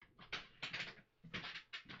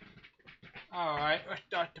Alright, let's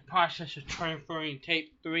start the process of transferring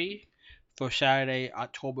tape 3 for Saturday,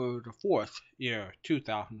 October the 4th, year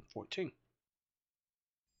 2014.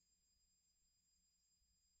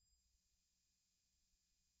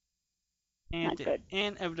 And Not the good.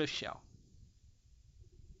 end of the show.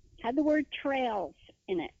 Had the word trails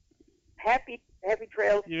in it. Happy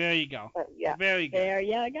trails. There you go. Yeah. Very good. There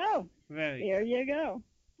you go. Very There you go.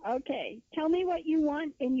 Okay. Tell me what you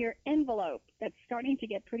want in your envelope. That's starting to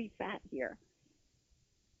get pretty fat here.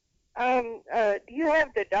 Do you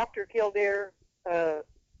have the Dr. Kildare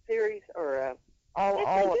series or all Yes, all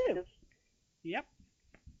I of do. this? Yep.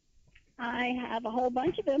 I have a whole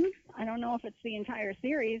bunch of them. I don't know if it's the entire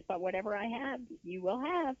series, but whatever I have, you will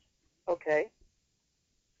have. Okay.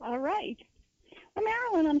 All right. Well,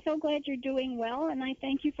 Marilyn, I'm so glad you're doing well, and I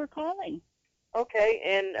thank you for calling. Okay,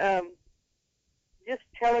 and just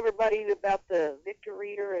tell everybody about the Victor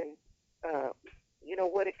Reader and you know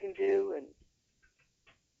what it can do and.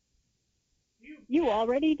 You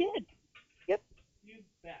already did. Yep. You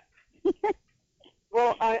bet.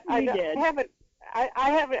 Well, I did. haven't.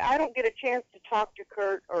 I don't get a chance to talk to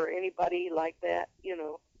Kurt or anybody like that.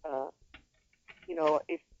 If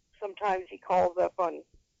sometimes he calls up on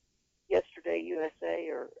Yesterday USA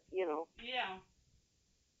or. Yeah.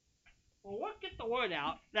 Well, we'll get the word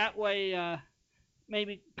out. That way,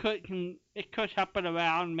 maybe Kurt can hop it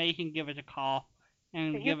around, maybe he can give us a call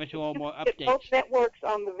and give us a little more Get both updates. networks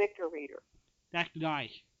on the Victor Reader. That's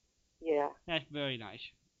nice. Yeah. That's very nice.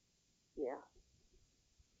 Yeah.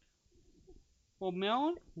 Well,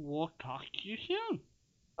 Melon, we'll talk to you soon.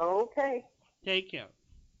 Okay. Take care.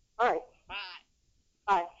 All right. Bye.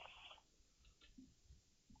 Bye.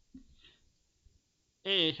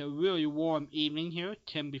 It is a really warm evening here,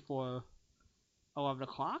 10 before 11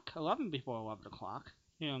 o'clock, 11 before 11 o'clock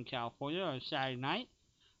here in California on Saturday night,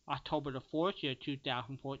 October the 4th, year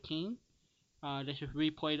 2014. This is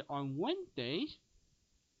replayed on Wednesdays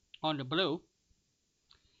on the Blue,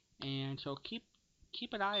 and so keep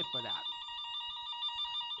an eye for that.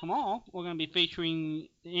 Tomorrow, we're going to be featuring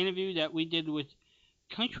the interview that we did with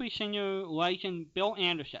country singer legend Bill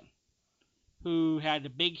Anderson, who had a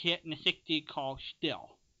big hit in the 60s called Still.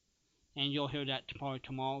 And you'll hear that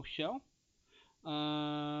tomorrow's show.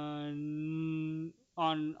 On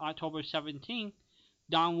October 17th,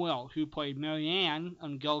 Don Will, who played Mary Ann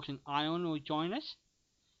on Ghost and Island, will join us.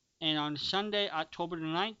 And on Sunday, October the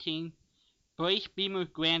 19th, Brace Beamer's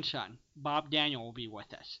grandson, Bob Daniel, will be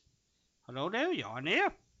with us. Hello there, you on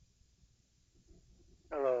there?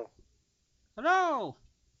 Hello. Hello.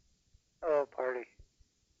 Hello, party.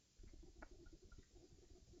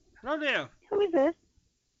 Hello there. Who is this?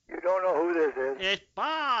 You don't know who this is. It's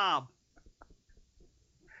Bob.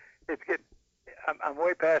 I'm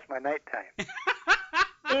way past my nighttime.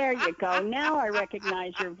 There you go. Now I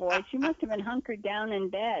recognize your voice. You must have been hunkered down in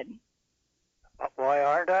bed. Why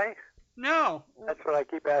aren't I? No. That's what I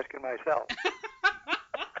keep asking myself.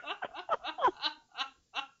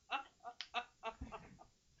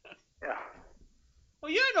 Yeah.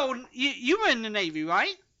 Well, you were in the Navy,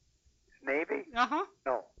 right? Navy? Uh-huh.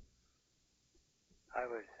 No. I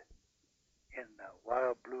was in the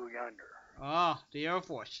Wild Blue Yonder. Oh, the Air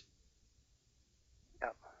Force.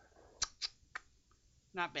 Yep.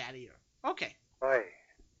 Not bad either. Okay. Why?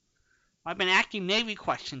 I've been asking Navy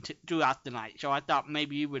questions throughout the night, so I thought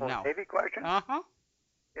maybe you would know. Navy question? Uh-huh.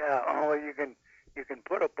 Yeah. Oh, you can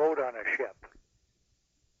put a boat on a ship,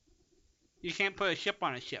 You can't put a ship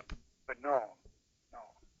on a ship. but no.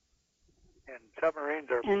 And submarines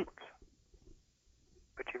are boats,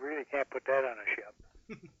 but you really can't put that on a ship.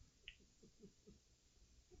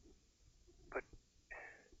 But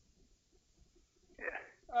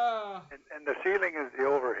yeah. And the ceiling is the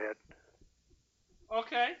overhead.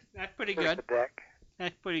 Okay. That's pretty There's good. the deck.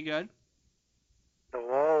 That's pretty good. The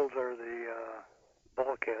walls are the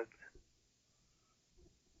bulkheads.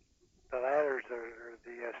 The ladders are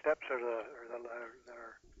the steps are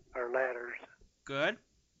ladders. Good.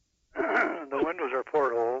 The windows are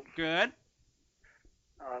portholes. Good.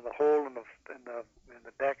 The hole in the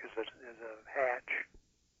deck is a hatch.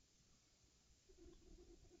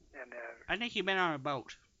 And I think you've been on a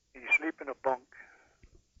boat. you sleep in a bunk.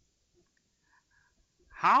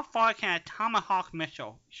 How far can a Tomahawk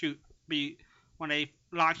missile be when they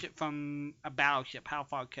launch it from a battleship? How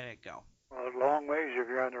far can it go? Well, a long ways if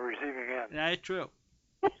you're on the receiving end. That is true.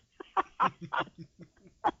 I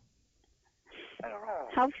don't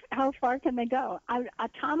know. How far can they go? A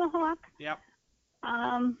Tomahawk? Yep.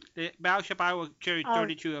 Um. The battleship I will carry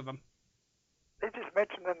 32 of them. They just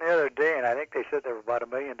mentioned them the other day, and I think they said they were about $1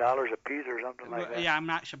 million a piece or something like that. Yeah, I'm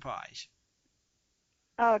not surprised.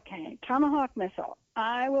 Okay, Tomahawk missile.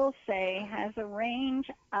 I will say, has a range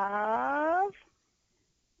of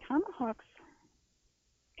tomahawks.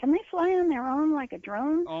 Can they fly on their own like a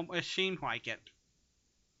drone? It seems like it.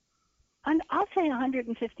 And I'll say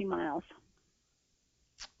 150 miles.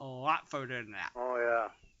 A lot further than that. Oh yeah.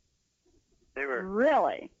 They were.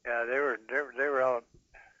 Really? Yeah, they were out.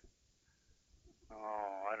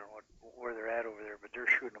 Oh, I don't know where they're at over there, but they're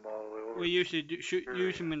shooting them all the way over. We used to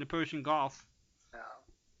use them in the Persian Gulf. Yeah.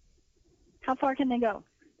 How far can they go?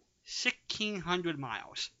 1,600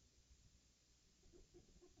 miles.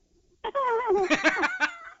 That's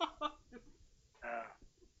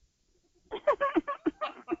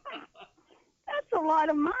a lot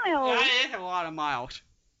of miles. That is a lot of miles.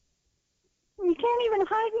 You can't even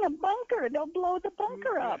hide in a bunker. They'll blow the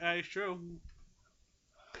bunker up. That is true.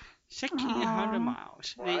 1,600 Aw.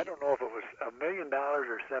 miles. Well, I don't know if it was $1 million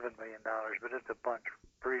or $7 million, but it's a bunch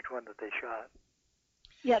for each one that they shot.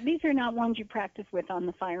 Yeah, these are not ones you practice with on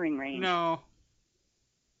the firing range. No.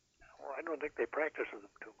 Well, I don't think they practice with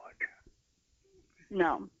them too much.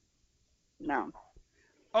 No. No.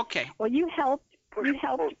 Okay. Well, you helped Push,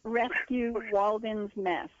 pull, rescue push. Walden's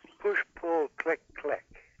mess. Push, pull, click, click.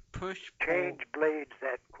 Push. Change blades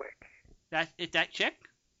that quick. Is that chick?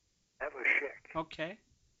 That was chic. Okay.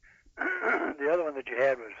 The other one that you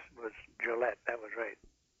had was Gillette. That was right.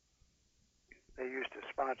 They used to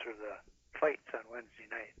sponsor the fights on Wednesday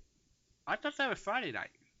night. I thought that was Friday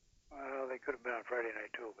night. Well, they could have been on Friday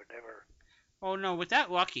night too, but they were. Oh no, was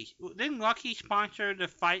that Lucky? Didn't Lucky sponsor the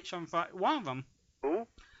fights on Friday? One of them. Who?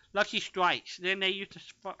 Lucky Strikes. Then they used to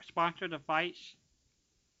sponsor the fights.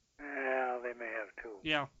 Yeah, they may have too.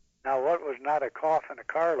 Yeah. Now, what was not a cough and a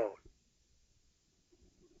carload?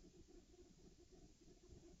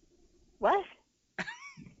 What?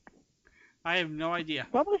 I have no idea.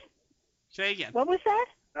 What was Say again. What was that?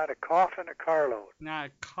 Not a cough and a carload. Not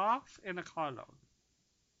a cough and a carload.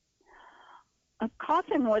 A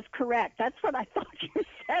coffin was correct. That's what I thought you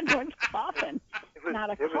said was coffin. Not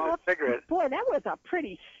a it was cough. a cigarette. Boy, that was a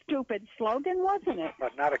pretty stupid slogan, wasn't it?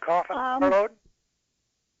 But not a cough and a carload?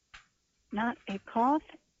 Not a cough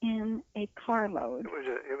in a carload. It was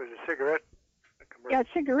a cigarette. A commercial. Yeah, a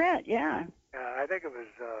cigarette, yeah. I think it was,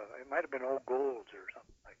 it might have been Old Golds or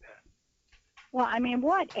something like that. Well, I mean,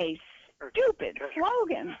 what a stupid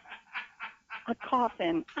slogan. A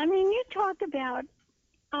coffin. I mean, you talk about,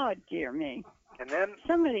 oh, dear me. And then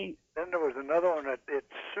Somebody. Then there was another one that it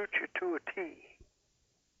suits you to a T.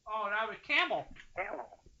 Oh, that was Camel.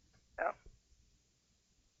 Camel. Yep.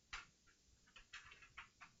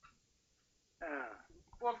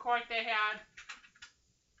 Well, of course they had.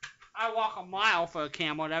 I walk a mile for a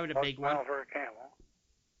Camel. That was a big one. Mile for a Camel.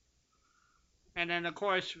 And then of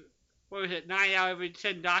course, what was it? 9 out of every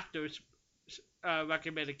 10 doctors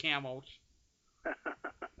recommended Camels.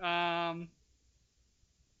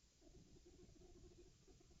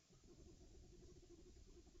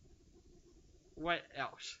 What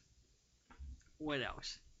else? What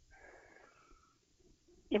else?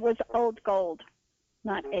 It was Old Gold,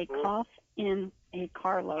 not a cough in a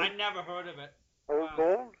carload. I never heard of it. Old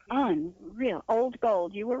Gold? Unreal. Old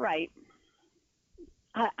Gold. You were right.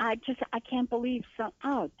 I can't believe so.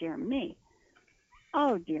 Oh, dear me.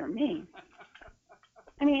 Oh, dear me.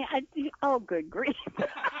 I mean, oh, good grief.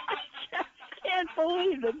 I just can't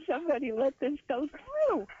believe that somebody let this go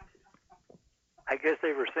through. I guess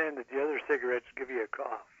they were saying that the other cigarettes give you a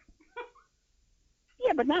cough.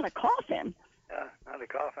 Yeah, but not a coffin. Yeah, not a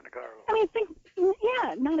cough and a carload. I mean,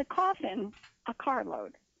 not a coffin, a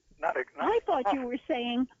carload. I thought you were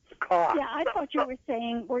saying. Cough. Yeah, I thought you were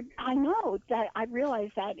saying. Or I know that I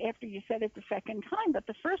realized that after you said it the second time, but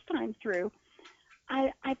the first time through,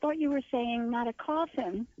 I thought you were saying not a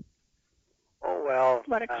coffin. Oh well.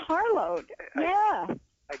 But a carload. Yeah.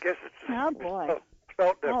 I guess it's. Oh boy.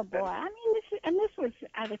 Oh boy. I mean, this was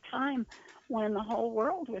at a time when the whole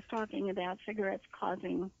world was talking about cigarettes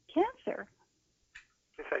causing cancer.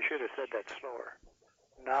 I guess I should have said that slower.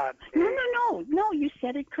 Not. No. You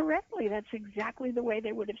said it correctly. That's exactly the way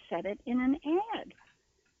they would have said it in an ad.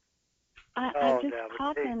 I just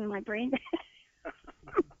caught in my brain.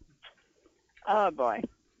 Oh boy.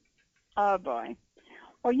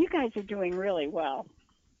 Well, you guys are doing really well.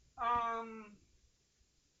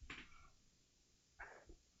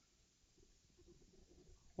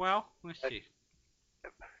 Well, let's see.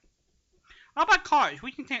 How about cars?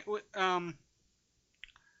 We can take.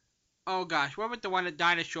 Oh gosh, what was the one that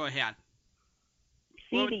Dinosaur had?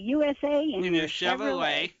 See, the USA in the your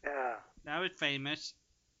Chevrolet. Yeah. That was famous.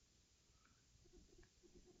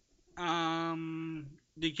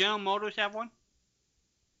 Did General Motors have one?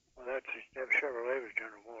 Well, that Chevrolet was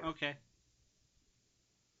General Motors. Okay.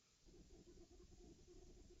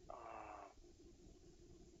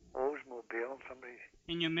 Oldsmobile. Somebody.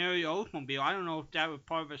 In your Merry Oldsmobile. I don't know if that was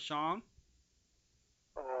part of a song.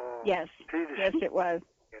 Oh. Yes. Yes, it was.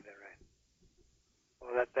 Get that right.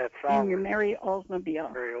 Well, that song. In your was Merry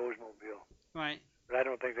Oldsmobile. Merry Oldsmobile. Right. But I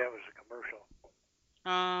don't think that was a commercial.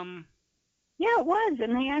 Yeah, it was,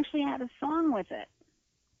 and they actually had a song with it.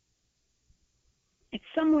 It's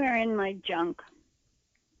somewhere in my junk.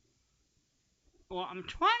 Well, I'm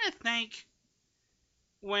trying to think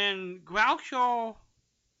when Groucho,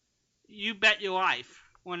 You Bet Your Life,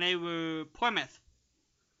 when they were Plymouth.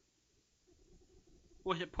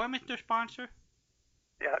 Was it Plymouth their sponsor?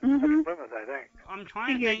 Yeah, Mm-hmm. that's Plymouth, I think. I'm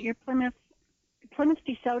trying to think. Your Plymouth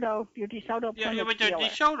DeSoto, your DeSoto Yeah, it Plymouth was the dealer.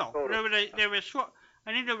 DeSoto.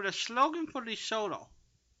 I think there was a slogan for DeSoto.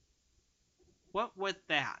 What was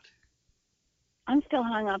that? I'm still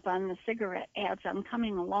hung up on the cigarette ads. I'm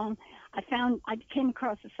coming along. I came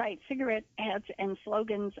across the site, cigarette ads and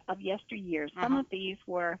slogans of yesteryear. Some of these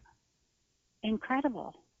were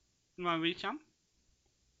incredible. You want to read some?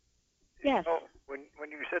 Yes. Oh, when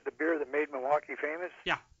you said the beer that made Milwaukee famous?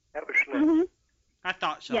 Yeah. That was Schlitz. Mm-hmm. I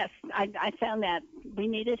thought so. Yes, I found that. We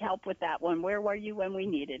needed help with that one. Where were you when we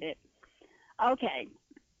needed it? Okay.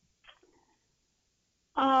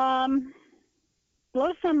 Blow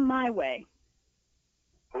Some My Way.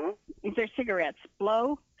 Who? These are cigarettes.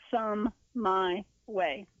 Blow Some My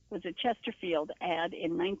Way was a Chesterfield ad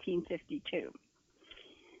in 1952.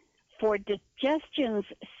 For digestion's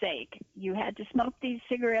sake, you had to smoke these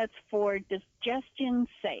cigarettes for digestion's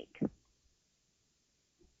sake.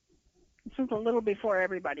 This was a little before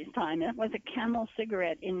everybody's time. It was a Camel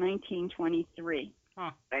cigarette in 1923.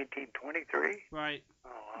 1923? Right. Oh,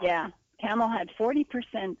 wow. Yeah. Camel had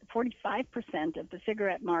 45% of the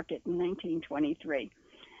cigarette market in 1923.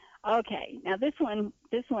 Okay, now this one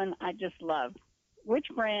I just love. Which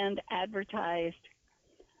brand advertised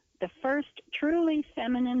the first truly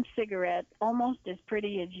feminine cigarette, almost as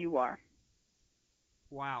pretty as you are?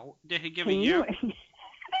 Wow. Did he give a year?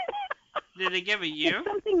 Did they give a year? It's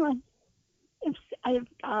something like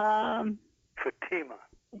Fatima.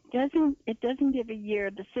 It doesn't give a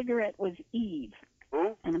year. The cigarette was Eve.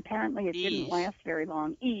 Who? And apparently it didn't last very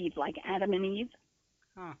long. Eve, like Adam and Eve.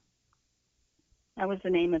 Huh. That was the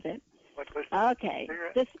name of it. What was okay.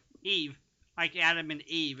 Cigarette? Eve. Like Adam and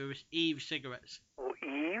Eve. It was Eve cigarettes. Oh,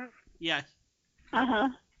 Eve? Yes. Uh-huh.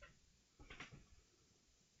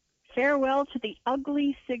 Farewell to the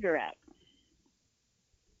Ugly Cigarette.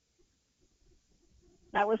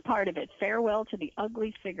 That was part of it. Farewell to the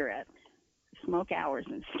Ugly Cigarette. Smoke hours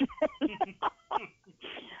instead.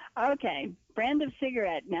 Okay, brand of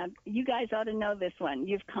cigarette. Now, you guys ought to know this one.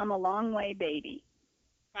 You've come a long way, baby.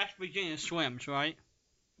 That's Virginia Swims, right?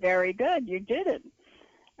 Very good. You did it.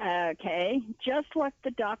 Okay, just what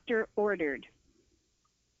the doctor ordered.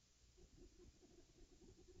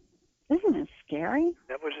 Isn't it scary?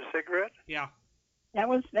 That was a cigarette? Yeah. That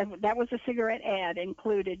was a cigarette ad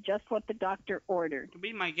included just what the doctor ordered. To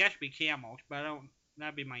be my guess, be Camels, but I don't.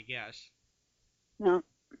 That'd be my guess. No.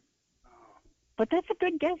 But that's a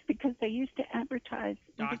good guess because they used to advertise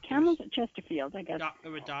the Camels at Chesterfield, I guess.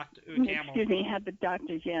 Camels. Excuse me, had the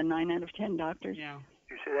doctors. Yeah, 9 out of 10 doctors. Yeah.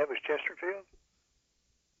 You say that was Chesterfield?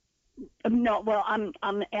 No, well,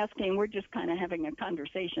 I'm asking. We're just kind of having a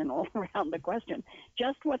conversation all around the question.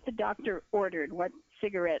 Just what the doctor ordered. What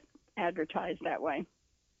cigarette advertised that way?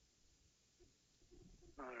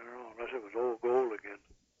 I don't know, unless it was Old Gold again.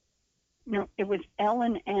 No, it was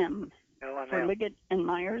L&M for Liggett and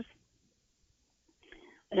Myers.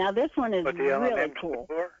 Now this one is really cool.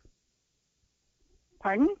 Stood for?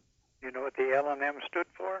 Pardon? You know what the L&M stood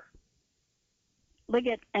for?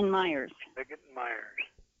 Liggett and Myers. Liggett and Myers.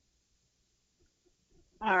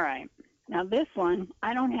 All right. Now this one,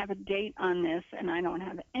 I don't have a date on this, and I don't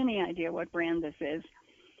have any idea what brand this is,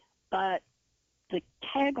 but the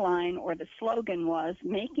tagline or the slogan was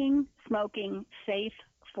 "Making Smoking Safe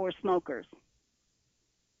for Smokers."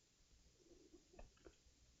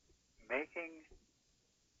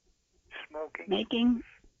 Making,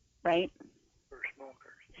 right? For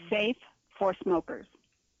smokers. Safe for smokers.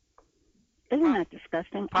 Isn't that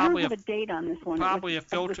disgusting? I don't have a date on this one. Probably a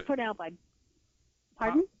filter. It was put out by.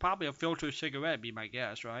 Pardon? Probably a filter cigarette, be my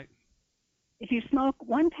guess, right? If you smoke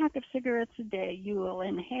 1 pack of cigarettes a day, you will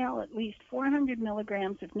inhale at least 400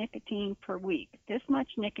 milligrams of nicotine per week. This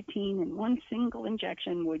much nicotine in one single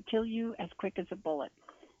injection would kill you as quick as a bullet.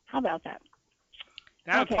 How about that?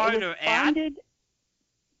 That was part of their ad?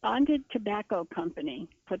 Bonded Tobacco Company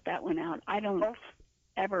put that one out. I don't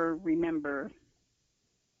ever remember.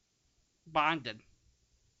 Bonded.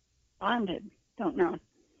 Don't know.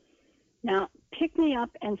 Now, Pick Me Up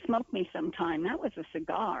and Smoke Me Sometime. That was a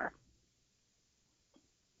cigar.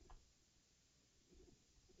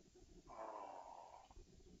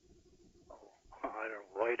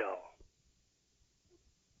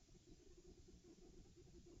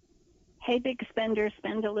 Hey, big spender,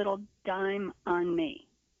 spend a little dime on me.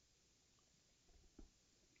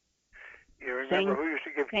 You remember who used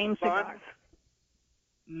to give Same coupons? cigar.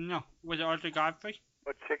 No. Was it Arthur Godfrey?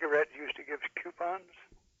 What cigarette used to give coupons?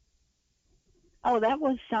 Oh, that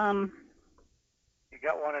was You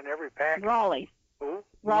got one in every pack? Raleigh. Who?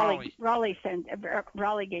 Raleigh.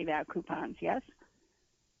 Raleigh gave out coupons. Yes.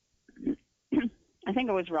 I think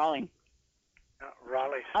it was Raleigh.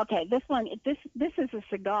 Raleigh. Okay, this one. This is a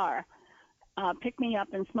cigar. Pick me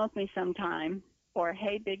up and smoke me sometime. Or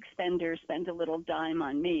hey, big spender, spend a little dime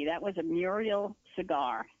on me. That was a Muriel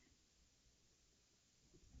cigar.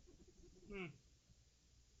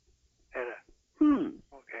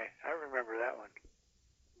 Okay, I remember that one.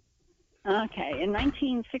 Okay, in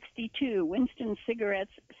 1962, Winston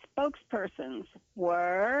Cigarette's spokespersons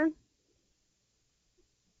were.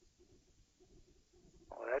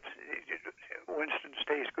 Oh, that's Winston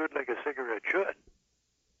stays good like a cigarette should.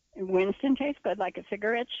 Winston tastes good like a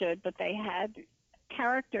cigarette should, but they had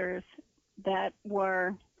characters that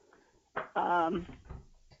were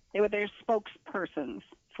they were their spokespersons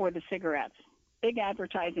for the cigarettes. Big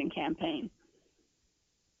advertising campaign.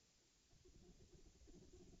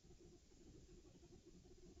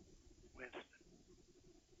 Winston.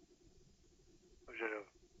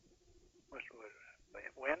 Was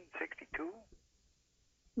it when? 62?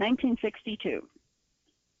 1962.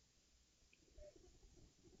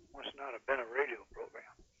 Must not have been a radio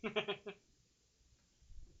program.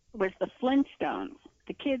 It was the Flintstones,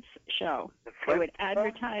 the kids show. They would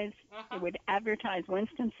advertise. They would advertise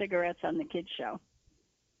Winston cigarettes on the kids show.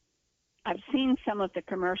 I've seen some of the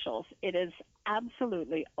commercials. It is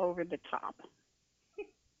absolutely over the top.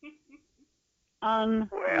 Unreal.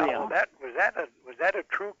 Well, was that a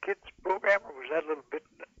true kids program, or was that a little bit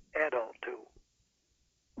adult too?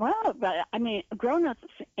 Well, but I mean, grown-ups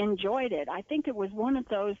enjoyed it. I think it was one of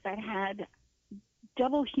those that had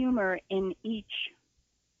double humor in each.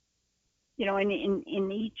 You know,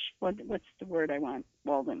 in each, what's the word I want,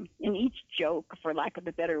 Walden? In each joke, for lack of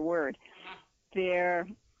a better word, there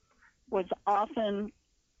was often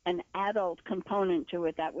an adult component to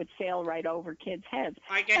it that would sail right over kids' heads.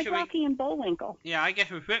 I guess like Rocky and Bullwinkle. Yeah, I guess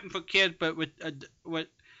it was written for kids, but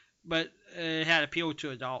it had appeal to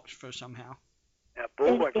adults for somehow. Yeah,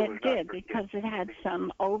 it did because it had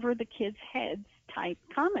some over the kids' heads type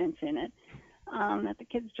comments in it that the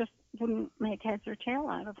kids just wouldn't make heads or tail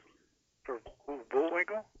out of. For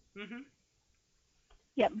Bullwinkle? Mhm.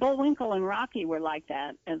 Yeah, Bullwinkle and Rocky were like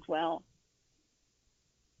that as well.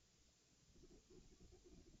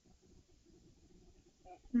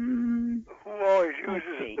 Who always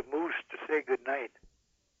uses the moose to say good night?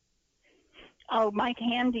 Oh, Mike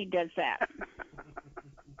Handy does that.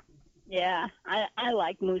 Yeah, I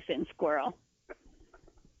like moose and squirrel.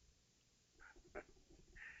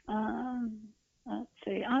 Let's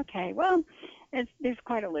see. Okay, well, there's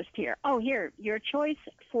quite a list here. Oh, here, your choice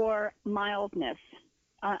for mildness.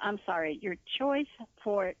 I'm sorry, your choice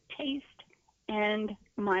for taste and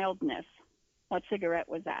mildness. What cigarette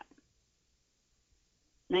was that?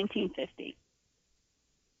 1950.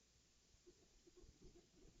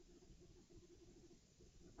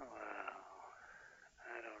 I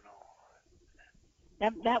don't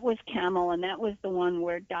know. That was Camel, and that was the one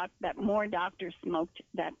where that more doctors smoked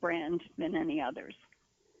that brand than any others.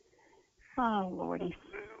 Oh, Lordy.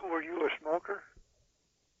 Were you a smoker?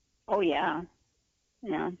 Oh, yeah.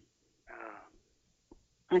 Yeah.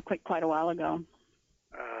 I quit quite a while ago.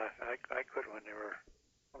 I quit when they were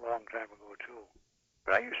a long time ago, too.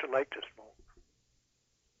 But I used to like to smoke.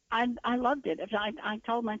 I loved it. I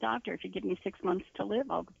told my doctor, if you give me 6 months to live,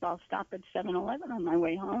 I'll stop at 7-Eleven on my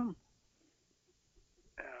way home.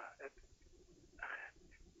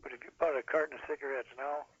 But if you bought a carton of cigarettes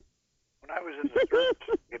now, when I was in the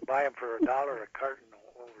States, you'd buy them for $1 a carton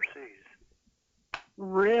overseas.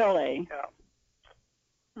 Really? Yeah.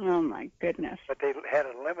 Oh, my goodness. But they had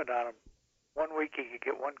a limit on them. 1 week you could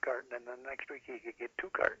get 1 carton, and then the next week you could get 2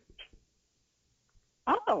 cartons.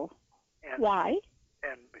 Oh. And, why?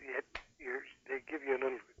 And they give you a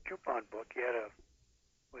little coupon book. You had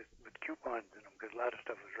with coupons in them because a lot of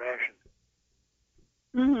stuff was rationed.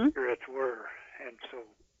 Mm-hmm. Cigarettes were, and so,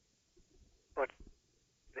 but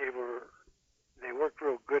they worked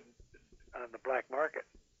real good on the black market.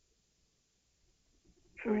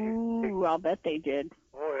 So Ooh, I'll bet they did.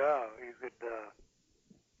 Oh yeah, you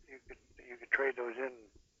could trade those in.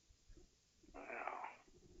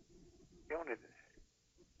 The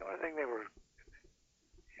only thing they were.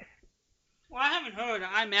 Well, I haven't heard.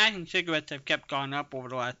 I imagine cigarettes have kept going up over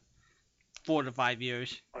the last 4 to 5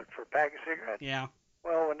 years. What, for a pack of cigarettes? Yeah.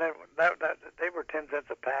 Well, when they were 10 cents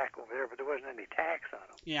a pack over there, but there wasn't any tax on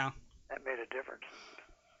them. Yeah. That made a difference.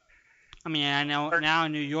 I mean, I know now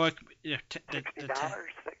in New York, $60, $65,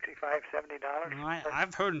 $70.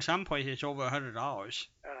 I've heard in some places it's over $100.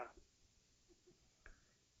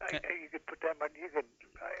 You could put that much.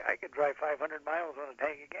 I could drive 500 miles on a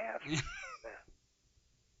tank of gas.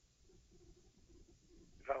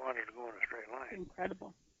 If I wanted to go in a straight line.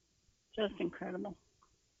 Incredible. Just incredible.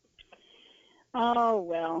 Oh,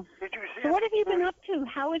 well. Did you see So what have you been up to?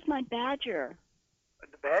 How is my badger?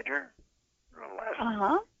 The badger? Well,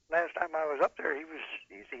 last time I was up there, he's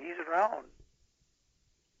around.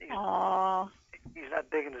 He's not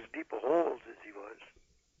digging as deep a holes as he was.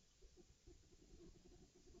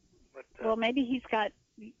 But, well, maybe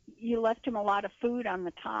you left him a lot of food on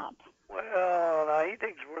the top. Well, no, he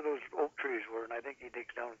digs where those oak trees were, and I think he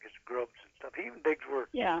digs down and gets grubs and stuff. He even digs where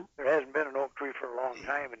there hasn't been an oak tree for a long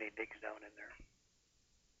time, and he digs down in there.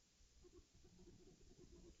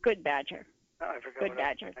 Good badger. Oh, I forgot Good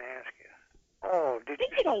badger. I ask you. Oh, they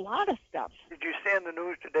did a lot of stuff. Did you see in the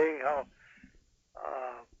news today how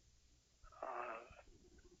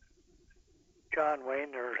John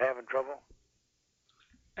Wayne are having trouble?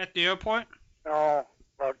 At the airport? No,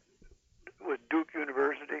 with Duke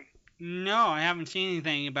University. No, I haven't seen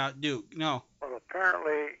anything about Duke. No. Well,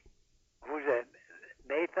 apparently, who's that?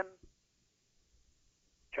 Nathan?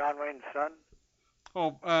 John Wayne's son?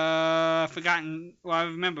 Oh, forgotten. Well, I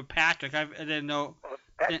remember Patrick. I didn't know. Well,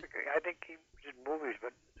 Patrick, I think he did movies,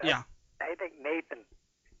 but yeah. I think Nathan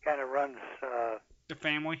kind of runs the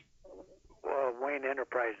family. Wayne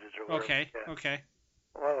Enterprises or whatever. Okay. Yeah. Okay.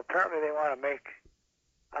 Well, apparently they want to make.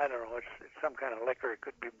 I don't know. It's some kind of liquor. It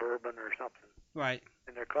could be bourbon or something. Right.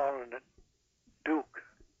 And they're calling it Duke.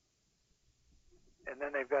 And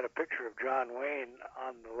then they've got a picture of John Wayne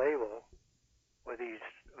on the label with his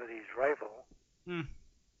rifle. Hmm.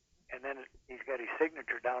 And then he's got his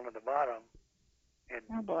signature down at the bottom. And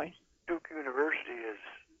oh boy. Duke University is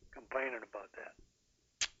complaining about that.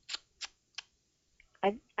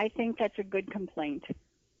 I think that's a good complaint.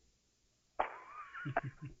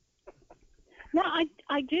 No,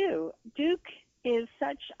 I do. Duke is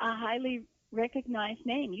such a highly recognized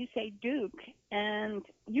name. You say Duke, and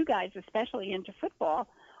you guys, especially into football,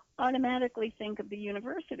 automatically think of the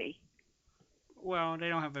university. Well, they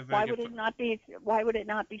don't have a very Why would it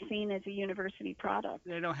not be seen as a university product?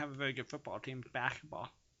 They don't have a very good football team. Basketball.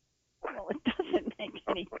 Well, it doesn't make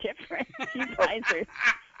any difference. You guys are,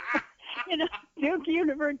 Duke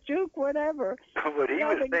University, Duke whatever. What he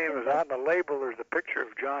was saying was on the label there's a picture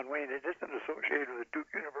of John Wayne. It isn't associated with Duke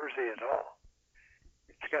University at all.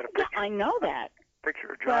 It's got a picture. Yeah, I know that.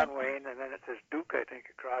 Picture of John Wayne, and then it says Duke, I think,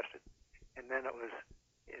 across it. And then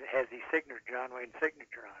it has his signature, John Wayne's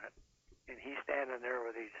signature on it. And he's standing there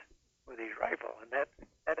with his rifle, and that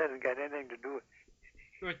hasn't got anything to do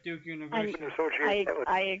with Duke University.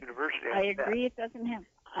 I agree. It doesn't have.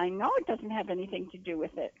 I know it doesn't have anything to do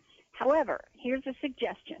with it. However, here's a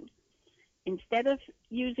suggestion: instead of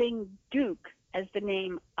using Duke as the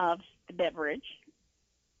name of the beverage,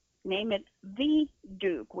 name it the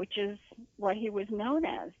Duke, which is what he was known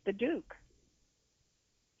as, the Duke.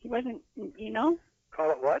 He wasn't,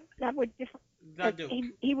 Call it what? That would the Duke.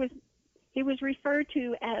 He was referred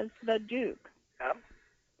to as the Duke. Yeah.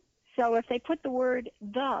 So if they put the word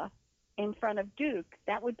the in front of Duke,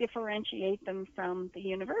 that would differentiate them from the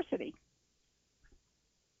university.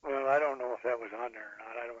 Well, I don't know if that was on there or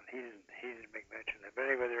not. He didn't make mention of it. But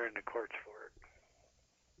anyway, they're in the courts for it.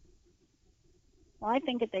 Well, I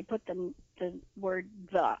think if they put the word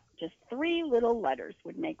the, just 3 little letters,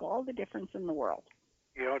 would make all the difference in the world.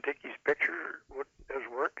 You don't think his picture does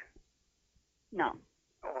work? No.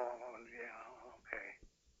 Oh, yeah,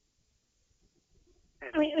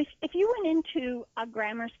 okay. I mean, if you went into a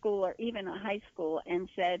grammar school or even a high school and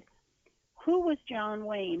said, who was John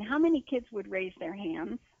Wayne, how many kids would raise their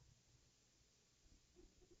hands?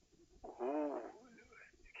 Who?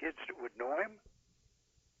 Kids would know him?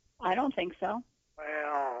 I don't think so.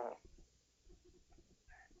 Well,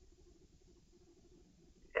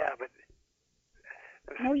 yeah, but...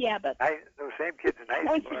 No, yeah, but... Those same kids in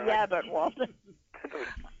high school... Yeah, but, Walden...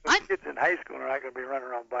 Those kids in high school are not going to be running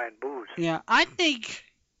around buying booze. Yeah, I think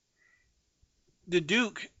the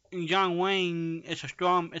Duke and John Wayne it's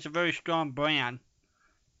a very strong brand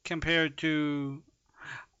compared to.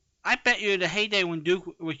 I bet you the heyday when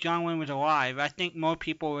John Wayne was alive. I think more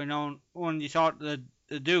people were known when they thought the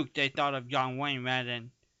Duke, they thought of John Wayne rather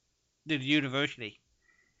than the university.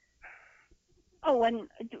 Oh,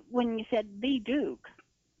 when you said the Duke.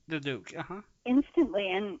 The Duke, Instantly,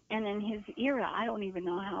 and in his era, I don't even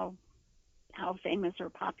know how famous or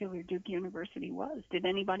popular Duke University was. Did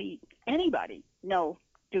anybody know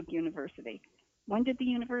Duke University? When did the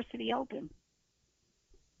university open?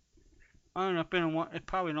 I don't know. It's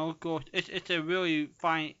probably an old school. It's a really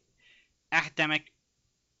fine academic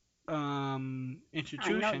I know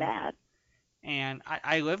institution. that. And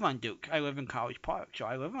I live on Duke. I live in College Park, so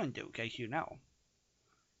I live on Duke, as you know.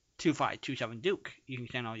 2527 Duke. You can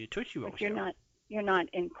send all your Tootsie Rolls But you're there. not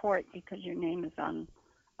in court because your name is on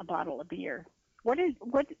a bottle of beer. What's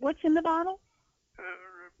in the bottle?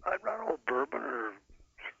 I don't know, bourbon or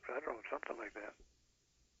I don't know, something like that.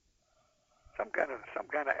 Some kind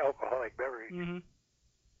of alcoholic beverage. Mm-hmm.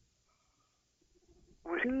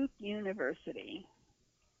 Whiskey. Duke University.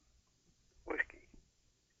 Whiskey.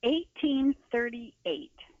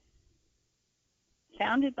 1838.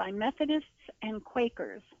 Founded by Methodists and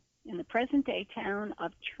Quakers in the present-day town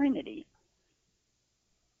of Trinity,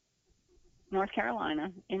 North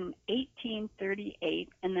Carolina, in 1838,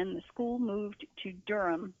 and then the school moved to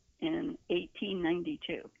Durham in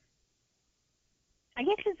 1892. I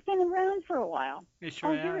guess it's been around for a while.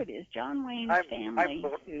 Here it is, John Wayne's family. I'm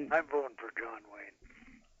voting for John Wayne.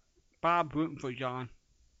 Bob rooting for John.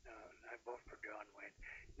 I'm voting for John Wayne.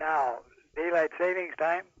 Now, daylight savings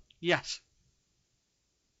time, Yes.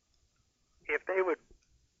 if they would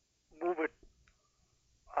move it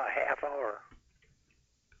a half hour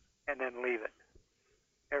and then leave it,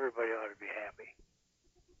 everybody ought to be happy.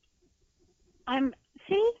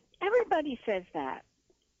 See, everybody says that.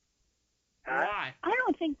 Huh? Why? I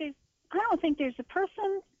don't think there's a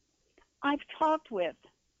person I've talked with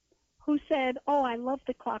who said, "Oh, I love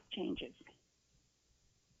the clock changes."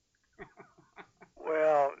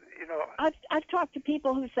 Well, you know, I've talked to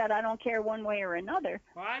people who said, "I don't care one way or another."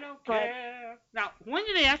 Well, I don't But- care. Now, when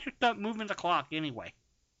did they actually start moving the clock anyway?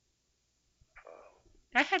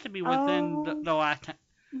 That had to be within the last time.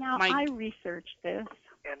 Now I researched this.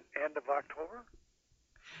 end of October.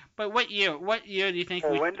 But what year? What year do you think?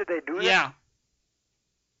 Well, when did they do that? Yeah.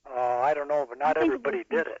 I don't know, but not I think everybody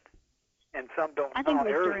did it, and some don't. I think it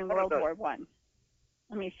was during Arizona World does. War One.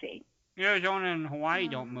 Let me see. Arizona and Hawaii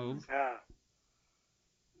don't move. Yeah.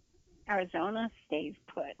 Arizona stays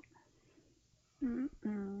put.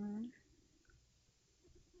 Mm-mm.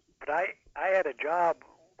 But I had a job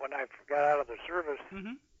when I got out of the service,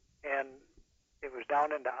 Mm-hmm. and it was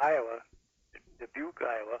down into Iowa, Dubuque,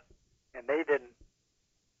 Iowa, and they didn't.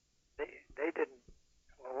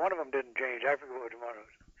 Well, one of them didn't change. I forget which one it was.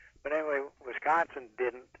 But anyway, Wisconsin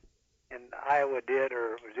didn't, and Iowa did,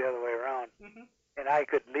 or it was the other way around. Mm-hmm. And I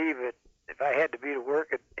could leave it if I had to be to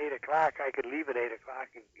work at 8 o'clock. I could leave at 8 o'clock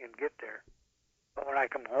and get there. But when I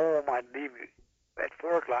come home, I'd leave at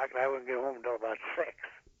 4 o'clock, and I wouldn't get home until about 6.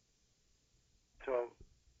 So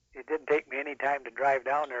it didn't take me any time to drive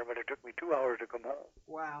down there, but it took me 2 hours to come home.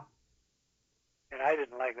 Wow. And I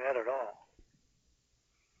didn't like that at all.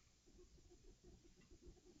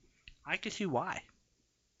 I can see why.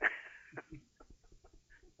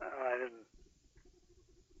 I didn't.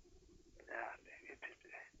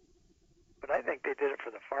 But I think they did it for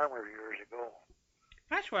the farmers years ago.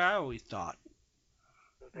 That's what I always thought.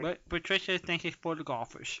 So they, But Patricia thinks it's for the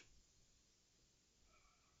golfers.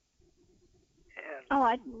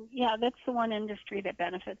 and Yeah, that's the one industry that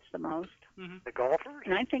benefits the most. Mm-hmm. the golfers,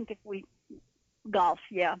 And I think if we golf,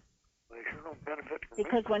 yeah, they sure don't benefit from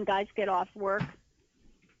because it. when guys get off work,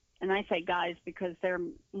 and I say guys because they're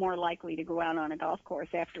more likely to go out on a golf course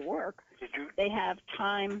after work, Did you? they have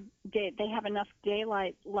they have enough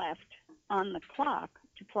daylight left on the clock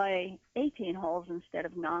to play 18 holes instead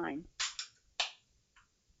of 9.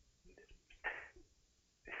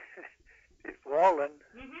 Walden,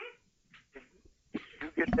 Mm-hmm. did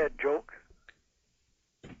you get that joke?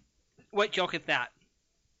 What joke is that?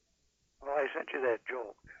 Well, I sent you that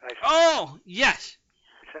joke. Oh, yes.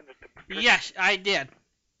 I sent it to Patricia. Yes, I did.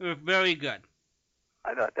 It was very good.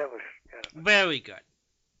 I thought that was kind of. Very good.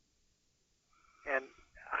 And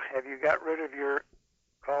have you got rid of your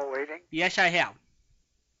call waiting? Yes, I have.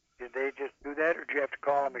 Did they just do that, or did you have to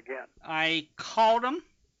call them again? I called them.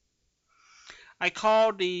 I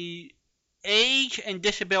called the age and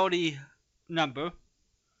disability number.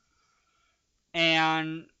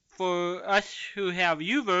 And for us who have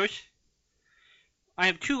UVerse, I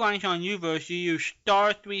have 2 lines on UVerse. You use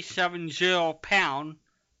star 370 pound,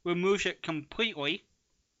 removes it completely.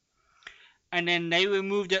 And then they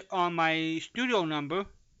removed it on my studio number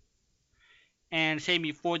and saved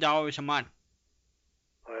me $4 a month.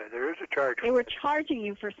 There is a charge. They were charging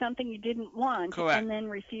you for something you didn't want, Correct. and then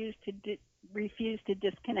refused to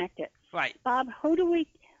disconnect it. Right. Bob, who do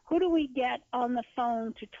we get on the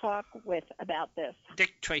phone to talk with about this?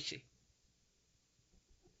 Dick Tracy.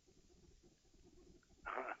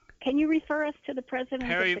 Can you refer us to the president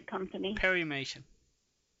Perry- of the company? Perry Mason.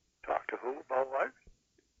 Talk to who about what?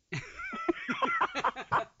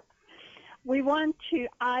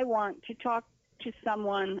 I want to talk to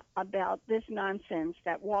someone about this nonsense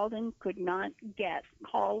that Walden could not get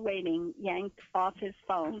call waiting yanked off his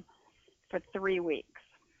phone for 3 weeks.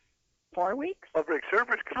 4 weeks? Public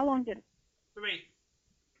Service. How long did it? 3.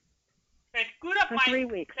 They screwed up For my. 3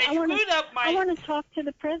 weeks. They screwed up my. I want to talk to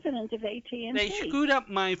the president of AT&T. They screwed up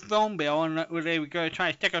my phone bill, and they were going to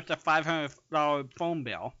try to stick up the $500 phone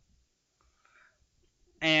bill.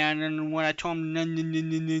 And then when I told them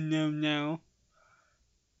no,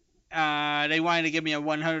 they wanted to give me a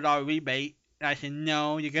 $100 rebate. And I said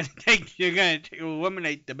no, you're gonna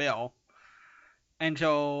eliminate the bill. And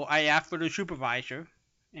so I asked for the supervisor,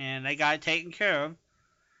 and they got it taken care of.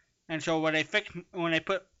 And so when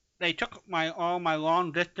they took all my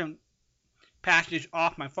long distance passages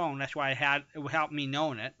off my phone. That's why it helped me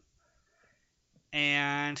knowing it.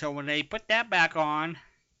 And so when they put that back on,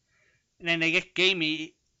 then they just gave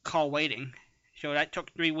me call waiting. So that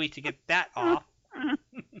took 3 weeks to get that off.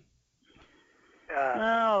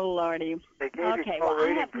 Oh, Lordy. Okay, well, I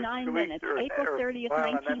have 9 minutes. April 30th,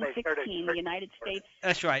 1916, the United States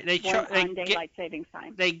That's right. went on daylight savings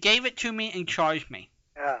time. They gave it to me and charged me.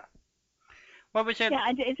 Yeah. What was it?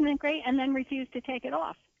 Yeah, isn't it great? And then refused to take it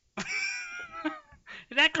off.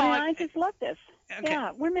 Is that called? I just love this. Okay.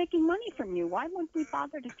 Yeah, we're making money from you. Why wouldn't we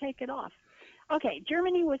bother to take it off? Okay,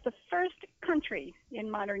 Germany was the first country in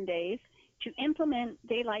modern days to implement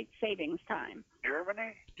daylight savings time.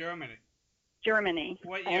 Germany.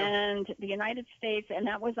 What year? And the United States, and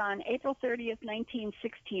that was on April 30th,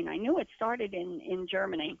 1916. I knew it started in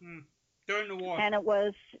Germany. During the war. And it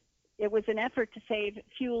was an effort to save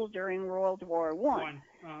fuel during World War One.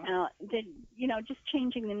 Just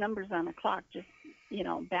changing the numbers on the clock just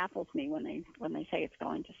baffles me when they say it's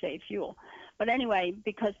going to save fuel. But anyway,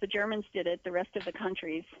 because the Germans did it, the rest of the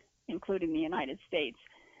countries, including the United States,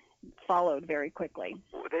 followed very quickly.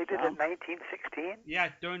 They did it in 1916? Yeah,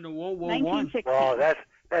 during the World War 1916. Well, that's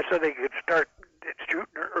so they could start shooting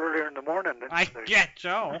earlier in the morning. I guess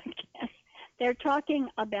so. They're talking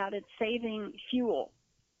about it saving fuel.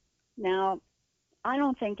 Now, I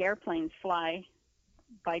don't think airplanes fly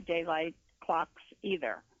by daylight clocks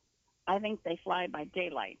either. I think they fly by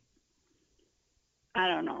daylight. I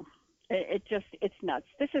don't know. It's nuts.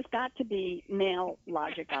 This has got to be male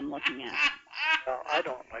logic I'm looking at. No, I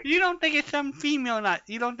don't like. You don't think it's some female?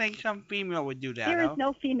 You don't think some female would do that? There is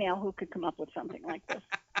no female who could come up with something like this.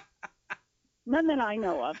 None that I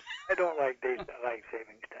know of. I don't like daylight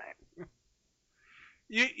savings time.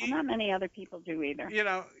 Not many other people do either.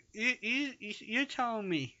 You're telling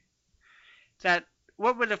me that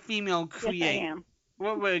what would a female create? Yes, I am.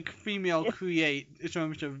 What would a female create in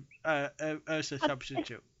terms of as a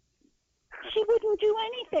substitute? She wouldn't do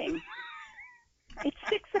anything. It's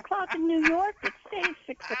 6 o'clock in New York. It stays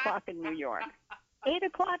 6 o'clock in New York. 8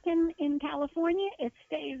 o'clock in California. It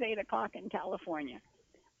stays 8 o'clock in California.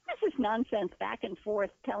 This is nonsense back and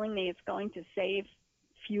forth telling me it's going to save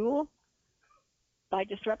fuel by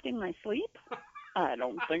disrupting my sleep. I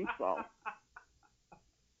don't think so.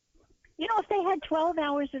 If they had 12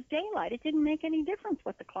 hours of daylight, it didn't make any difference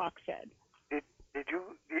what the clock said. Did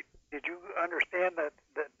you understand that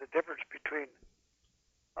the difference between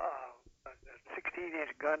a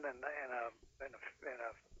 16-inch gun and a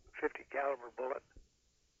 50 caliber bullet?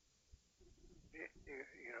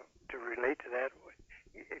 To relate to that,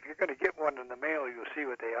 if you're going to get one in the mail, you'll see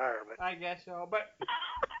what they are. But I guess so,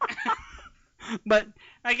 but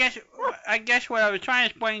I guess what I was trying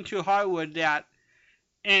to explain to Harwood that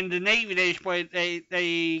in the Navy they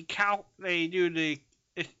do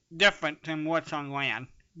it's different than what's on land.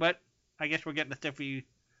 But I guess we're getting a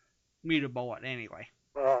 50-meter bullet anyway.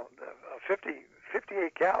 Well, a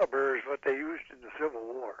 58 caliber is what they used in the Civil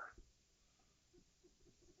War.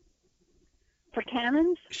 For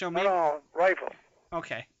cannons? No, rifle.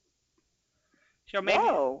 Okay. So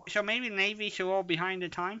maybe the Navy's a little behind the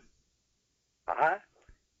time? Uh-huh.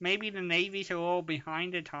 Maybe the Navy's a little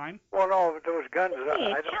behind the time? Well, no, those guns,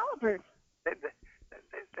 caliber.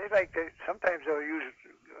 They like to, sometimes they'll use,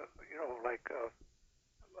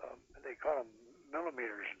 they call them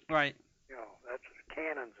millimeters. Right. That's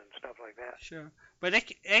cannons and stuff like that. Sure. But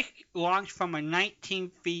it launched from a 19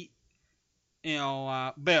 feet,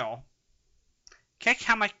 barrel. Check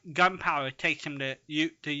how much gunpowder it takes him to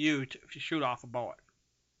shoot off a bullet.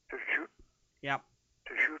 To shoot? Yep.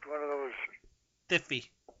 To shoot one of those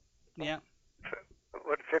 50. Yep.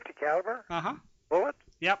 What, 50 caliber? Uh-huh. Bullet?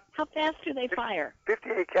 Yep. How fast do they fire?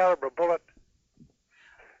 58 caliber bullet.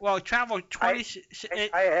 Well, travel 20...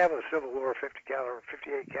 I have a Civil War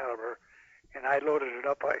 58 caliber, and I loaded it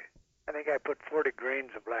up. I think I put 40 grains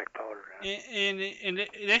of black powder in. And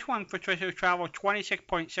this one, Patricia, traveled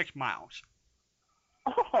 26.6 miles.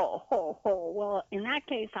 Well, in that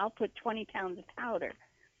case, I'll put 20 pounds of powder.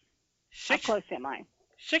 How close am I?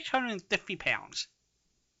 650 pounds.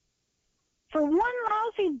 For one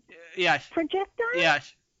lousy Yes. projectile?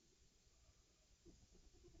 Yes.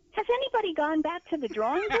 Has anybody gone back to the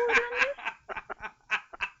drawing board on this?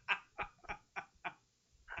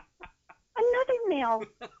 Another male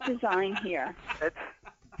design here. It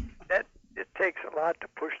takes a lot to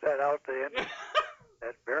push that out the end of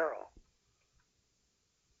that barrel.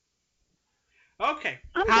 Okay.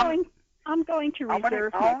 I'm going to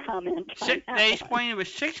reserve my comment. They explained it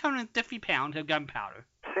was 650 pounds of gunpowder.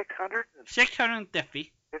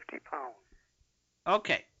 650 pounds.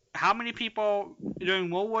 Okay. How many people during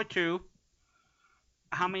World War II?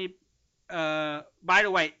 How many? By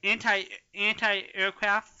the way,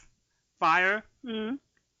 anti-aircraft fire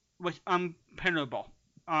was unpenetrable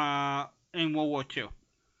in World War II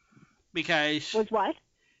because was what?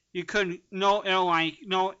 You couldn't. No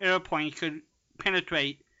airplane could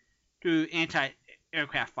penetrate through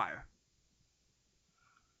anti-aircraft fire.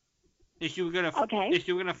 If you were gonna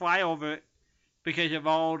fly over it, because of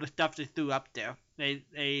all the stuff they threw up there, they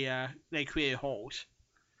created holes.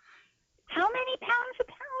 How many pounds of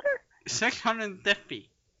powder? 650.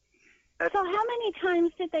 So how many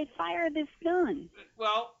times did they fire this gun?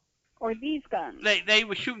 Well, or these guns? They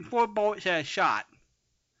were shooting 4 bullets at a shot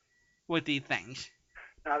with these things.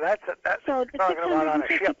 Now that's so the talking about on a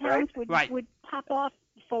ship, pounds right? Would pop off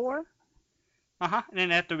 4. And then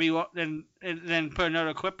they have to reload, then put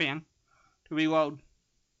another clip in to reload.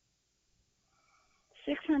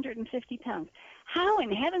 650 pounds. How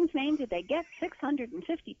in heaven's name did they get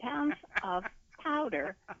 650 pounds of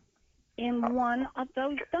powder in one of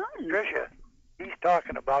those guns? Patricia, he's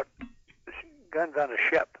talking about guns on a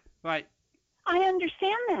ship. Right. I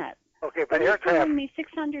understand that. Okay, but he's aircraft. telling me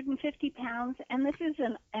 650 pounds, and this is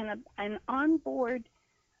an onboard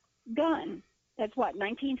gun that's what,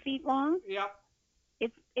 19 feet long? Yep.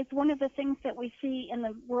 It's one of the things that we see in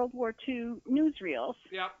the World War II newsreels.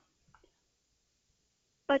 Yep.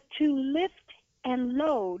 But to lift and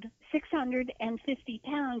load 650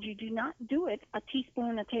 pounds, you do not do it a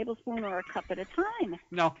teaspoon, a tablespoon, or a cup at a time.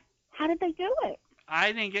 No. How did they do it?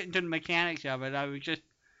 I didn't get into the mechanics of it.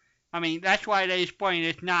 That's why they explained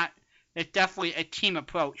it's definitely a team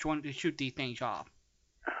approach wanting to shoot these things off.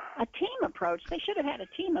 A team approach? They should have had a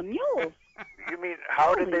team of mules. You mean,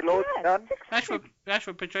 how did they load the gun? That's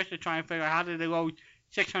what Patricia's trying to figure out. How did they load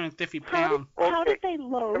 650 pounds? How did they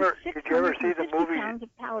load did you ever see the 650 movie pounds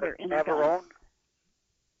of powder in a gun? Navarone?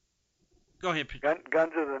 Go ahead,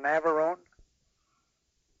 Guns of the Navarone?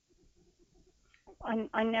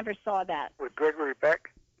 I never saw that. With Gregory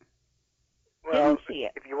Peck? Well, Didn't see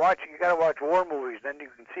it. If you gotta watch war movies, then you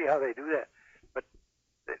can see how they do that. But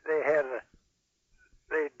they had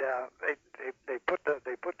they put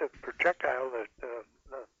the projectile,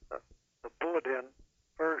 the bullet in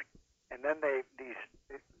first, and then the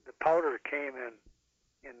powder came in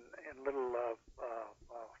little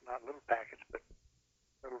not little packets, but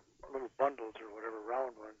little bundles or whatever,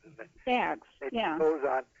 round ones, and bags. They Yeah. put those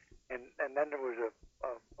on, and then there was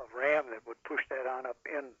a ram that would push that on up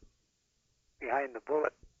in behind the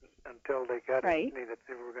bullet until they got anything that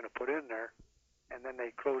they were going to put in there, and then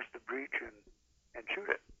they closed the breech and shoot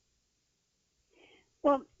it.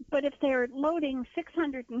 Well, but if they're loading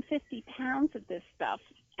 650 pounds of this stuff,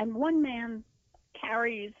 and one man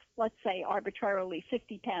carries, let's say, arbitrarily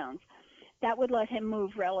 50 pounds, that would let him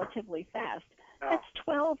move relatively fast. No. That's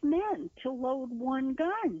 12 men to load one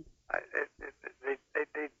gun.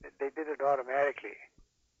 They did it automatically.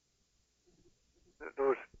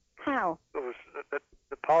 How?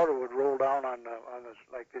 The powder would roll down on this,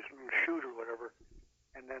 like this little chute or whatever,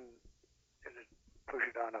 and then it'd push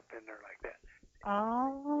it on up in there like that.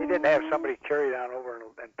 Oh. They didn't have somebody carry it on over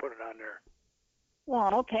and put it on there.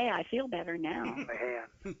 Well, okay, I feel better now. By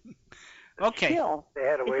hand. Okay. Still, they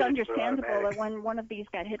had a way it's to understandable that when one of these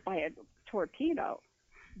got hit by a torpedo,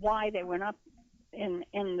 why they went up in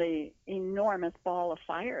the enormous ball of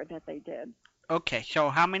fire that they did. Okay, so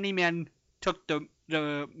how many men took the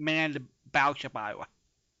man the battleship Iowa?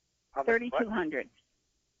 3,200.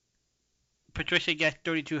 Patricia gets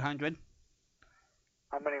 3,200.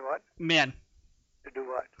 How many what? Men. To do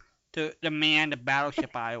what? To man the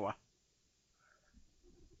battleship Iowa.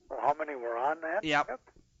 Well, how many were on that? Yep.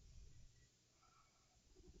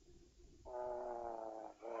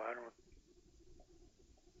 Oh, boy,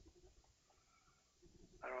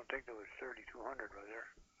 I don't think there was 3,200, was there?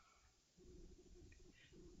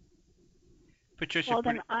 Patricia. Well,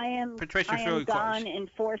 then I am Patricia's really gone close. in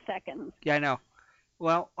 4 seconds. Yeah, I know.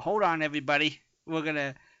 Well, hold on, everybody.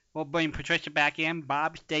 We'll bring Patricia back in.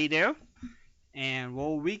 Bob, stay there, and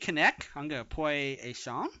we'll reconnect. I'm gonna play a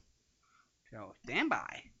song. So stand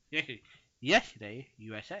by. Yesterday,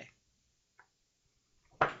 USA.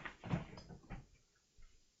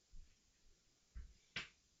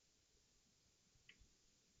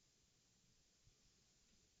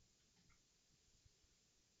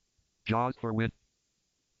 Jaws for win.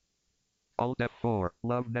 Alt F4.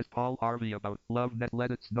 LoveNet Paul Harvey about LoveNet.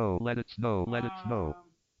 Let it snow. Let it snow. Let it snow.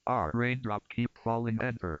 R. Raindrop keep falling.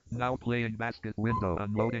 Enter. Now playing basket window.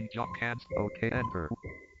 Unloading job cans. OK. Enter.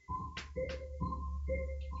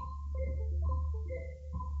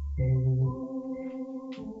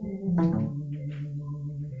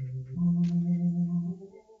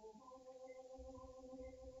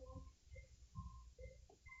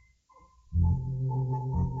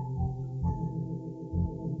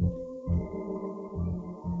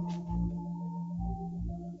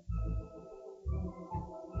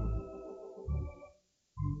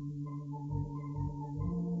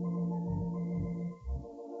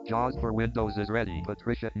 Jaws for Windows is ready.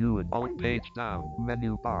 Patricia Hewitt. Alt page down.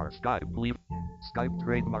 Menu bar. Skype. Leave. Skype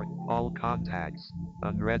trademark. All contacts.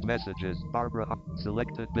 Unread messages. Barbara.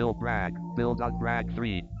 Selected Bill Bragg. Bill.Bragg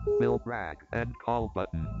 3. Bill Bragg. End call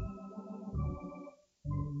button.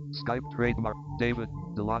 Skype trademark. David.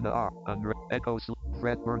 Delana R. Unread. Echo.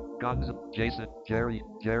 Fred Burke. Guns. Jason. Jerry.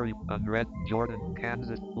 Unread. Jordan.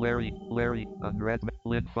 Kansas. Larry. Unread.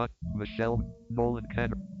 Lynn Fuck. Michelle. Nolan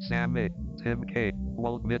Kenner. Sam A. Tim K.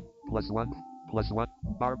 Walt Mitt. +1.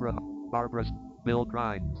 Barbara. Bill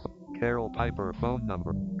Grimes. Carol Piper. Phone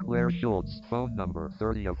number. Claire Schultz. Phone number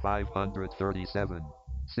 30 of 537.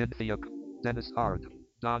 Cynthia. Dennis Hart.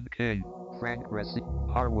 Don King. Frank Ressi.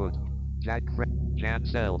 Harwood. Jack Jan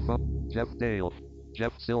Sell. Jeff Dale.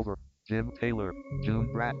 Jeff Silver. Jim Taylor.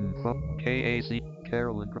 June Bratton. KAC.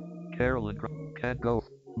 Carolyn. Ken Goff.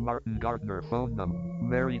 Martin Gardner. Phone number.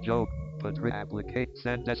 Mary Jo. Patricia applicate.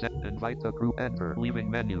 Send us. Invite the crew. Enter. Leaving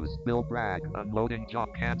menus. Bill Bragg. Unloading job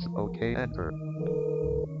cancel. OK. Enter.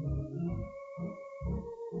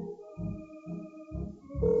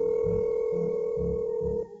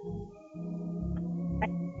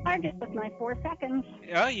 I just with my 4 seconds.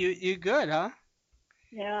 Oh, you good, huh?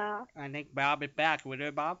 Yeah. I think Bob is back. With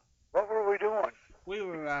her, Bob? What were we doing? We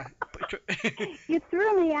were. You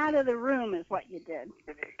threw me out of the room is what you did.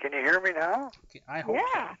 Can you hear me now? I hope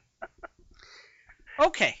Yeah. so.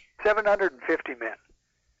 Okay. 750 men.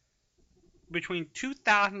 Between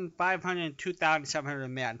 2,500 and 2,700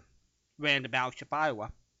 men ran the battleship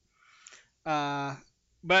Iowa.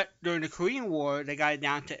 But during the Korean War, they got it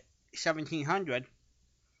down to 1,700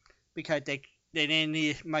 because they didn't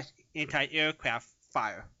need as much anti-aircraft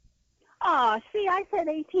fire. Oh, see, I said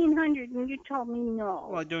 1,800 and you told me no.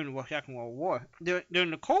 Well, during the Second World War.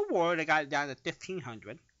 During the Cold War, they got it down to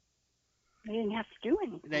 1,500. They didn't have to do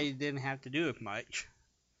anything. They didn't have to do as much.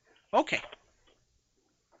 Okay.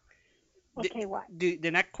 Okay, what?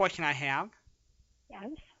 The next question I have.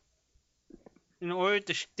 Yes. In order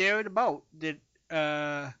to steer the boat,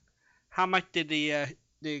 how much did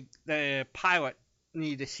the pilot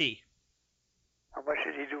need to see? How much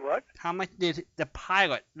did he do what? How much did the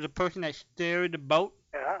pilot, the person that steered the boat,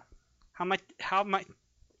 Yeah. how much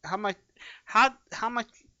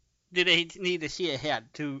did they need to see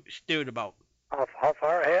ahead to steer the boat? How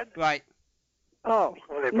far ahead? Right. Oh.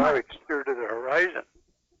 Well, they probably steered to the horizon.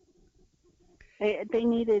 They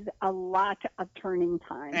needed a lot of turning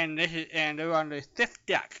time. And they're on the 5th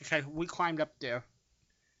deck because we climbed up there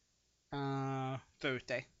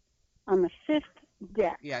Thursday. On the 5th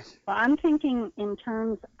deck. Yes. Well, I'm thinking in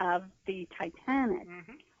terms of the Titanic,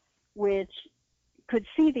 which could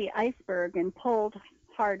see the iceberg and pulled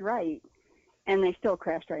hard right, and they still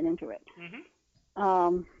crashed right into it.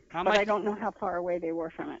 But I don't know how far away they were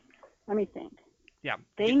from it. Let me think. Yeah.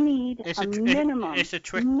 They need a minimum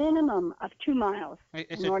of 2 miles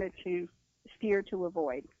in order to steer to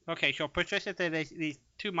avoid. Okay, so Patricia said they need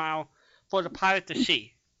 2 miles for the pilot to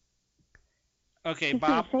see. Okay, to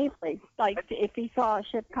Bob. see safely. Like if he saw a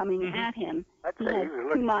ship coming at him, he had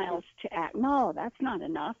 2 miles to act. No, that's not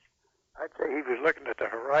enough. I'd say he was looking at the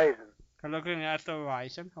horizon. Looking at the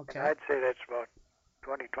horizon, okay. And I'd say that's about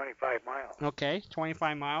 20, 25 miles. Okay,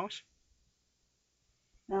 25 miles.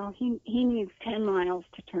 No, he needs 10 miles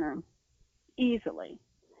to turn, easily.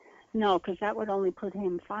 No, because that would only put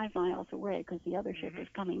him 5 miles away because the other ship is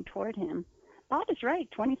coming toward him. Bob is right,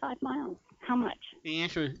 25 miles. How much? The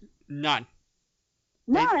answer is none.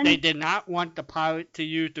 None? They did not want the pilot to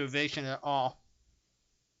use the vision at all.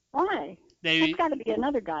 Why? That's got to be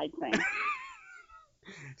another guide thing.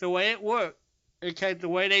 The way it worked, because the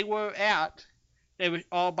way they were at, it was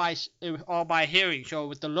all by hearing. So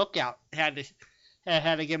with the lookout had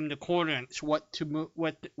to give him the coordinates what to move,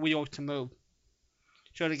 what wheels to move.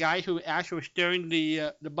 So the guys who actually were steering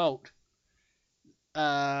the boat,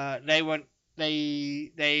 they weren't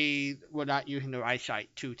they were not using their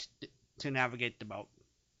eyesight to navigate the boat.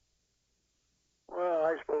 Well,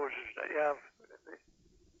 I suppose, yeah.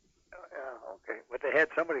 Okay, but they had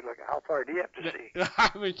somebody looking. How far do you have to see?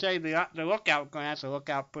 I would say the lookout was going to have to look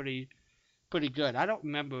out pretty good. I don't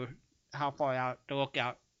remember how far out the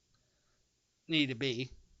lookout need to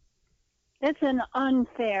be. That's an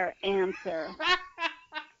unfair answer.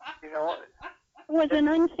 You know, It was an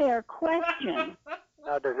unfair question.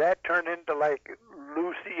 now does that turn into like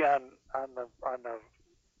Lucy on the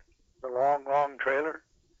long trailer?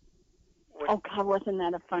 Oh God, wasn't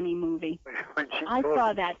that a funny movie? When she I told saw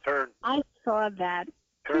him to that. Turn I saw that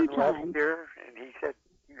turn 2 left times. here, and you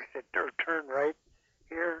said turn right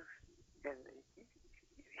here, and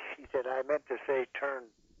he said I meant to say turn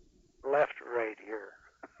left right here.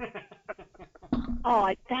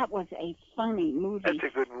 Oh, that was a funny movie. That's a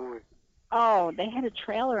good movie. Oh, they had a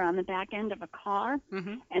trailer on the back end of a car,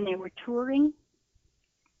 and they were touring.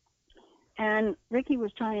 And Ricky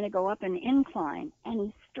was trying to go up an incline, and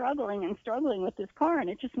he's struggling and struggling with his car, and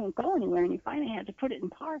it just won't go anywhere. And he finally had to put it in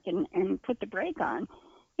park and put the brake on.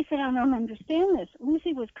 He said, I don't understand this.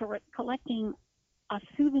 Lucy was collecting a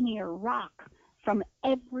souvenir rock from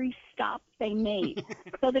every stop they made.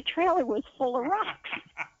 So the trailer was full of rocks.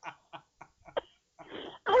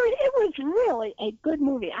 I mean, it was really a good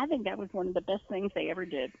movie. I think that was one of the best things they ever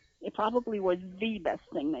did. It probably was the best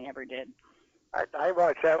thing they ever did. I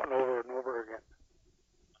watched that one over and over again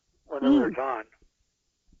whenever it's on.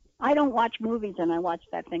 I don't watch movies, and I watched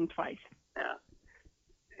that thing twice. Yeah.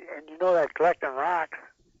 And you know that collecting rocks,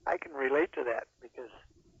 I can relate to that because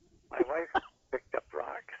my wife picked up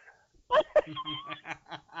rocks.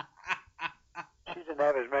 She didn't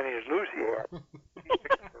have as many as Lucy had. She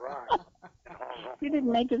picked up the rocks. You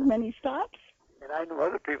didn't make as many stops? And I know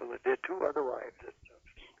other people that did too, other wives.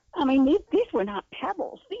 I mean, these were not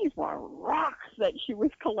pebbles. These were rocks that she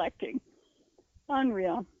was collecting.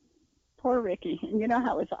 Unreal. Poor Ricky. And you know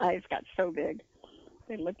how his eyes got so big?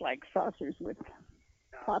 They looked like saucers with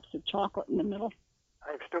pops of chocolate in the middle.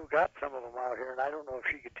 I've still got some of them out here, and I don't know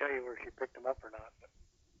if she could tell you where she picked them up or not.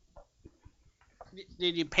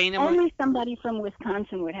 Did you paint them? Only somebody from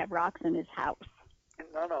Wisconsin would have rocks in his house.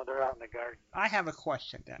 No, they're out in the garden. I have a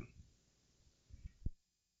question then.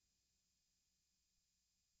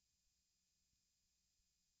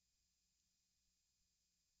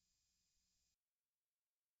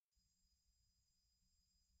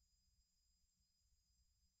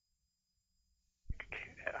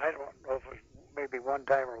 I don't know if it was maybe one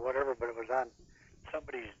time or whatever, but it was on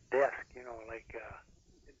somebody's desk, you know, like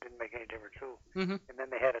it didn't make any difference who. And then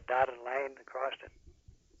they had a dotted line across it,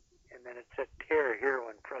 and then it said tear here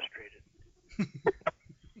when frustrated.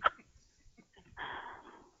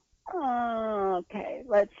 Okay,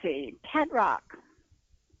 let's see. Pet rock.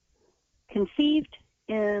 Conceived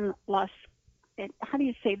in how do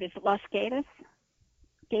you say this? Los Gatos?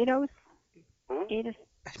 Gatos? Who? Gatos?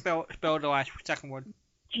 Spell the second word.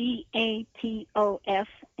 Gatos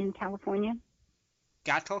in California.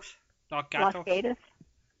 Gatos? Not Los Gatos? Gatos.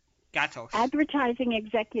 Gatos. Advertising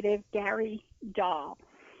executive Gary Dahl.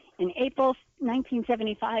 In April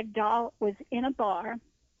 1975, Dahl was in a bar.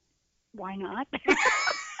 Why not?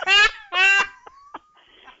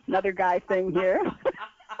 Another guy thing here.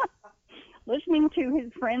 Listening to his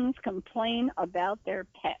friends complain about their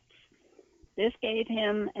pets. This gave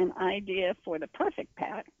him an idea for the perfect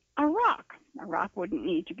pet, a rock. A rock wouldn't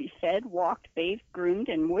need to be fed, walked, bathed, groomed,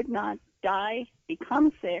 and would not die,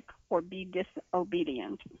 become sick, or be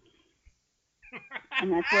disobedient.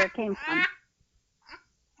 And that's where it came from.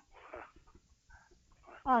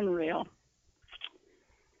 Unreal.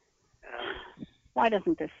 Why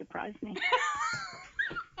doesn't this surprise me?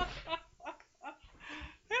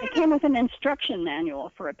 It came with an instruction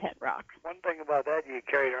manual for a pet rock. One thing about that, you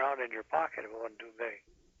carry it around in your pocket. It wasn't too big.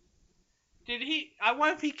 Did he? I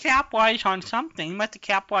wonder if he capitalized on something. He must have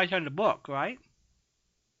capitalized on the book, right?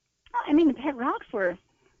 I mean, the pet rocks were.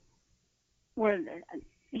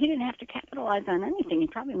 He didn't have to capitalize on anything. He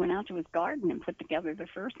probably went out to his garden and put together the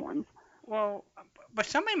first ones. Well, but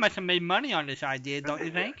somebody must have made money on this idea, don't you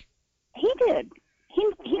think? He did. He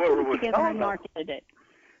put it together and marketed it.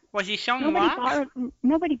 Was he selling rocks?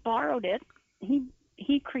 Nobody borrowed it.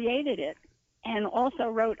 He created it and also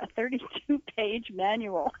wrote a 32-page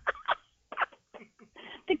manual.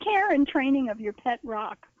 The care and training of your pet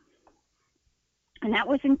rock. And that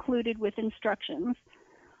was included with instructions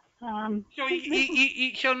So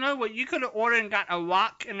so in other words, you could have ordered and got a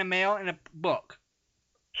rock in the mail and a book.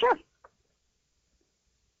 Sure.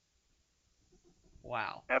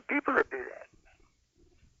 Wow. Now, people would do that.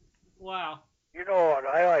 Wow. You know what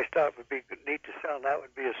I always thought would be neat to sell? That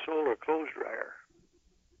would be a solar clothes dryer.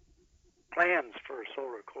 Plans for a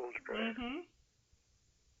solar clothes dryer. Mm-hmm.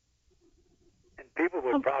 And people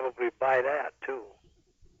would probably buy that, too.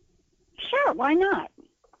 Sure, why not?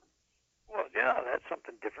 Well, yeah, that's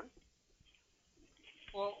something different.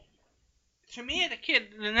 Well, to me as a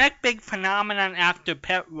kid, the next big phenomenon after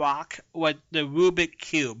Pet Rock was the Rubik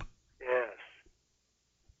Cube. Yes.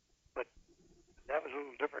 But that was a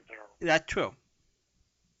little different than That's true.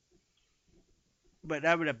 But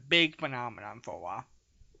that was a big phenomenon for a while.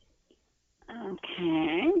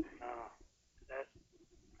 Okay.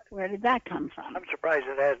 Where did that come from? I'm surprised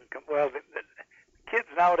it hasn't come. Well, the kids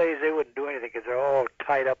nowadays, they wouldn't do anything because they're all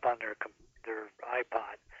tied up on their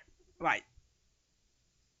iPod. Right.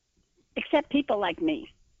 Except people like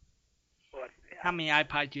me. What? Yeah, How many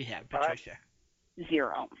iPods do you have, Patricia?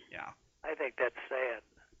 0. Yeah. I think that's sad.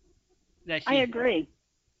 I agree.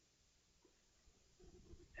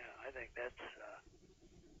 Yeah, I think that's.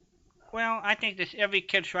 Well, I think this every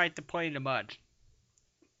kid's right to play in the mud.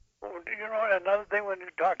 Well, do you know another thing when you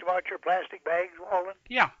talked about your plastic bags, Walden?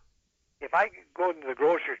 Yeah. If I go into the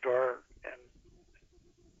grocery store and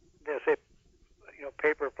they'll say,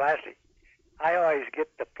 paper or plastic, I always get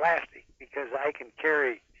the plastic because I can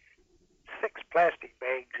carry 6 plastic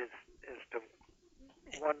bags as to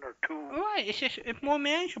 1 or 2. Right. It's more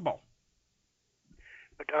manageable.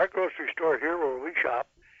 But our grocery store here where we shop,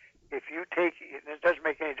 if you take, it doesn't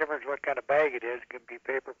make any difference what kind of bag it is. It can be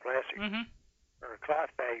paper, plastic, or a cloth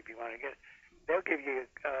bag if you want to get it. They'll give you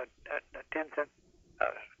a 10-cent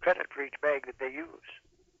credit for each bag that they use.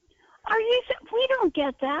 We don't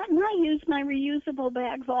get that, and I use my reusable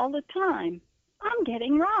bags all the time. I'm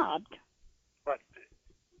getting robbed. What?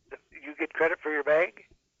 You get credit for your bag?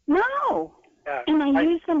 No. And I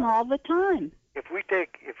use them all the time. If we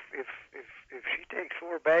take, if she takes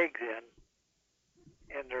 4 bags in,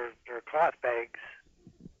 and they're cloth bags,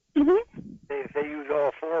 if they use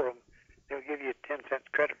all 4 of them, they'll give you 10 cents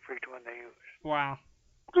credit for each one they use. Wow.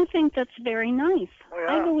 I think that's very nice. Oh,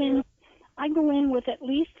 yeah. I go in with at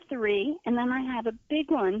least 3, and then I have a big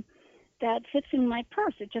one that fits in my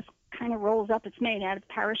purse. It just kind of rolls up. It's made out of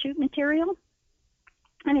parachute material,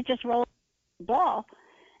 and it just rolls the ball.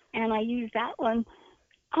 And I use that one.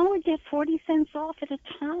 I would get 40 cents off at a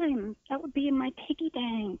time. That would be in my piggy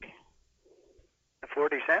bank.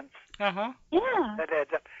 40 cents? Uh-huh. Yeah. That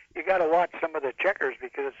adds up. You got to watch some of the checkers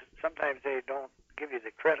because sometimes they don't give you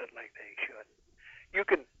the credit like they should. You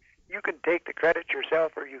can take the credit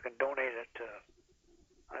yourself, or you can donate it to,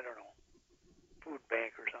 I don't know, food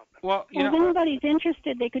bank or something. Well, if anybody's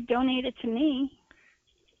interested, they could donate it to me.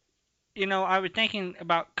 I was thinking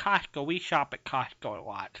about Costco. We shop at Costco a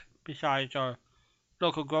lot. Besides our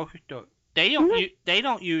local grocery store, they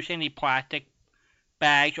don't use any plastic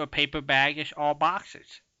bags or paper bags. It's all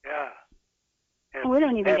boxes. Yeah. And we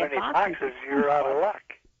don't even get any boxes. You're out of luck.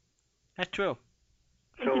 That's true.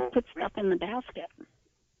 They just put stuff in the basket.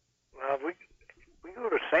 Well, we go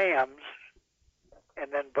to Sam's,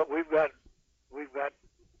 and then but we've got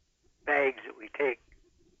bags that we take.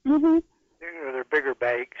 They're bigger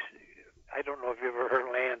bags. I don't know if you ever heard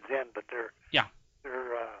of Land's End, but they're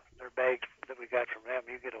bags that we got from them.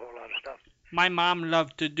 You get a whole lot of stuff. My mom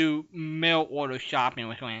loves to do mail order shopping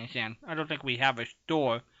with Land's End. I don't think we have a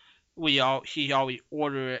store. She always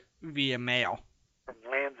order it via mail. From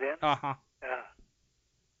Land's End? Uh-huh. Yeah.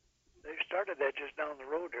 They started that just down the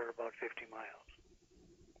road there, about 50 miles.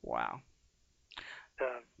 Wow.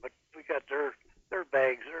 But we got their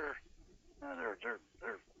bags.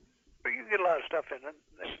 But you get a lot of stuff in it.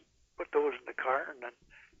 They put those in the car and then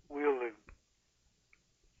wheel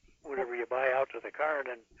whatever you buy out to the car and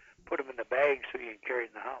then put them in the bag so you can carry it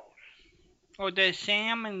in the house. Oh, does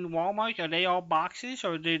Sam and Walmart, are they all boxes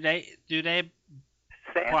or do they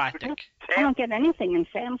plastic? I don't get anything in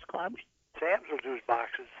Sam's Club. Sam's will do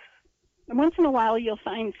boxes. Once in a while, you'll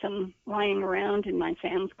find some lying around in my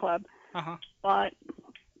Sam's Club. Uh-huh. But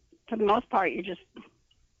for the most part,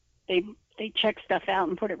 they check stuff out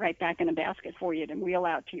and put it right back in a basket for you to wheel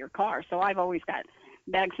out to your car. So I've always got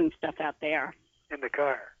bags and stuff out there. In the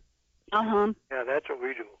car? Uh-huh. Yeah, that's what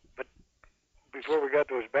we do. But before we got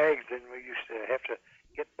those bags, then we used to have to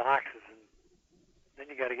get boxes, and then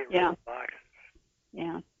you got to get rid of the boxes.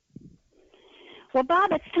 Yeah. Well,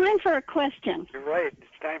 Bob, it's time for a question. You're right.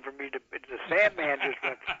 It's time for me to... The Sandman just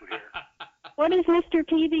went through here. What is Mr.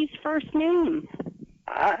 Peavy's first name?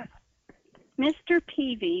 Huh? Mr.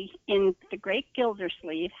 Peavy in The Great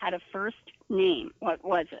Gildersleeve had a first name. What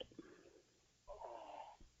was it?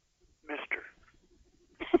 Mister.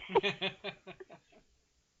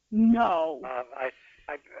 No.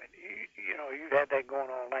 You've had that going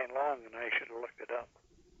all night long, and I should have looked it up.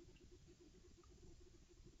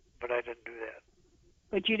 But I didn't do that.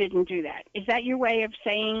 But you didn't do that. Is that your way of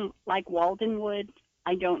saying, like Walden would,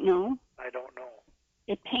 I don't know? I don't know.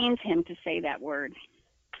 It pains him to say that word.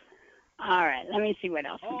 All right, let me see what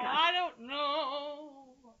else we got. I don't know.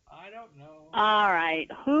 All right,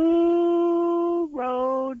 who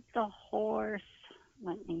rode the horse?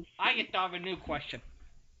 Let me see. I get to have a new question.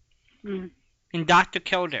 Mm. In Dr.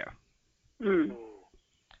 Kildare, Mm.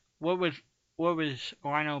 what was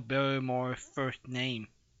Lionel Barrymore's first name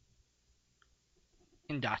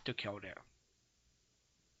in Dr. Kildare?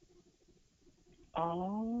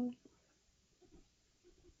 Oh.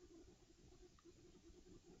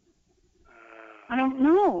 I don't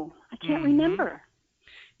know. I can't remember.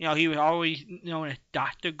 He was always known as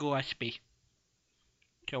Dr. Gillespie.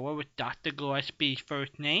 So what was Dr. Gillespie's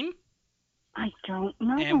first name? I don't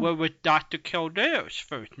know. And what was Dr. Kildare's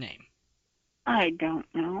first name? I don't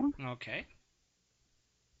know. Okay.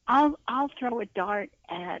 I'll throw a dart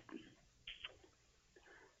at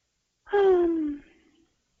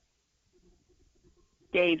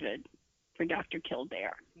David for Dr.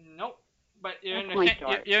 Kildare. Nope. But you're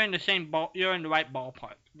in the same ball. You're in the right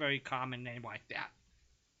ballpark. Very common name like that.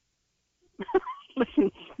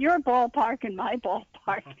 Listen, your ballpark and my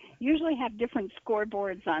ballpark usually have different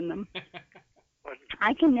scoreboards on them.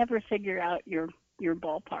 I can never figure out your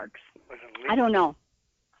ballparks. I don't know.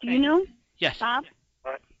 Do you know? Yes. Bob?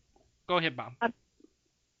 What? Go ahead, Bob. Huh?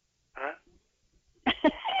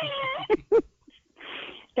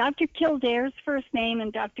 Dr. Kildare's first name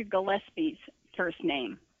and Dr. Gillespie's first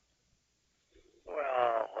name.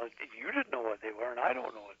 Well, you didn't know what they were, and I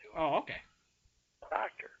don't know what they were. Oh, okay.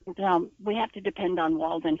 Doctor. We have to depend on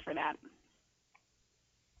Walden for that.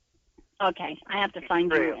 Okay, I have to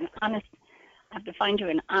find you an honest. I have to find you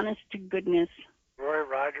an honest to goodness. Roy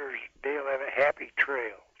Rogers, Dale Evans, Happy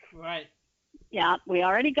Trails. Right. Yeah, we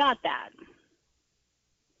already got that.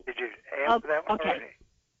 Did you answer that one already?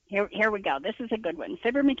 Here we go. This is a good one.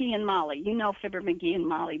 Fibber McGee and Molly. You know Fibber McGee and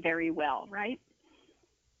Molly very well, right?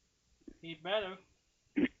 He better.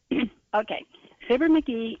 Okay. Fibber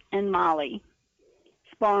McGee and Molly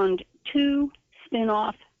spawned 2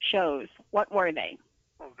 spin-off shows. What were they?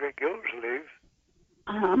 Well, Great Gildersleeve.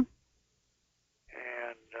 Uh-huh. And,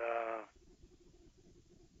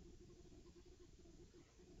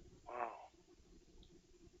 wow.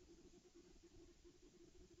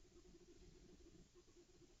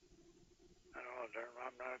 I don't know.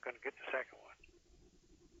 I'm not going to get the second one.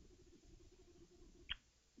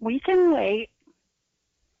 We can wait.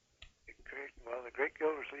 The Great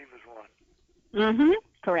Gildersleeve is one. Mm-hmm.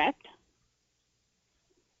 Correct.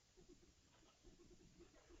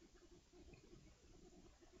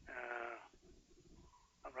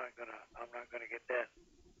 I'm not gonna get that.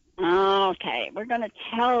 Okay, we're going to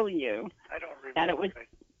tell you I don't remember that it was.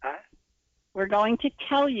 Huh? We're going to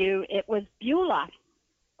tell you it was Beulah.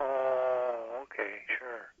 Oh, okay,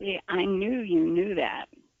 sure. Yeah, I knew you knew that.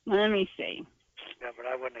 Let me see. Yeah, but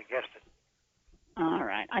I wouldn't have guessed it. All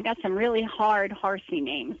right. I got some really hard, horsey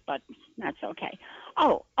names, but that's okay.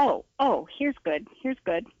 Oh, here's good.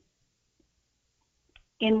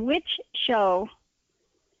 In which show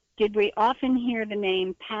did we often hear the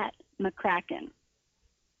name Pat McCracken?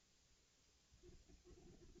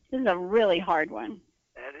 This is a really hard one.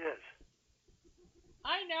 That is.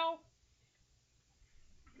 I know.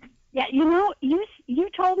 Yeah, you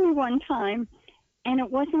told me one time, and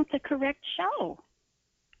it wasn't the correct show.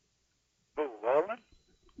 Oh, Walden?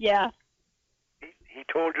 Yeah. He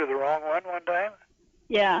told you the wrong one time?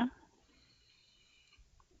 Yeah.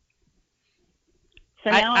 So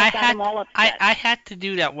now I've got them all upset. I had to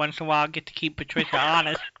do that once in a while. I get to keep Patricia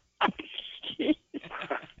honest.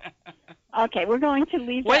 Okay, we're going to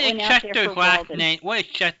leave that one out there for Walden. What is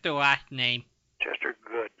Chester's last name? Chester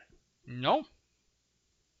Good. No.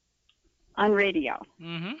 On radio.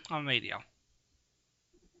 On radio.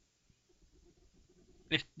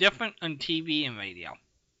 It's different on TV and radio.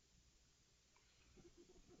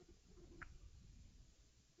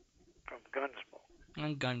 From Gunsmoke.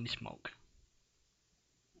 On Gunsmoke.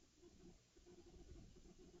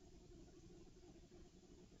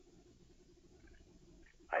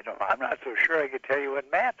 I'm not so sure I could tell you what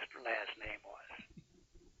Matt's last name was.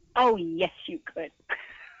 Oh, yes, you could.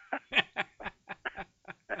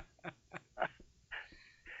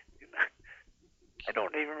 I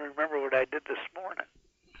don't even remember what I did this morning.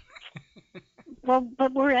 Well,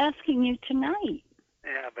 but we're asking you tonight.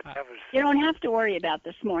 Yeah, but that was You don't have to worry about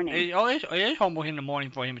this morning. It is almost in the morning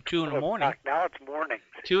for him. 2 in the 12 morning. o'clock. Now it's morning.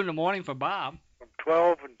 2 in the morning for Bob. From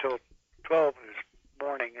 12 until 12 is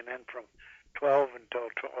morning, and then from 12 until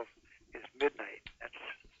 12 is midnight. That's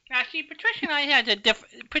Now, see, Patricia and I had a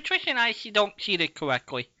Patricia and I don't see it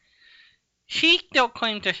correctly. She still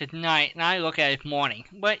claims this is night, and I look at it as morning.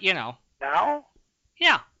 But, you know. now.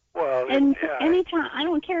 Yeah. Well, And yeah, anytime, I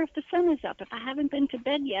don't care if the sun is up. If I haven't been to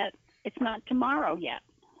bed yet, it's not tomorrow yet.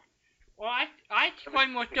 Well, I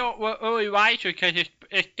claim we're early risers because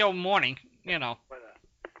it's still morning, you know.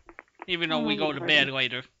 Even though we go to bed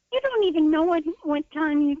later. You don't even know what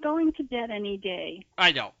time you're going to bed any day.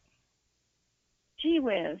 I don't. Gee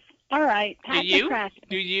whiz. All right, Pat Do you? McCracken.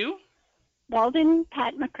 Do you? Walden,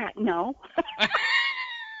 Pat McCracken. No.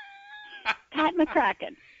 Pat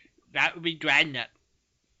McCracken. That would be Dragnet.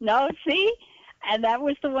 No, see? And that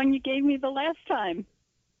was the one you gave me the last time.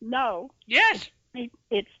 No. Yes.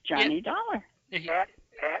 It's Johnny Dollar. Pat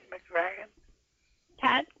McCracken.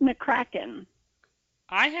 Pat McCracken.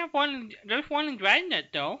 I have one. There's one in Dragnet,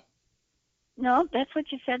 though. No, that's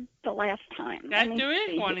what you said the last time. There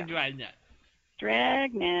is one in Dragnet.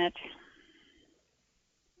 Dragnet.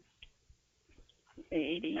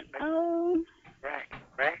 Radio.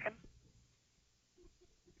 Kraken?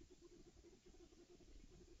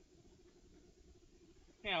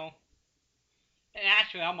 You know. And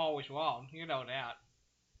actually, I'm always wrong. You know that.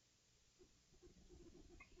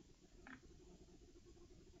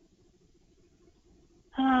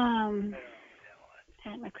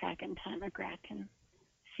 Pat McCracken.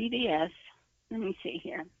 CBS. Let me see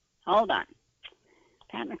here. Hold on.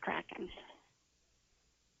 Pat McCracken.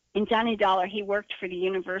 In Johnny Dollar, he worked for the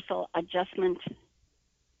Universal Adjustment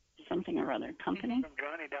something or other company. From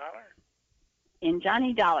Johnny Dollar? In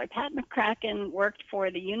Johnny Dollar, Pat McCracken worked for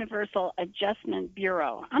the Universal Adjustment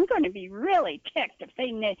Bureau. I'm going to be really ticked if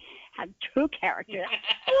they have two characters.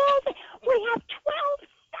 We have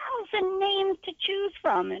 12,000 names to choose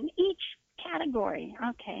from in each category.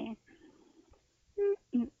 Okay.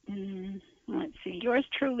 Let's see. Yours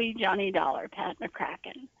truly, Johnny Dollar, Pat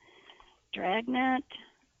McCracken. Dragnet.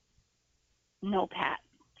 No, Pat.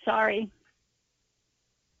 Sorry.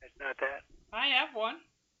 It's not that. I have one.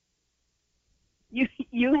 You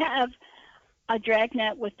have a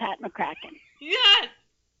Dragnet with Pat McCracken. Yes.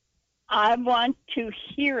 I want to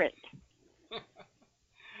hear it.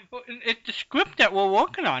 Well, it's the script that we're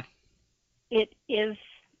working on. It is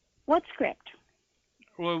what script?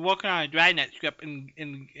 We're working on a Dragnet script in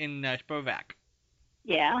Spurvac.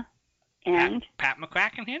 Yeah. And Pat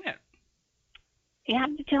McCracken in it. you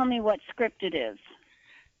have to tell me what script it is.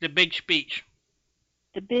 The big speech.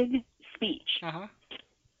 The big speech. Uh-huh.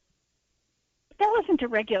 That wasn't a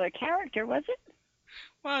regular character, was it?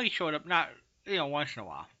 Well, he showed up once in a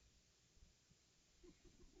while.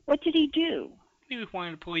 What did he do? He was one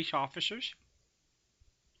of the police officers.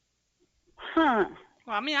 Huh.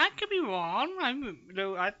 Well, I mean, I could be wrong.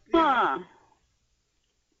 Huh.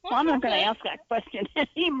 Well, I'm not going to ask that question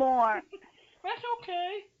anymore. That's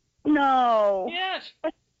okay. No. Yes.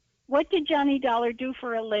 What did Johnny Dollar do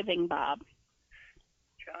for a living, Bob?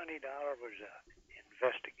 Johnny Dollar was an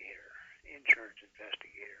investigator, insurance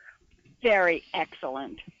investigator. Very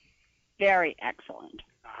excellent. Very excellent.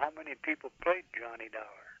 Now, how many people played Johnny Dollar?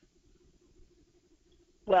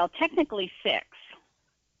 Well, technically 6.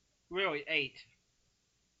 Really, 8.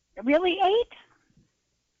 Really 8?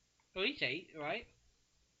 At least 8, right?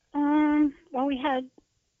 Well, we had,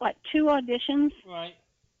 2 auditions Right.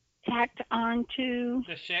 tacked on to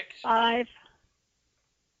The 6. 5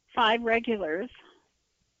 regulars.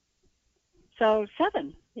 So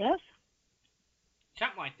 7, yes?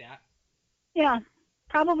 Something like that. Yeah,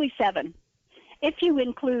 probably 7, if you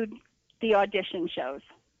include the audition shows.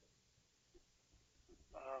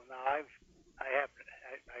 Now I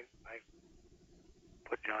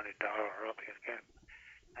put Johnny Dollar up again.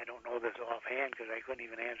 I don't know this offhand because I couldn't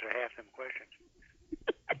even answer half them questions.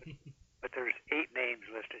 But there's 8 names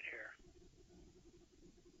listed here.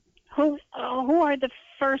 Who are the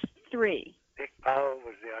first 3? Dick Powell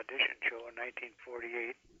was the audition show in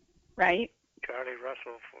 1948. Right? Charlie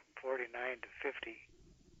Russell from 49 to 50.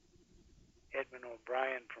 Edmund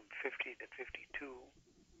O'Brien from 50 to 52.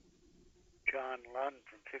 John Lund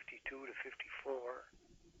from 52 to 54.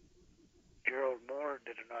 Gerald Moore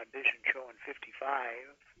did an audition show in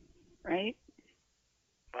 55. Right?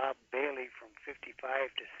 Bob Bailey from 55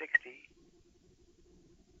 to 60.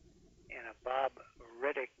 And a Bob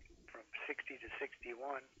Reddick from 60 to 61.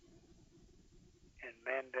 And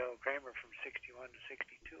Mandel Kramer from 61 to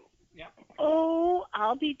 62. Yeah. Oh,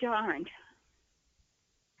 I'll be darned.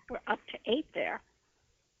 we're up to 8 there.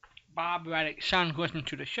 Bob Reddick's son listens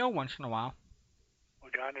to the show once in a while. Oh,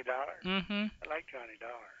 Johnny Dollar? Mm-hmm. I like Johnny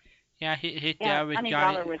Dollar. Yeah, his Yeah, dad was Johnny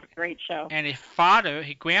Johnny. Dollar was a great show. And his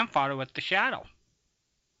grandfather was the Shadow.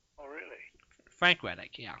 Oh, really? Frank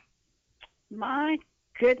Reddick, yeah. My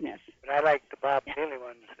goodness. But I like the Bob Bailey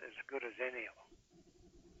ones as good as any of them.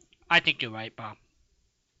 I think you're right, Bob.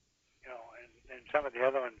 You know, and some of the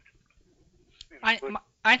other ones.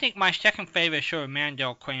 I think my second favorite is sure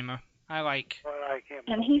Mandel Kramer. I like. Well, I like him.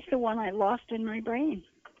 And he's the one I lost in my brain.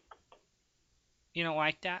 You don't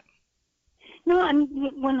like that? No,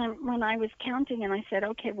 when I was counting and I said,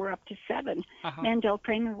 okay, we're up to 7. Uh-huh. Mandel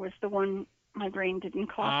Kramer was the one my brain didn't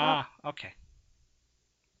cough up. Okay.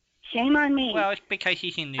 Shame on me. Well, it's because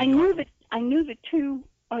he's in New York. I knew the 2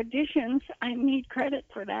 auditions. I need credit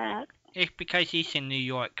for that. It's because he's in New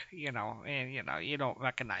York, you know, and you don't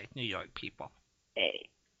recognize New York people. Hey,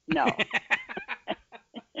 no.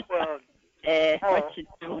 Well, what you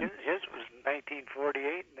doing? his was 1948,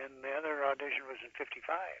 and then the other audition was in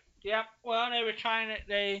 55. Yep. Well,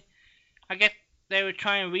 I guess they were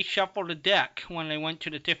trying to reshuffle the deck when they went to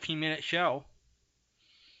the 15-minute show.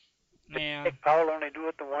 Yeah. Did Powell only do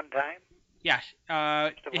it the one time? Yes.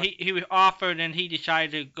 He was offered, and he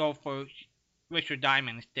decided to go for Richard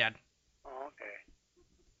Diamond instead. Oh, okay.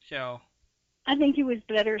 So. I think he was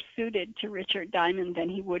better suited to Richard Diamond than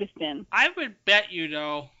he would have been. I would bet you,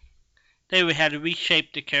 though, they would have to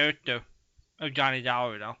reshape the character of Johnny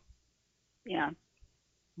Dollar, though. Yeah.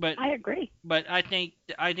 But I agree. But I think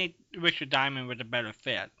Richard Diamond was a better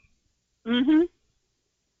fit. Mhm.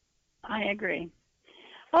 I agree.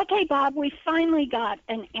 Okay, Bob, we finally got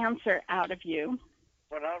an answer out of you.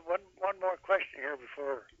 Well, now, one more question here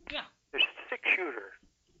before. Yeah. The 6-shooter.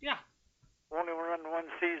 Yeah. Only run one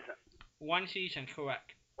season. One season,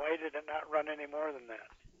 correct. Why did it not run any more than that?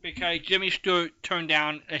 Because Jimmy Stewart turned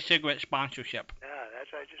down a cigarette sponsorship. Yeah,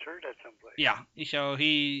 I just heard that someplace. Yeah, so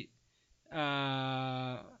he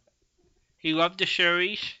loved the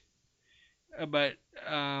series, but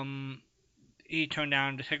he turned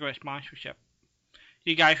down the cigarette sponsorship.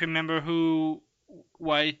 You guys remember who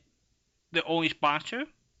was the only sponsor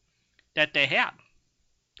that they had?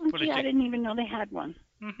 Okay, I didn't even know they had one.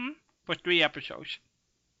 Mhm. For 3 episodes.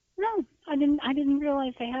 No, I didn't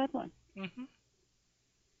realize they had one. Mhm.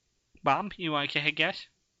 Bob, you want to take a guess?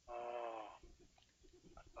 Oh.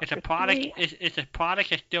 It's a product. It's a product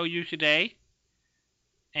that's still used today,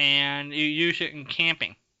 and you use it in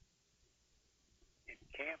camping. In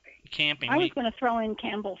camping. Camping. I was going to throw in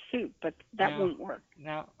Campbell's soup, but that won't work.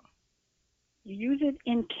 No. You use it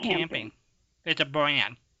in camping. It's a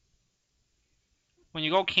brand. When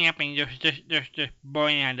you go camping, there's this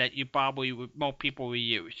brand that most people will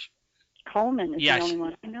use. Coleman is Yes. the only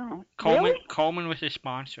one I know. Coleman. Really? Coleman was his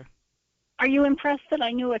sponsor. Are you impressed that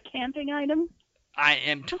I knew a camping item? I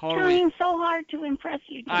am I'm totally. trying so hard to impress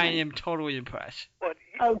you tonight. I am totally impressed. But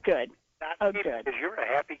Oh, good. not good. Because you're a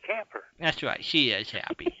happy camper. That's right. She is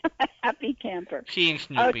happy. Happy camper. She and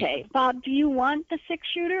Snoopy. Okay, Bob, do you want the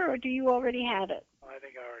 6-shooter or do you already have it? Oh, I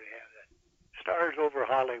think I already have that. Stars over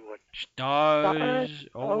Hollywood. Stars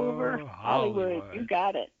over Hollywood. Hollywood. You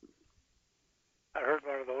got it. I heard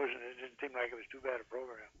one of those, and it didn't seem like it was too bad a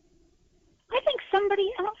program. I think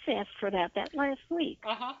somebody else asked for that last week.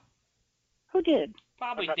 Uh-huh. Who did?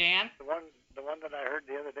 Probably But Dan. The one that I heard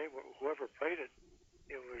the other day, whoever played it,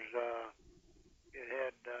 it was it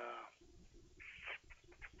had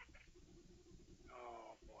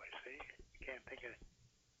oh boy, see, can't think of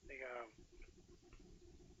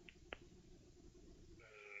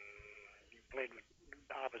you played with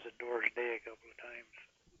Opposite Doors Day a couple of times.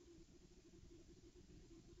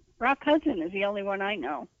 Rock Hudson is the only one I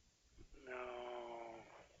know. No.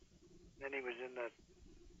 Then he was in that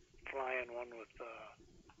flying one with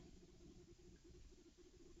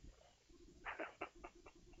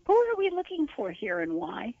Who are we looking for here and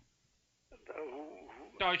why?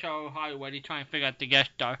 Stars over Hollywood. He's trying to figure out the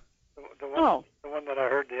guest star. the one that I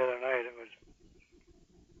heard the other night. It was,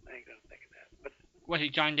 I ain't gonna think of that. But Was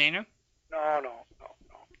it John Dana? no.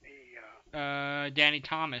 He Danny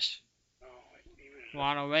Thomas. no, he was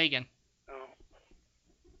Ronald Reagan.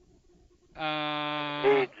 no.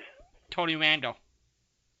 AIDS. Tony Randall.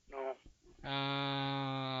 No.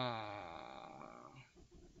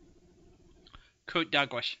 Kurt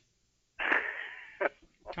Douglas.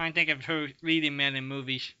 Trying to think of her leading men in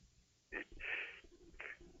movies.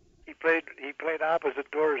 He played Opposite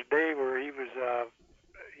Doors Day, where he was a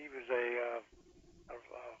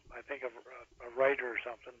I think a writer or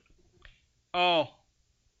something. Oh.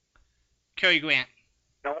 Cary Grant.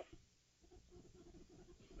 No.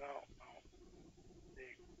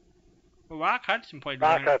 Rock Hudson played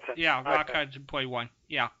Rock one. Hudson. Yeah, Rock Hudson played one.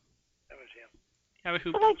 Yeah. That was him. That was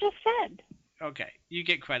who? What I just said. Okay, you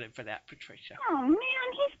get credit for that, Patricia. Oh, man,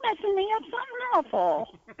 he's messing me up something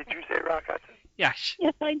awful. Did you say Rock Hudson? Yes.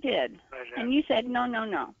 Yes, I did. And you said no, no,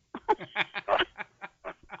 no.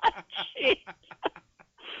 Jeez.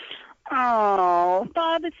 Oh,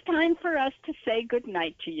 Bob, it's time for us to say good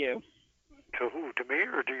night to you. To who? To me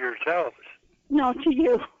or to yourselves? No, to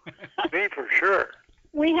you. Me for sure.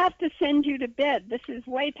 We have to send you to bed. This is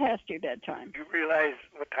way past your bedtime. You realize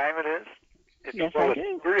what time it is? Yes, well, I do.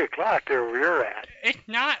 It's 3 o'clock there where you're at. It's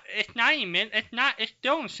not even, it's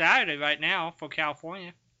still on Saturday right now for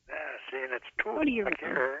California. Yeah, see, and it's 2 What are you o'clock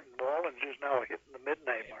here, and Walden's just now hitting the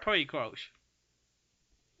midnight mark. Pretty close.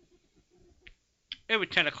 It was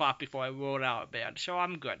 10 o'clock before I rolled out of bed, so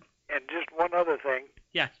I'm good. And just one other thing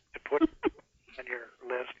Yes. to put on your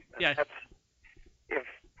list. And Yes. that's if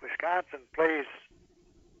Wisconsin plays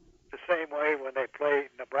the same way when they play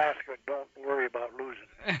Nebraska, don't worry about losing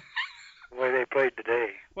the way they played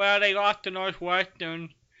today. Well, they lost to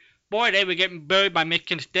Northwestern. Boy, they were getting buried by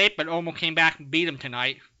Michigan State, but almost came back and beat them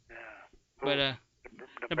tonight. Yeah. But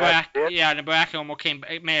Nebraska did? Nebraska almost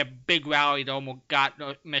it made a big rally that almost got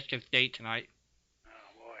Michigan State tonight. Oh,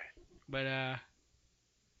 boy. But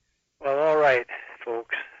Well, all right,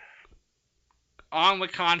 folks. on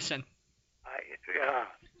Wisconsin. Yeah,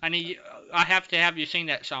 I have to have you sing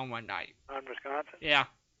that song one night. on Wisconsin. Yeah.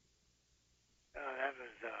 That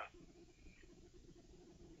was,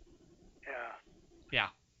 Yeah.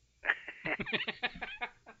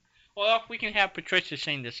 Well, if we can have Patricia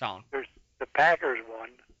sing the song. The Packers won.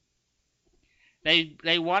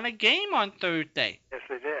 They won a game on Thursday. Yes,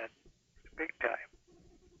 they did. Big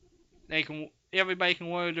time. Everybody can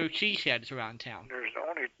wear their cheese heads around town. There's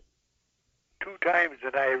only 2 times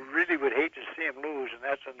that I really would hate to see them lose, and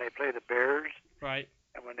that's when they play the Bears Right.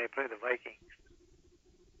 and when they play the Vikings.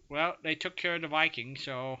 Well, they took care of the Vikings,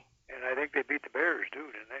 so And I think they beat the Bears too,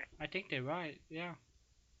 didn't they? I think they're right. Yeah.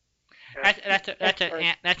 Yeah.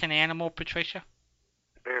 That's an animal, Patricia.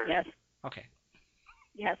 The Bears. Yes, Okay.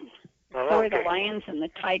 yes. Well, So are okay. the lions and the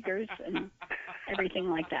tigers and everything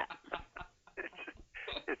like that.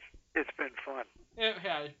 It's been fun. It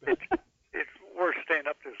has. It's worth staying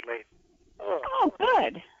up this late. Oh,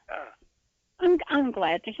 good. I'm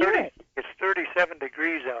glad to hear it. It's 37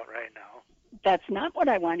 degrees out right now, That's not what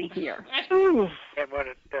I want to hear. Ooh. and when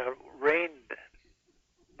it rained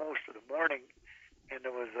most of the morning, and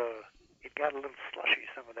it got a little slushy.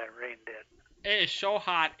 Some of that rain did. It is so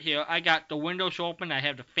hot here. I got the windows open. I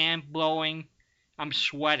have the fan blowing. I'm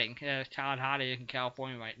sweating. It's how hot it is in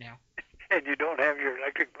California right now. And you don't have your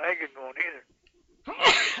electric blanket going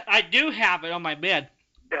either. I do have it on my bed.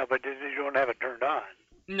 Yeah, but you don't have it turned on.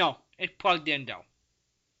 No, it's plugged in though.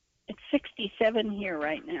 It's 67 here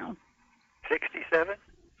right now. 67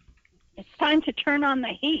 It's time to turn on the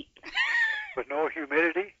heat. with no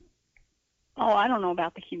humidity. Oh, I don't know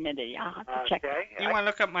about the humidity. I'll have to check. Okay. You want to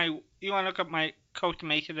look up my Costa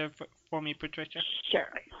Mesa there for me, Patricia? Sure.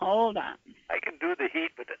 Hold on. I can do the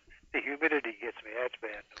heat, but the humidity gets me. That's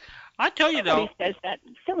bad. I tell you though. Somebody says that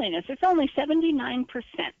silliness. It's only 79%.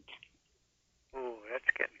 Ooh, that's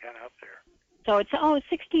getting kind of up there. So it's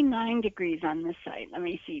 69 degrees on this site. Let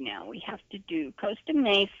me see now. We have to do Costa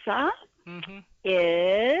Mesa Mhm.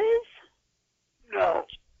 is No.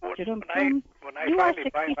 When I You are finally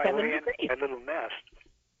find my 67 way degrees. in my little nest,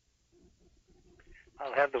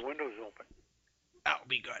 I'll have the windows open. That'll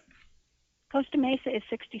be good. Costa Mesa is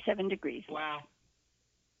 67 degrees. Wow.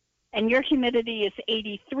 And your humidity is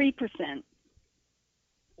 83%.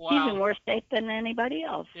 Wow. He's in worse shape than anybody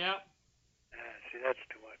else. Yeah. See, that's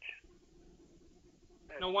too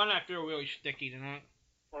much. No wonder I feel really sticky tonight.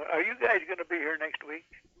 Well, are you guys going to be here next week?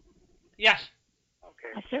 Yes.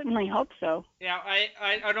 Okay. I certainly hope so. Yeah.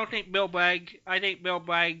 I don't think Bill Bragg. I think Bill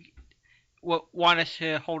Bragg will want us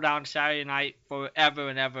to hold down Saturday night forever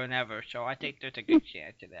and ever and ever. So I think there's a good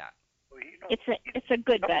chance of that. Well, It's a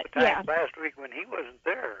good bet. Yeah. Last week when he wasn't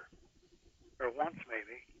there, or once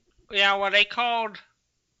maybe. Yeah. Well, they called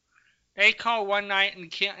one night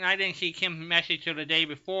and I didn't see Kim's message till the day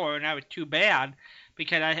before, and that was too bad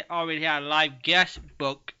because I already had a live guest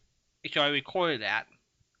book, so I recorded that.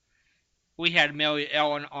 We had Mary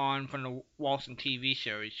Ellen on from the Walden TV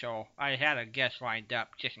series, so I had a guest lined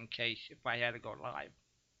up just in case if I had to go live.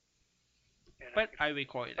 And But I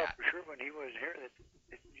recorded thought that. for sure when he was here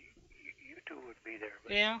that you two would be there.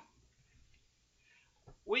 But Yeah.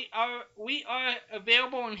 We are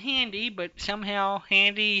available and Handy, but somehow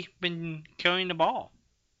Handy been carrying the ball.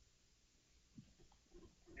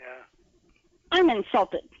 Yeah. I'm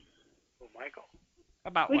insulted. Well, Michael.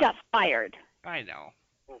 About We what? got fired. I know.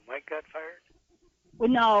 Oh, Mike got fired? Well,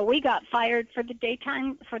 no, we got fired for the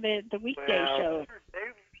daytime, for the weekday Well, show.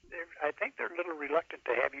 I think they're a little reluctant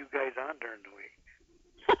to have you guys on during the week.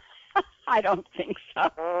 I don't think so.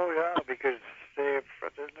 Oh, yeah, because they're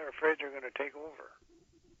afraid they're going to take over.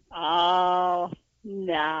 Oh,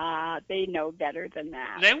 nah, they know better than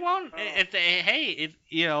that. They won't. Oh. If they, hey, if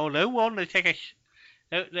you know, they want to take a.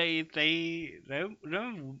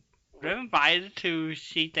 They're invited to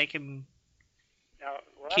see if they can Now,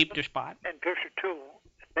 keep their spot. and Patricia too.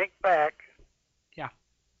 Think back. Yeah.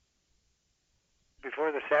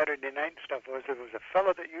 Before the Saturday night stuff was, there was a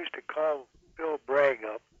fellow that used to call Bill Bragg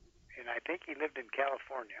up, and I think he lived in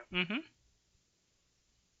California. Mm-hmm.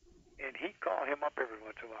 And he'd call him up every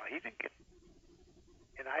once in a while. He didn't get,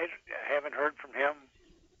 and I haven't heard from him.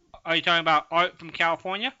 Are you talking about Art from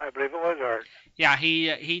California? I believe it was Art. Yeah,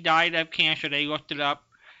 he died of cancer. They looked it up.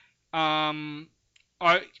 Art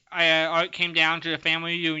came down to the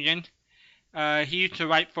family reunion. He used to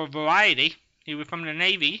write for Variety. He was from the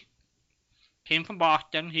Navy. Came from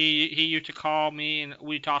Boston. He used to call me and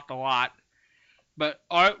we talked a lot. But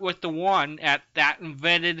Art was the one that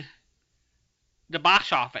invented the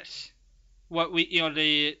box office. What we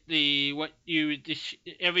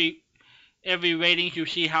every ratings you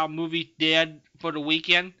see how movies did for the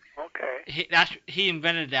weekend. Okay. He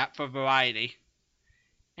invented that for Variety,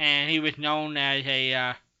 and he was known as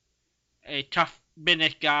a tough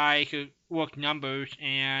business guy who worked numbers,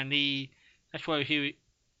 and that's where he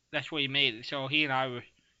made it. So he and I were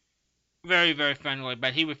very, very friendly.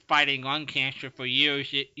 But he was fighting lung cancer for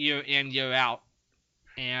years, year in, year out,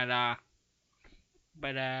 and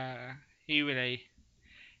he was a.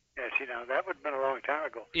 Yeah, see now that would have been a long time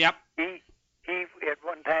ago. Yep. He at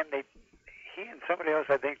one time he and somebody else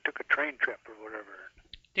I think took a train trip or whatever.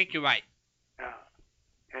 I think you're right. Yeah.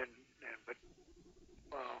 But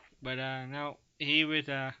well. But no, he was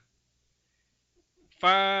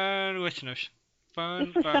fun listeners. Fun.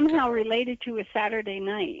 This was somehow related to a Saturday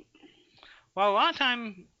night. Well, a lot of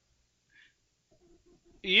time,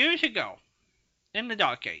 years ago, in the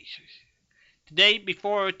dark ages, the day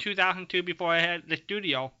before 2002, before I had the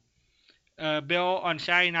studio, Bill on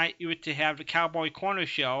Saturday night used to have the Cowboy Corner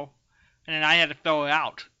show, and then I had to fill it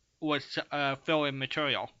out with fill-in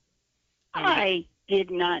material. I did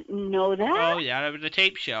not know that. Oh yeah, it was a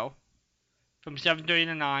tape show from 7:30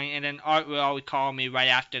 to 9, and then Art would always call me right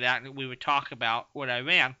after that, and we would talk about what I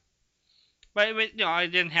ran. But it was, I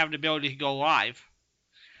didn't have the ability to go live.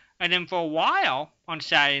 And then for a while on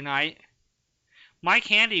Saturday night, Mike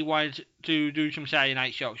Handy wanted to do some Saturday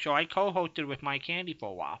night shows, so I co-hosted with Mike Handy for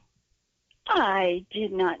a while. I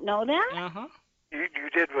did not know that. Uh-huh. You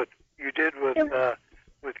did with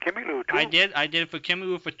Kimmy Lou too. I did it for Kimmy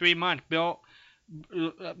Lou for 3 months.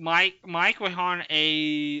 Mike was on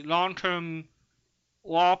a long-term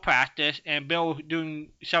law practice, and Bill was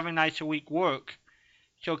doing 7 nights a week work.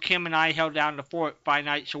 So Kim and I held down the fort 5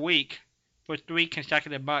 nights a week for 3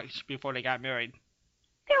 consecutive months before they got married.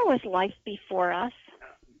 There was life before us.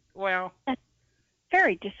 Well, that's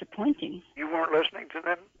very disappointing. You weren't listening to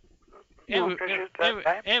them? It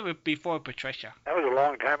was before Patricia. That was a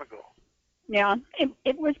long time ago. Yeah,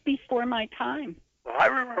 it was before my time. Well, I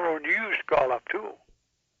remember when you used to call up too.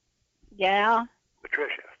 Yeah.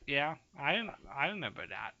 Patricia. Yeah, I remember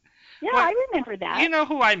that. Yeah, well, I remember that. You know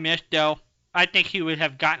who I missed though? I think he would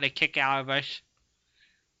have gotten a kick out of us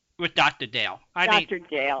with Dr. Dale. Dr.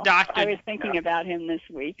 Dale. I was thinking about him this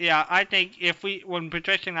week. Yeah, I think when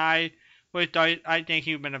Patricia and I was, I think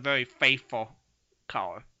he would have been a very faithful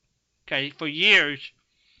caller. Okay, for years,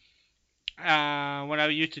 when I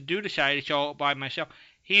used to do the Saturday show by myself,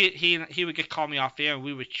 he would just call me off air and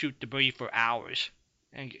we would shoot the brief for hours.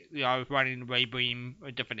 And I was running the Ray Bream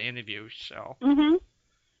with different interviews, so. Mhm.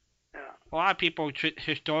 Yeah. A lot of people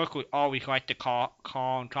historically always like to call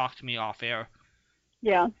and talk to me off air.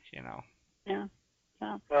 Yeah. Yeah.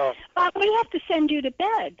 Well, we have to send you to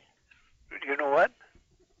bed. You know what?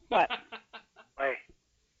 What? Hey.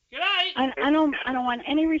 Good night. I don't want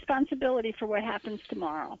any responsibility for what happens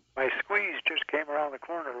tomorrow. My squeeze just came around the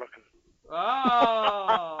corner looking.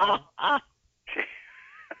 Oh.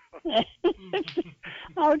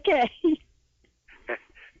 Okay.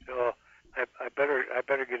 So I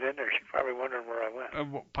better get in there. She's probably wondering where I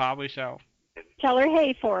went. Probably so. Tell her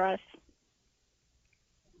hey for us.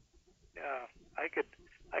 Yeah, I could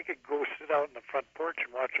go sit out in the front porch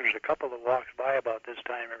and watch. There's a couple that walks by about this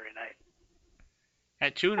time every night.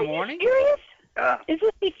 At 2 in the morning? Are you serious? Yeah. Is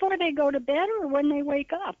this before they go to bed or when they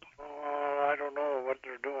wake up? Oh, I don't know what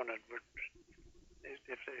they're doing.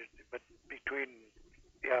 But between,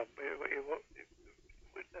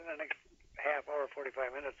 within the next half hour,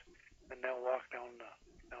 45 minutes, and they'll walk down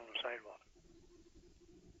the sidewalk.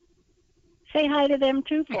 Say hi to them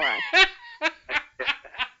too for us.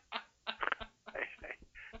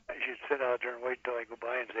 I should sit out there and wait till I go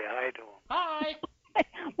by and say hi to them. Hi.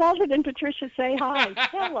 Walden and Patricia say hi.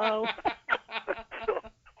 Hello.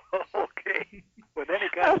 Okay. With any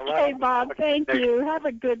kind of Okay, Bob. Thank next- you. Have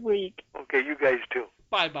a good week. Okay, you guys too.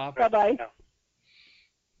 Bye, Bob. Bye-bye. Yeah.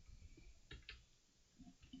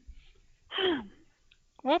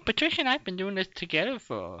 Well, Patricia and I have been doing this together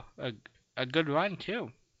for a good run,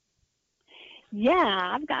 too. Yeah,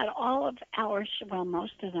 I've got all of our, well,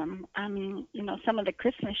 most of them. I mean, some of the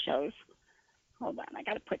Christmas shows. Hold on, I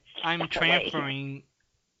got to put I'm stuff away here. transferring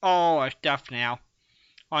all our stuff now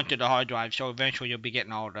onto the hard drive, so eventually you'll be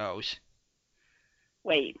getting all of those.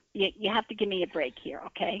 Wait, you have to give me a break here,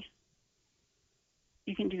 okay?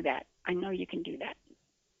 You can do that. I know you can do that.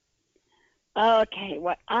 Okay,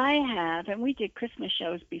 what I have, and we did Christmas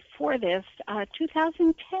shows before this,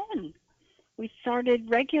 2010. We started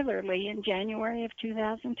regularly in January of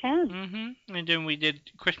 2010. Mm-hmm. And then we did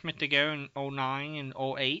Christmas together in 09 and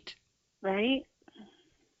 08. Right?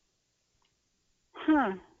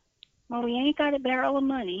 Huh. Well, we ain't got a barrel of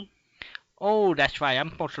money, Oh, that's right. I'm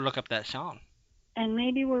supposed to look up that song. and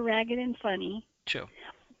maybe we're ragged and funny. True.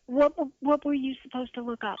 What were you supposed to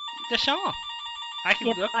look up? The song. I can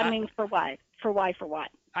Yep, look. I mean, for what? For what?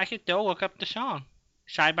 I could still look up the song,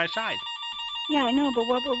 side by side. Yeah, I know, but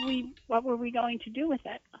what were we going to do with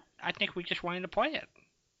it? I think we just wanted to play it.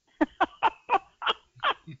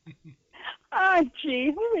 Oh,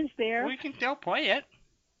 gee, who is there? We can still play it.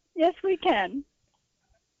 Yes, we can.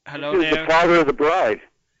 Hello This is there. the father of the bride.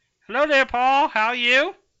 Hello there, Paul. How are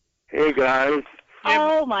you? Hey guys, Yeah.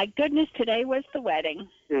 Oh my goodness, today was the wedding.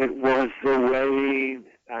 it was the wedding.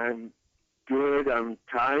 I'm good. I'm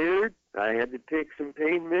tired. I had to take some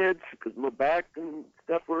pain meds because my back and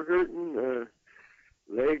stuff were hurting,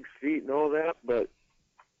 legs, feet, and all that. But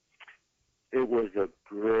it was a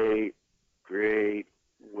great, great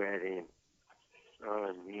wedding.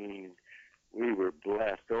 I mean, we were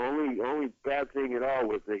blessed. The only bad thing at all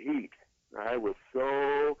was the heat.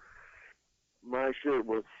 My shirt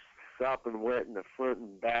was sopping wet in the front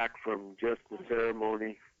and back from just the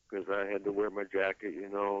ceremony because I had to wear my jacket,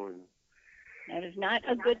 and That is not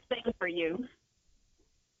a good thing for you.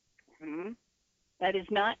 That is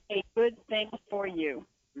not a good thing for you.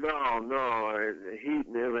 No, the heat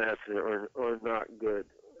and MS are not good.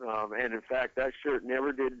 And in fact, that shirt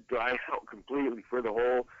never did dry out completely for the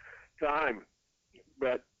whole time.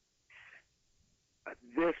 But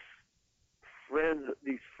these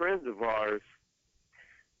friends of ours,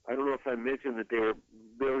 I don't know if I mentioned that they were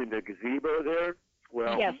building a gazebo there.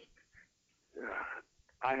 Well, Yes.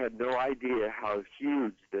 I had no idea how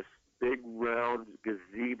huge this big round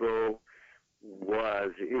gazebo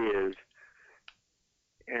is,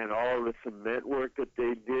 and all the cement work that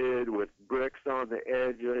they did with bricks on the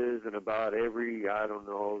edges, and about every,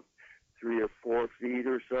 3 or 4 feet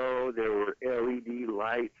or so, there were LED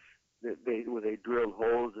lights where they drilled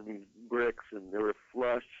holes in these bricks, and they were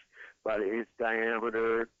flush by the inch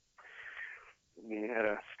diameter. We had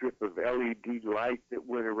a strip of LED light that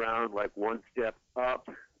went around like one step up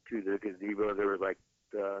to the gazebo. There were like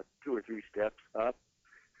 2 or 3 steps up.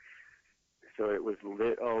 So it was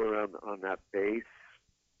lit all around on that base.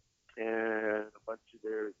 And a bunch of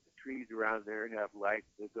the trees around there have lights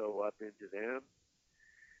that go up into them.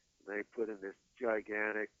 And they put in this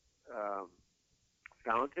gigantic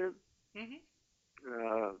fountain,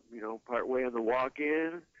 part way on the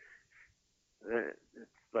walk-in. It's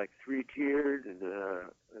like 3 tiered and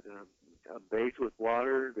a base with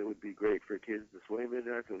water that would be great for kids to swim in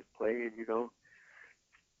there. So it was playing,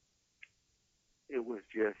 It was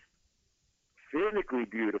just physically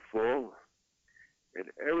beautiful, and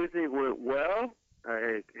everything went well.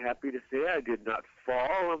 I'm happy to say I did not fall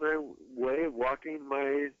on my way walking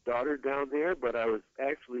my daughter down there, but I was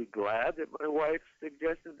actually glad that my wife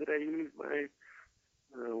suggested that I use my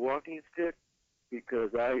walking stick,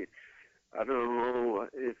 because I don't know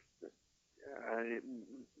if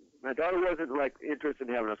my daughter wasn't like interested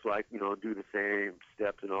in having us do the same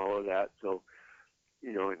steps and all of that. So,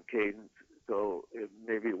 in cadence. So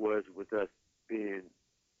maybe it was with us being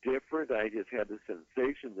different. I just had the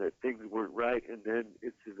sensation that things weren't right. And then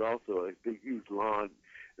it's also a big, huge lawn,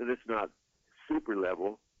 and it's not super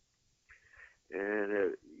level.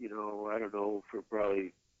 And I don't know, for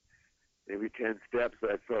probably maybe 10 steps,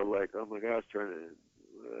 I felt like, oh my gosh,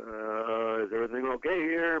 is everything okay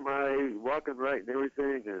here? Am I walking right and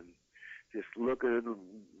everything? And just looking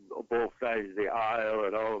on both sides of the aisle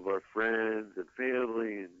at all of our friends and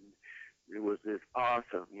family, and it was just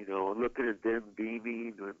awesome, you know, looking at them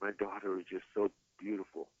beaming, and my daughter was just so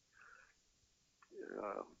beautiful.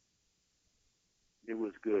 Um, it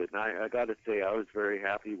was good. And I got to say, I was very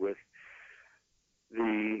happy with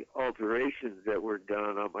the alterations that were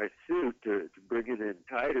done on my suit to bring it in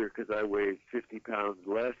tighter, because I weighed 50 pounds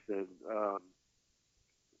less than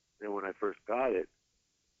when I first got it.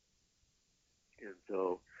 And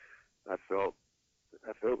so I felt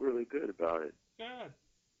really good about it. Good.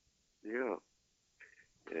 Yeah.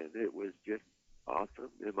 And it was just awesome.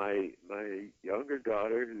 And my younger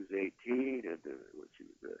daughter, who's 18, and she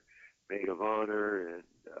was a maid of honor, and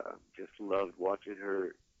just loved watching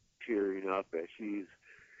her tearing up as she's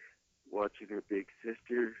watching her big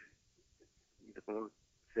sister, you know,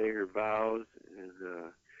 say her vows, and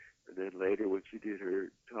then later when she did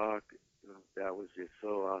her talk, you know, that was just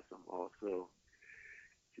so awesome. Also,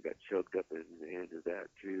 she got choked up in the end of that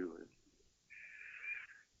too, and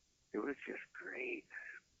it was just great,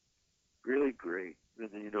 really great. And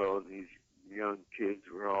then, you know, these young kids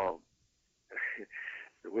were all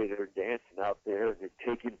the way they were dancing out there, and they're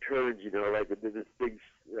taking turns, you know, like in this big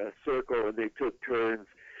circle, and they took turns,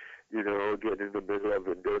 you know, getting in the middle of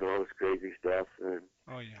it and doing all this crazy stuff. And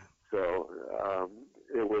Oh yeah. so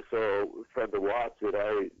it was so fun to watch that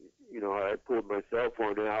I pulled my cell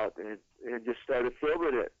phone out and just started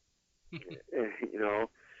filming it. And, you know,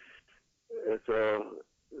 so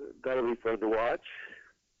that'll be fun to watch.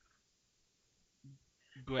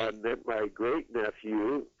 Great. I met my great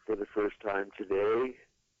nephew for the first time today.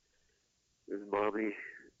 His mommy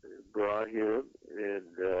brought him, and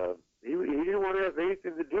he didn't want to have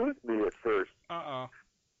anything to do with me at first.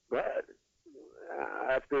 But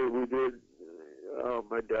after we did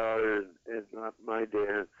my daughter and my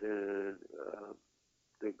dance, and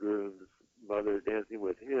the groom's mother dancing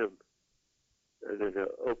with him, and then it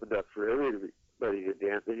opened up for everybody to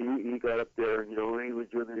dance, and he got up there, and, you know, he was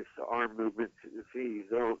doing this arm movement to see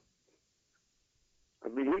his own. I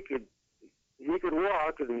mean, he could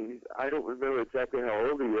walk, and I don't remember exactly how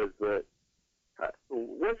old he is, but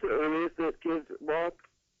what's the earliest that kids walk,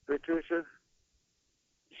 Patricia?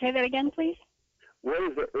 Say that again, please. What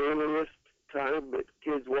is the earliest time that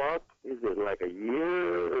kids walk? Is it like a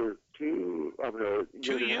year or two? I mean, a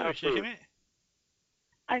 2 year and a years, half, isn't it?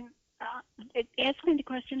 Ask me the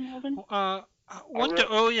question, Walden. What's the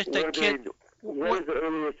earliest that kid? What is the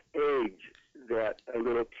earliest age that a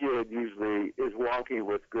little kid usually is walking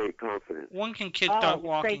with great confidence? When can kids start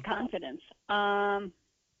walking? Great confidence.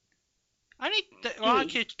 I think a lot of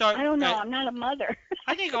kids start. I don't know. I'm not a mother.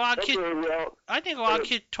 I think a lot of kids. I think a lot of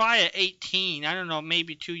kids try at 18. I don't know,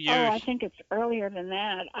 maybe 2 years. Oh, I think it's earlier than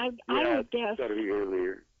that. I would guess. It's got to be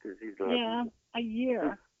earlier, because he's not. Yeah, a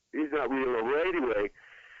year. He's not real old. Well, anyway,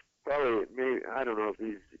 probably maybe, I don't know if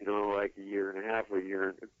he's, you know, like a year and a half, or a year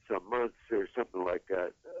and some months, or something like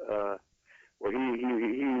that. Well,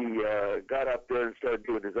 he got up there and started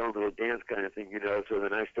doing his own little dance kind of thing, you know. So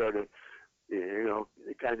then I started, you know,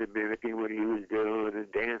 kind of mimicking what he was doing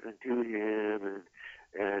and dancing to him,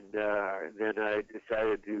 and then I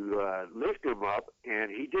decided to lift him up,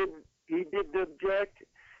 and he didn't object,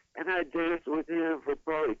 and I danced with him for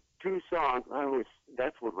probably 2 songs.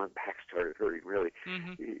 That's when my back started hurting, really.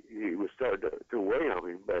 Mm-hmm. He was starting to weigh on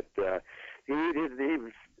me, but he didn't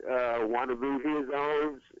even want to move his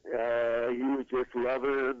arms. He was just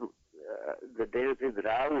loving the dancing that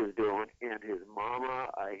I was doing, and his mama,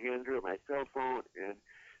 I handed her my cell phone, and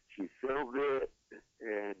she filmed it,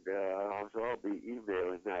 and so I'll be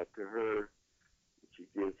emailing that to her. She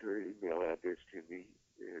gives her email address to me,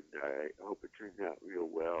 and I hope it turns out real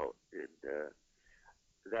well, and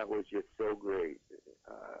that was just so great.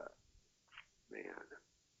 Man.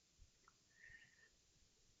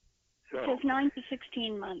 So, It says 9 to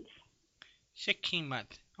 16 months. 16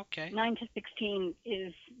 months. Okay. 9 to 16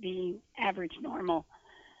 is the average normal.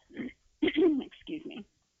 Excuse me.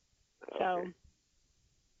 So.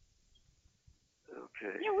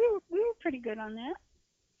 Okay. Yeah, we were pretty good on that.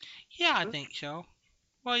 Yeah, I think so.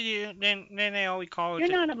 Well, then they always call it. You're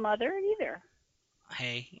not a mother either.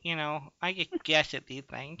 Hey, you know, I just guess at these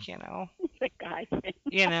things, you know. It's a guy thing.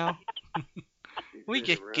 You know. We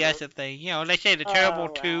just guess at things. You know, they say the terrible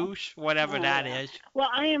twos, whatever that is. Well,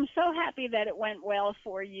 I am so happy that it went well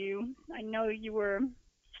for you. I know you were,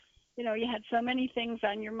 you know, you had so many things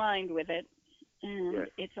on your mind with it. And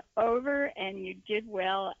it's over, and you did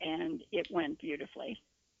well, and it went beautifully.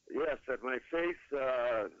 Yes, and my face,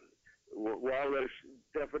 while there's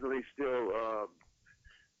definitely still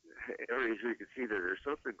areas you can see that there's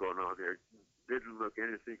something going on there, didn't look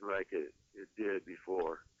anything like it did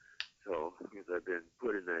before. So, because I've been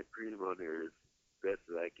putting that cream on there as best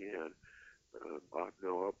as I can.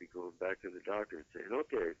 no, I'll be going back to the doctor and saying,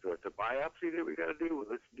 okay, so it's a biopsy that we got to do. Well,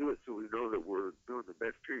 let's do it so we know that we're doing the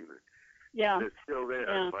best treatment. Yeah. And it's still there.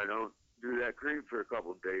 Yeah. If I don't do that cream for a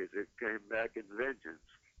couple of days, it came back in vengeance.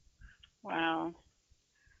 Wow.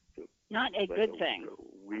 So Not a like good thing.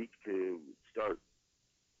 A week to start,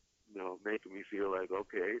 making me feel like,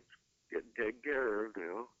 okay, it's getting taken care of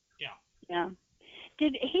now. Yeah.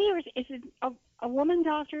 Did he or is it a woman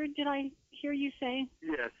doctor? Did I hear you say?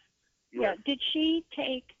 Yes. Yeah. Did she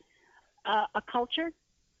take a culture?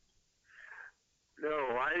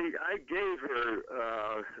 No, I gave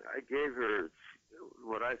her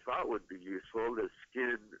what I thought would be useful, the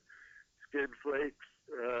skin flakes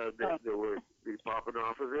that would be popping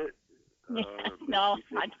off of it. No,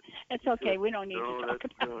 it's okay. We don't need to talk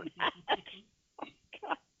about that.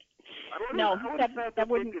 No, that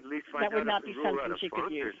wouldn't not be something she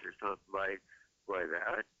could use. Or something by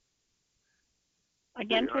that.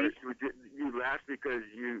 Again, please. You laughed because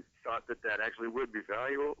you thought that actually would be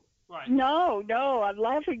valuable. Right. No, I'm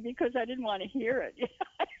laughing because I didn't want to hear it. You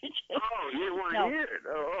didn't want to hear it?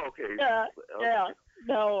 Oh, okay. Yeah.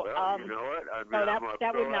 No. Well, you know what? I mean, no, I'm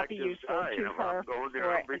that would not be useful guy, to her I'm going there,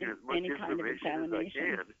 for I'm bringing as much any kind of information examination.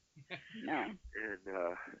 as I can. No. And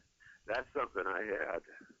that's something I had.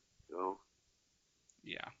 So.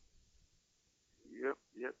 Yeah. Yep.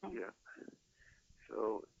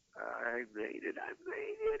 So I made it,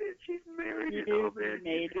 and she's married.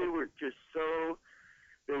 They were just so.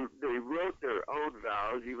 They wrote their own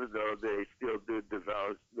vows, even though they still did the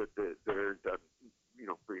vows that they're done,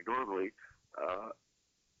 pretty normally.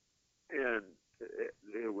 And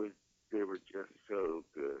they were just so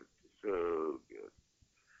good, so good.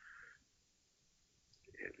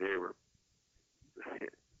 And they were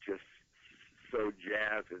just so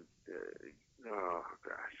jazzed and oh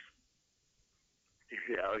gosh.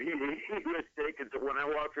 Yeah, he was taken. So when I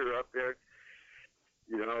walked her up there,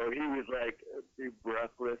 he was like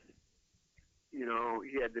breathless. He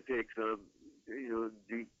had to take some,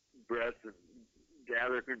 deep breaths and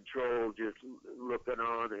gather control, just looking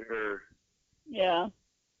on at her. Yeah.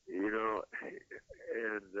 And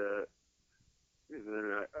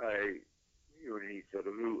then I when he said,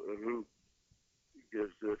 who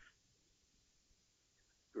gives this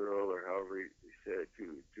girl, or however he said,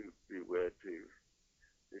 to be wed to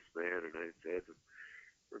this man, and I said,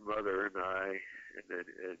 her mother and I, and then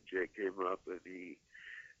Jake came up and he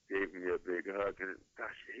gave me a big hug, and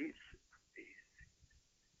gosh, he's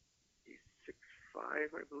 6'5",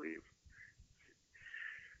 I believe,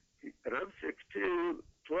 and I'm 6'2"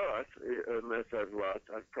 plus, unless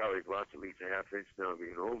I've probably lost at least a half inch now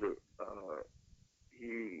being older.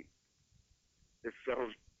 It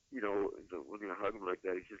felt, when you hug him like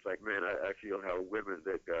that, he's just like, man, I feel how women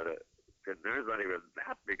that and there's not even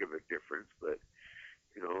that big of a difference, but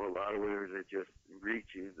a lot of women that just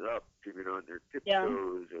reaching up, on their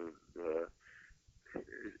tiptoes, and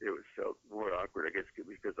it was felt more awkward, I guess,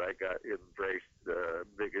 because I got embraced, the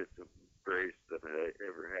biggest embrace that I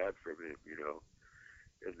ever had from him,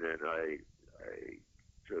 and then I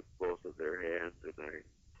took both of their hands and I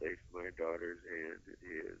placed my daughter's hand in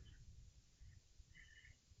his,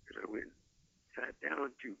 and I went and sat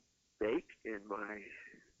down to bake in my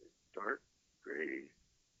dark gray.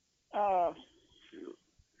 Oh.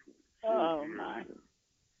 Oh here. my.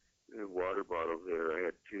 And water bottles there. I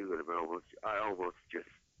had two, and I almost just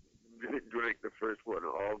drank the first one,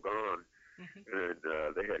 all gone. And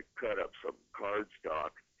they had cut up some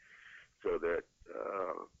cardstock so that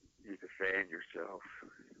you could fan yourself,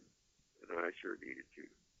 and I sure needed to.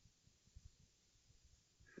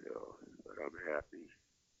 So, but I'm happy.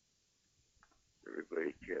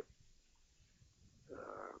 Everybody kept,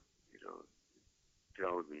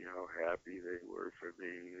 telling me how happy they were for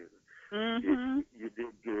me. Mm-hmm. You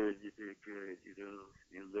did good.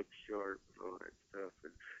 You look sharp and all that stuff.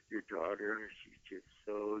 And your daughter, she's just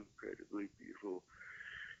so incredibly beautiful,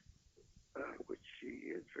 which she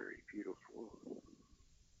is very beautiful.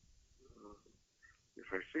 If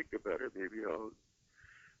I think about it, maybe I'll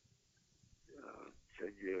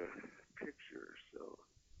send you a picture. So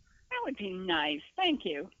That would be nice. Thank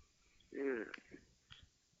you. yeah.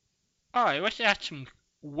 All right, let's ask some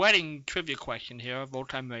wedding trivia question here of Old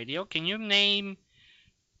Time Radio. Can you name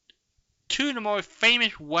two of the more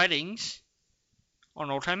famous weddings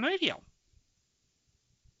on Old Time Radio?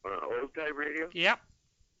 Old Time Radio? Yep.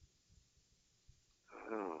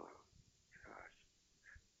 Oh,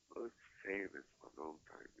 gosh. Most famous on Old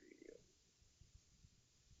Time Radio.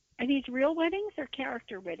 Are these real weddings or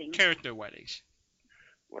character weddings? Character weddings.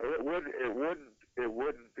 Well, it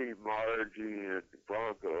wouldn't be Margie and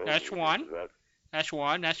Bronco. That's one.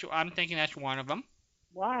 I'm thinking that's one of them.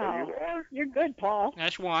 Wow. you are? You're good, Paul.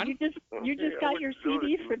 That's one. You just Okay, I got wouldn't your know that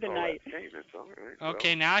CD you for would the call that night. famous. All right. Okay,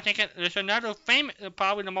 Well, now I think there's another famous,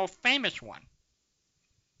 probably the most famous one.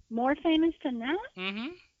 More famous than that? Mm-hmm.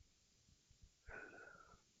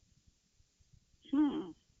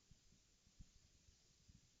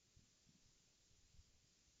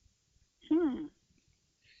 Hmm.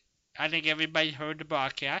 I think everybody's heard the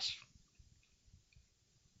broadcast.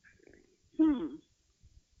 I'm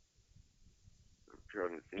trying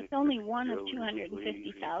to think. It's only one of Joe is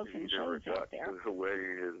 250,000 he never shows got out there. to the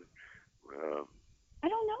wedding. I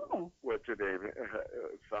don't know. What's her name?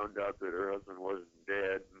 Found out that her husband wasn't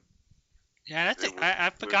dead. Yeah, that's it. They I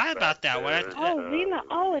forgot went about back that one. there That's, Oh, Rima.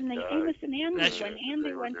 Oh, and the died. Amos and Andy, That's when right. Andy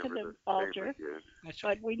They were went to never the same altar, again. that's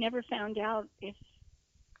right. but we never found out if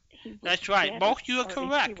he was That's right. dead Both you are or if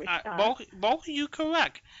correct. he was shot. Both of you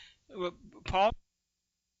correct. Paul.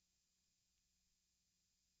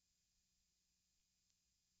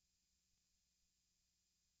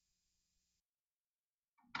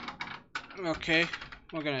 Okay,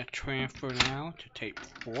 we're gonna transfer now to tape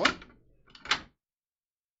 4.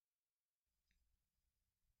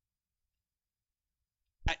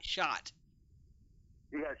 Got shot.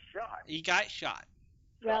 He got shot. He got shot.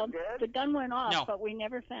 Well, Dead? the gun went off, No. but we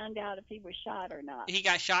never found out if he was shot or not. He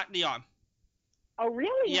got shot in the arm. Oh,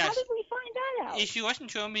 really? How Yes. did we find that out? If you listen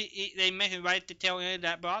to him, they make it right at the tail end of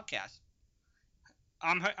that broadcast.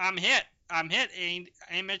 I'm hit. I'm hit,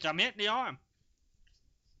 Amos. I'm hit in the arm.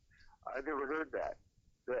 I never heard that.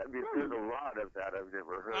 I mean, there's a lot of that I've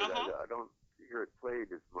never heard. Uh-huh. I don't hear it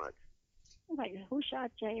played as much. Like, who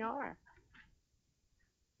shot JR?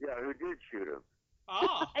 Yeah, who did shoot him?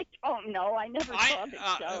 Oh. I don't know. I never saw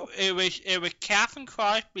the show. It was Catherine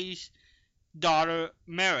Crosby's daughter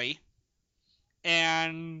Mary,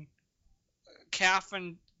 and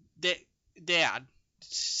Catherine dad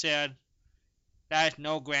said, "That is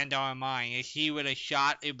no granddaughter of mine. If he would have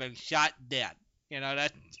shot, it would have been shot dead." You know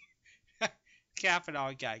that. Catherine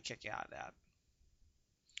always got a kick out of that.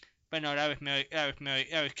 But no, that was Mary.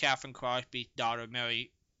 That was Catherine Crosby's daughter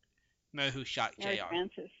Mary. Mary who shot Mary Jr.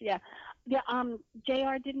 Francis, yeah. Yeah,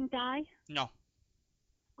 JR didn't die? No.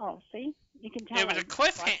 Oh, see? You can tell. It was a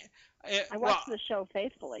cliffhanger. I watched the show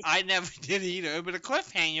faithfully. I never did either. It was a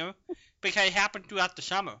cliffhanger because it happened throughout the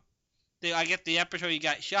summer. I get the episode he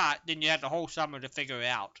got shot, then you had the whole summer to figure it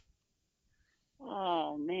out.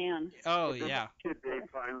 Oh, man. Oh, yeah. Did they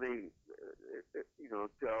finally,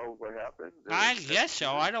 tell what happened? I guess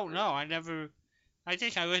so. I don't know. I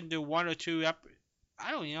think I listened to one or two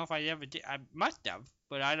I don't even know if I ever did. I must have,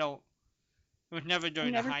 but I don't. It was never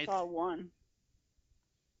during I the never height. saw one.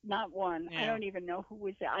 Not one. Yeah. I don't even know who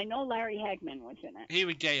was it. I know Larry Hagman was in it. He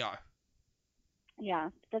was JR. Yeah,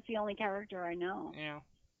 that's the only character I know. Yeah.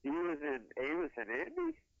 He was in Amos and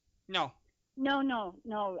Andy? No. No.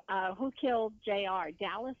 Who killed JR?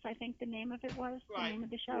 Dallas, I think the name of it was. Right. The name of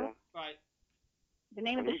the show. Yeah. Right. The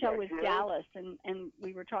name of He the show got was killed? Dallas, and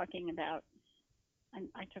we were talking about.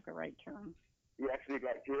 I took a right turn. He actually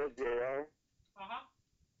got killed, JR? Uh-huh.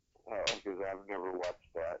 Oh, because I've never watched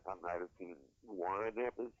that. I might have seen one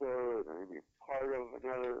episode, or maybe part of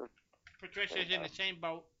another. Patricia's in the same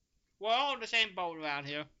boat. We're all in the same boat around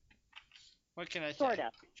here. What can I say? Sort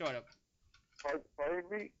of. Sort of. Pardon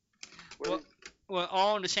me? Well, we're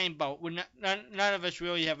all in the same boat. None of us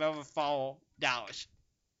really have ever followed Dallas.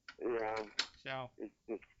 Yeah, So. it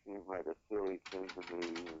just seemed like a silly thing to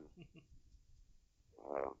me.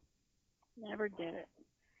 Never did it.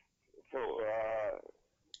 So,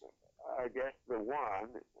 I guess the one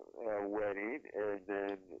wedding, and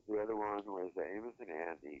then the other one was Amos and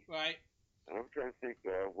Andy. Right. And I'm trying to think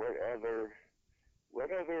what other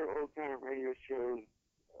old time radio shows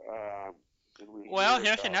did we Well, hear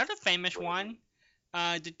here's about? another famous one.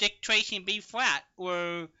 The Dick Tracy and B flat,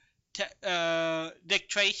 where Dick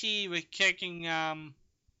Tracy was kicking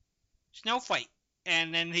Snowflake,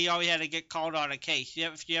 and then he always had to get called on a case.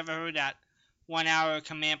 If you ever heard that 1 hour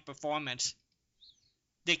command performance,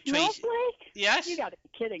 Dick Tracy. Snowflake? Yes. You got to be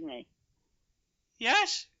kidding me.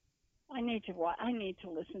 Yes. I need to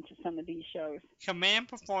listen to some of these shows. Command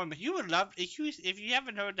performance. You would love if you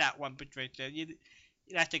haven't heard that one, Patricia.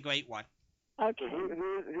 That's a great one. Okay.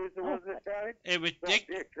 Who's the one that died? It was Dick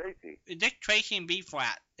Tracy. Dick Tracy and B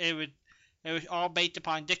flat. It was all based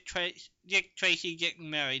upon Dick Tracy getting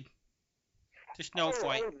married to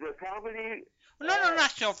Snowflake. Oh, the comedy. No,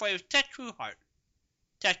 not Snowflake. It was Ted Trueheart.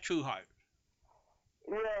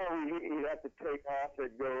 Yeah, he'd have to take off and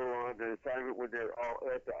go on an assignment when they're all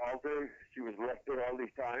at the altar. She was left there all these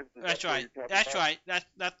times. That's what right. you're talking That's about? right.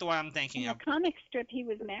 That's the one I'm thinking In of. the comic strip, he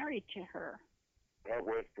was married to her. That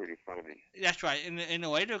was pretty funny. That's right. In the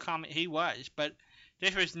later comic, he was, but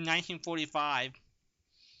This was 1945,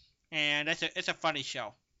 and it's a funny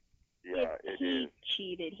show. Yeah, He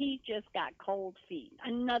cheated. He just got cold feet.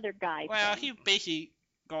 Another guy Well, thing. he basically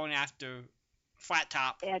going after Flat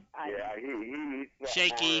Top. Yeah, he thought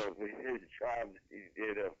Shaky. more of his job than he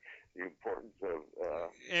did of the importance of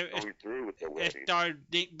It going through with the wedding. starred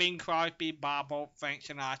Bing Crosby, Bob Hope, Frank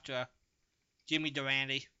Sinatra, Jimmy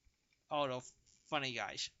Durante, all those funny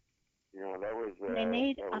guys. Yeah, that was They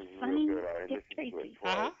made that a was funny real good. I Dick listened to it Tracy.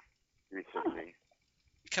 twice recently.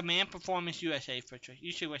 Command Performance USA, Patricia.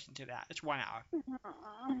 You should listen to that. It's 1 hour. Did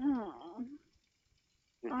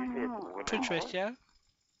you say it's 1 hour? Patricia. Yeah,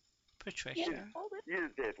 Patricia. hold it. You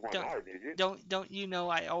didn't say it's 1 Don't- hour, did you? Don't you know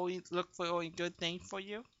I always look for only good things for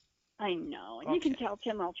you? I know. You can Okay. tell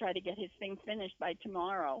Tim I'll try to get his thing finished by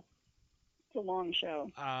tomorrow. It's a long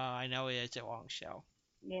show. I know it is a long show.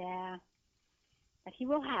 Yeah. But he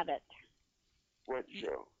will have it. What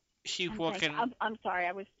show? She's I'm working. sorry. I'm sorry.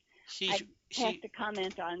 I She's passed a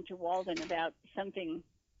comment on to Walden about something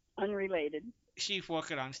unrelated. she's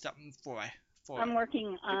working on something for I'm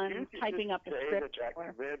working on Did you typing up a say script that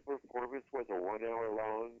for. command performance was a 1 hour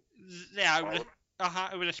long? Yeah,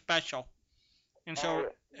 it was a special, and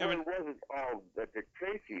so it wasn't all the Dick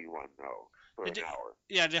Tracy one though for an hour.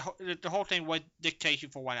 yeah, the whole thing was dictation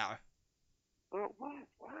for 1 hour. Oh, what?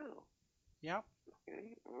 Wow. Yep,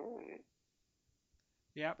 Okay, all right.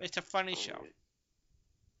 yep, it's a funny All show. right.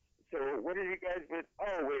 So what have you guys been?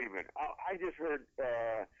 Oh, wait a minute. I just heard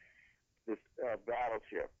this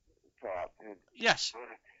battleship talk, and Yes.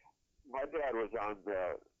 my dad was on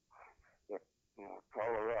the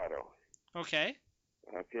Colorado. Okay.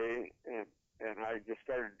 Okay, and I just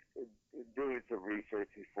started doing some research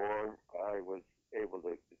before I was able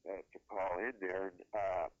to call in there, and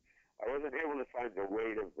I wasn't able to find the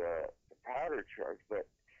weight of the powder charge, but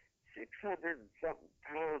 600 and something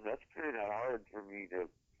pounds, that's kind of hard for me to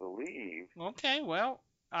believe. Okay. Well,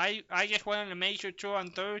 I just went on a major tour on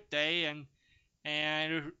Thursday, and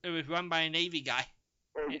it was run by a Navy guy.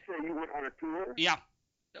 Oh, you say you went on a tour? Yeah.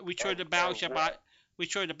 We toured the battleship. We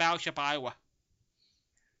toured the battleship Iowa.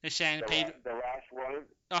 The Santa Pedro. The last one?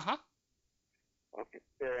 Uh-huh. Okay.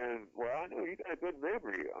 And, well, I know you got a good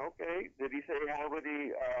memory. Okay. Did he say how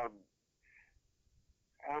many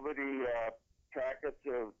packets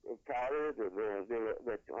of powder,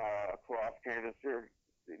 the cloth canister?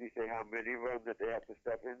 Did he say how many of them that they have to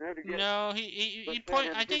stuff in there to get? No, he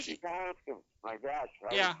pointed. I think. Pounds? My gosh.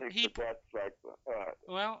 I Yeah, would think that's like,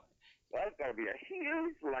 Well, that's got to be a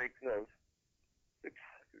huge length of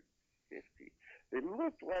 650. They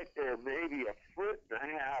looked like they're maybe a foot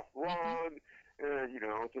and a half long, so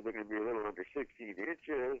they're going to be a little under 16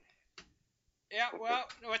 inches. yeah. Well,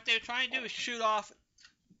 what they're trying to do is shoot off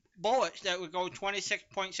bullets that would go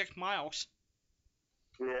 26.6 miles.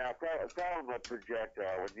 Yeah, call them a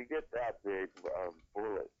projectile. When you get that big,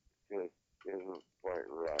 bullet just isn't quite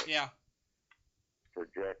right. Yeah.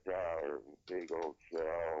 Projectile or big old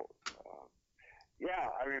shell. Yeah,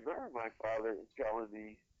 I remember my father telling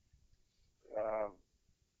me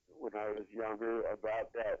when I was younger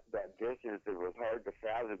about that distance. It was hard to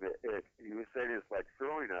fathom it. He was saying it's like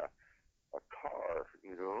throwing a car,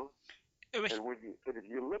 It was. And if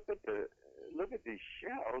you look at these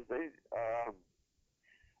shells,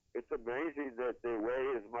 it's amazing that they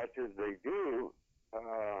weigh as much as they do,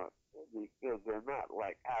 because they're not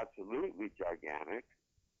like absolutely gigantic.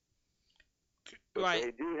 But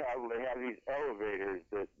Right. they have these elevators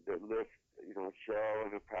that lift, shell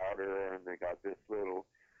and the powder, and they got this little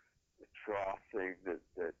trough thing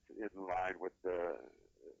that's in line with the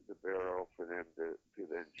barrel for them to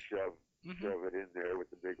then shove it in there with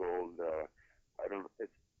the big old I don't know if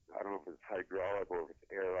it's hydraulic or if it's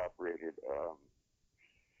air operated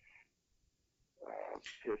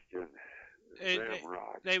piston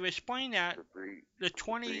ramrod. They were explaining that the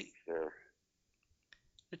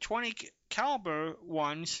 20 caliber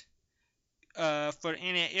ones for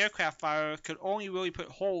anti-aircraft fire could only really put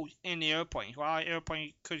holes in the airplane. While the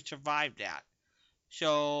airplane could survive that.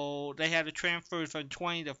 So they had to transfer from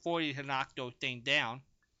 20 to 40 to knock those things down.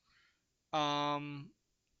 When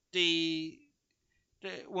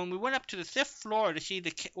we went up to the 5th floor to see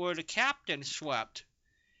where the captain slept,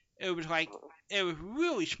 it was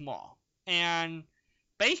really small. And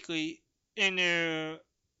basically,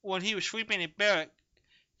 when he was sleeping in barrack,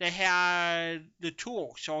 they had the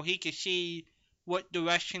tool so he could see what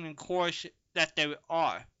direction and course that they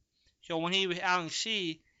are. So when he was out at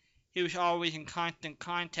sea, he was always in constant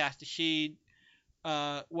contact to see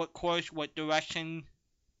what course, what direction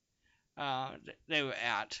they were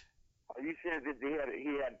at. Are you saying that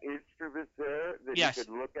he had instruments there that Yes. he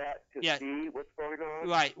could look at to Yeah. see what's going on?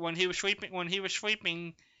 Right. When he was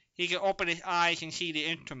sleeping, he could open his eyes and see the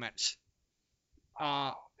instruments.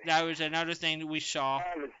 That was another thing that we saw.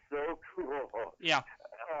 That is so cool. Yeah.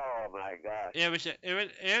 Oh my gosh. It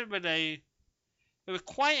was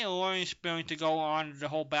quite a learning experience to go on the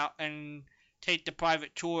whole bout and take the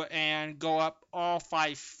private tour and go up all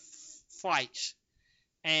 5 flights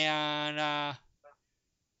and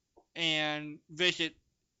visit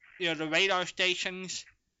the radar stations,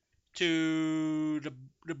 to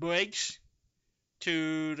the brigs,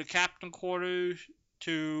 to the captain quarters,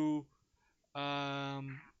 to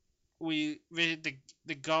we visited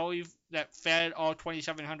the gully that fed all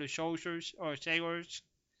 2,700 soldiers or sailors.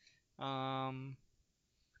 And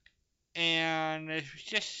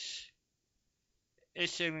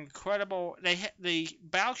it's an incredible. The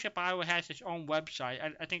battleship Iowa has its own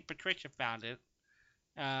website. I think Patricia found it.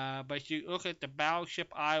 But if you look at the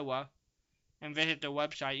battleship Iowa and visit the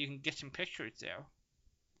website, you can get some pictures there.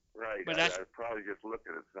 Right. But I was probably just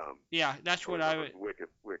looking at some. Yeah, that's what I would.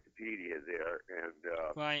 Wikipedia there, and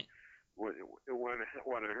Right. When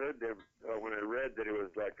I heard them, when I read that it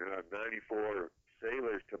was like 94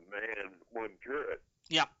 sailors to man one turret.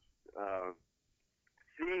 Yeah.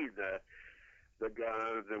 Seeing the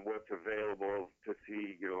guns and what's available to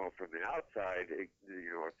see, from the outside, it's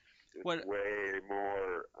way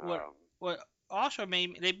more. What also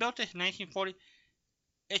made me, they built this in 1940.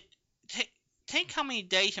 Think how many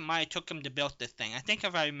days it might have took them to build this thing. I think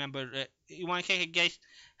if I remember it, you want to take a guess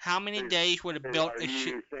how many days would have built a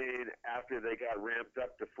ship? Are you saying after they got ramped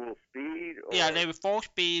up to full speed? Or? Yeah, they were full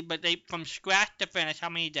speed, but they from scratch to finish, how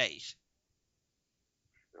many days?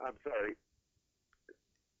 I'm sorry.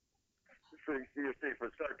 You're saying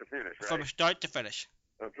from start to finish, right? From start to finish.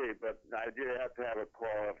 Okay, but I did have to have a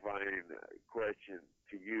qualifying question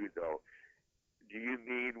to you, though. Do you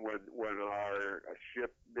mean when our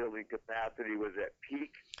shipbuilding capacity was at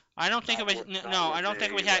peak? I don't think it was. No, I don't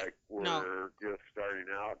think we had. No. We're just starting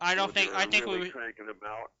out. I don't think. I think really we were cranking them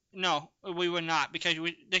out. No, we were not, because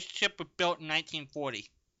this ship was built in 1940,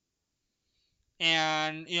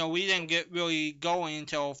 and we didn't get really going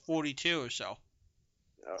until 42 or so.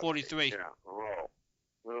 43. Yeah. Oh,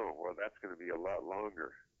 well, that's going to be a lot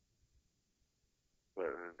longer. But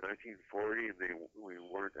in 1940, we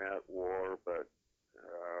weren't at war, but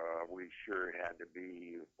we sure had to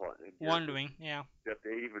be wondering. Yeah. That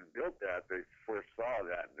they even built that, they foresaw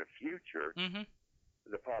that in the future. Mm-hmm.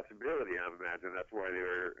 The possibility, I imagine, that's why they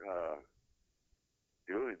were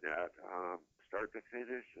doing that. Start to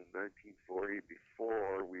finish in 1940,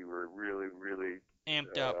 before we were really, really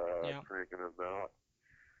amped up, cranking them out.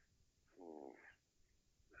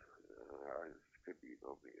 This could be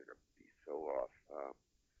only going to be so off.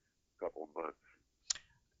 A couple months.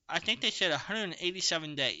 I think they said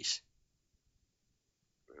 187 days.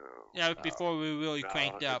 Oh, that was before we really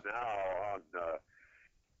cranked up. Now on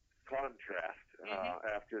contrast,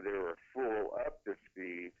 after they were full up to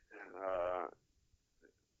speed,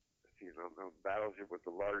 the battleship was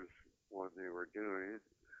the largest one they were doing.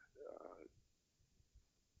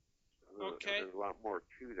 Okay. There's a lot more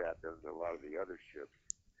to that than a lot of the other ships.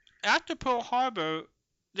 After Pearl Harbor,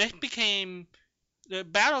 the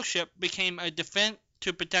battleship became a defense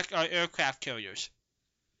to protect our aircraft carriers.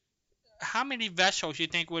 How many vessels do you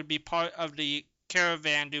think would be part of the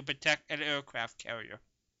caravan to protect an aircraft carrier?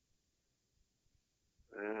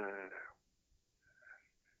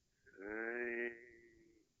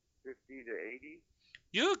 50 to 80?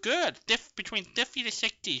 You're good. Between 50 to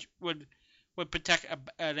 60 would protect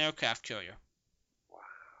an aircraft carrier. Wow.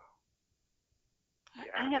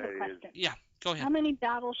 I have a question. Yeah, go ahead. How many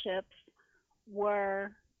battleships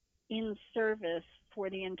were in service for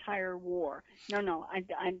the entire war? No, I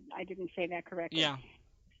didn't say that correctly. Yeah.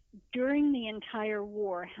 During the entire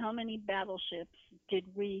war, how many battleships did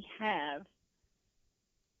we have?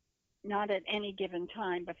 Not at any given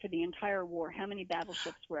time, but for the entire war, how many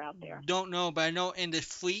battleships were out there? Don't know, but I know in the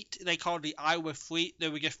fleet, they called the Iowa fleet, there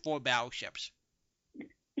were just 4 battleships.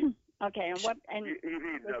 Okay, and what? And you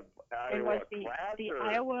mean the Iowa was class? The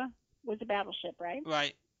Iowa was a battleship, right?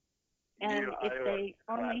 Right. And if they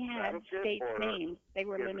only had state names, they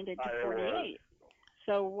were limited to 48.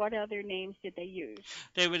 So what other names did they use?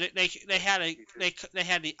 They had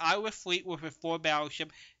the Iowa fleet with a 4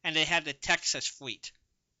 battleship, and they had the Texas fleet.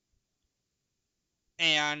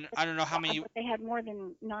 And I don't know how many. But they had more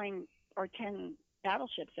than 9 or 10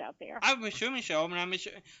 battleships out there. I'm assuming so.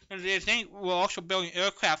 The thing, we're also building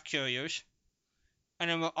aircraft carriers, and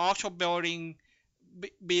then we're also building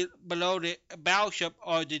below the battleship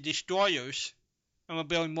are the destroyers, and we're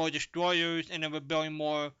building more destroyers, and then we're building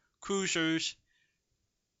more cruisers.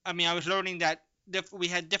 I mean, I was learning that we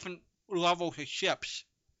had different levels of ships.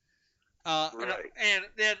 Right. And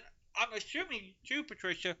then I'm assuming too,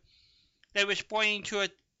 Patricia, they were explaining to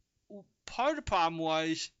it. Part of the problem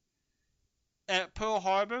was at Pearl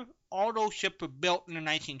Harbor, all those ships were built in the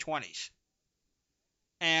 1920s.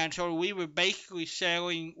 And so we were basically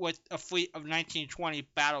sailing with a fleet of 1920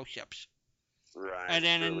 battleships. Right. And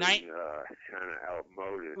then kind of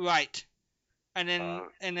outmoded. Right. And then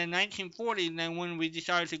in the 1940s, then when we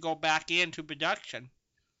decided to go back into production,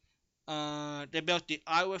 they built the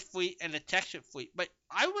Iowa fleet and the Texas fleet. But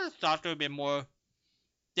I would have thought there would be more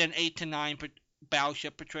than 8 to 9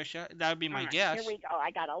 battleship, Patricia. That would be my guess. Here we go.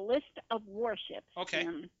 I got a list of warships. Okay.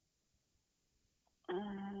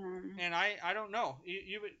 And I don't know.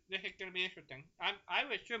 This is going to be interesting. I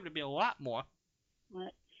would assume there'd be a lot more.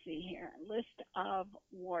 Let's see here. List of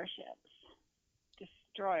warships.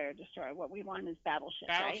 Destroyer. What we want is battleship,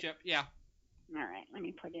 Battleship, right? yeah. All right, let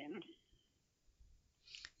me put in.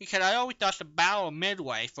 Because I always thought the Battle of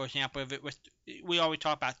Midway, for example, if it was, we always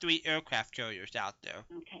talk about 3 aircraft carriers out there.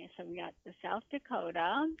 Okay, so we got the South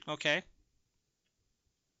Dakota. Okay.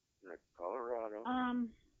 Colorado.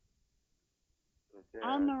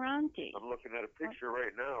 Almirante. I'm looking at a picture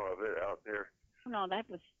right now of it out there. No, that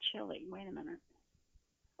was Chile. Wait a minute.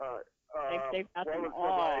 They've got them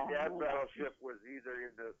all. My dad's battleship was either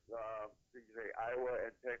in the Iowa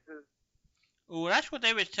and Texas. Well, that's what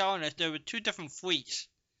they were telling us. There were 2 different fleets.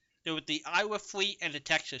 There was the Iowa fleet and the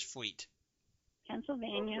Texas fleet.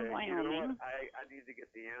 Pennsylvania, Wyoming. You know what I need to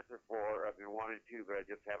get the answer for, I've been wanting to, but I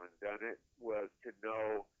just haven't done it, was to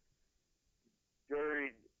know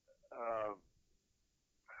during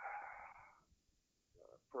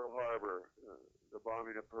Pearl Harbor, the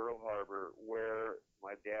bombing of Pearl Harbor, where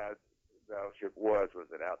my dad's battleship was.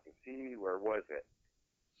 Was it out to sea? Where was it?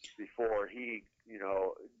 Before he,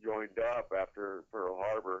 joined up after Pearl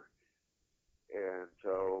Harbor. And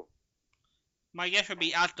so... My guess would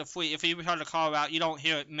be out the fleet. If you were to call out, you don't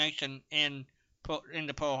hear it mentioned in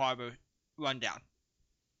the Pearl Harbor rundown.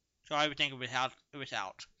 So I would think it was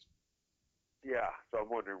out. Yeah, so I'm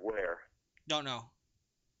wondering where. Don't know.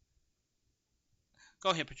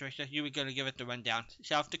 Go ahead, Patricia. You were going to give it the rundown.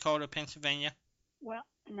 South Dakota, Pennsylvania. Well,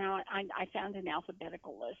 now I found an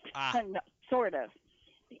alphabetical list. No, sort of.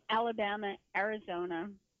 The Alabama, Arizona,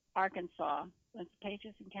 Arkansas. That's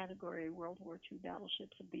pages and category World War II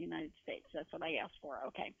battleships of the United States. That's what I asked for.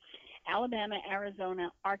 Okay. Alabama, Arizona,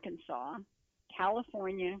 Arkansas,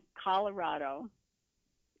 California, Colorado.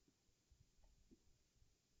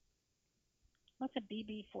 What's a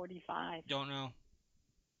BB-45? Don't know.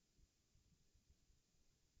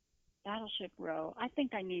 Battleship row. I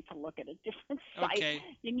think I need to look at a different site. Okay.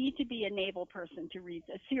 You need to be a naval person to read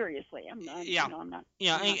this. Seriously, I'm not. Yeah. I'm not.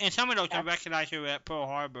 Yeah, and some of those I recognize here at Pearl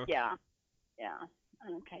Harbor. Yeah. Yeah.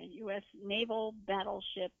 Okay. U.S. Naval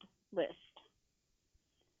Battleship List.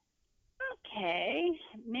 Okay.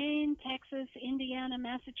 Maine, Texas, Indiana,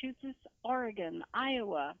 Massachusetts, Oregon,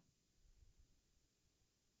 Iowa.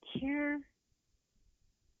 Kirsango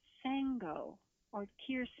or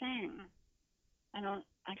Kirsang.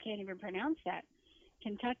 I can't even pronounce that.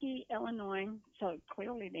 Kentucky, Illinois. So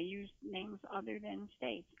clearly they use names other than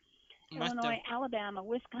states. Illinois, Alabama,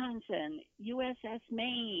 Wisconsin, USS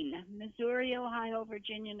Maine, Missouri, Ohio,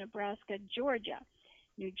 Virginia, Nebraska, Georgia,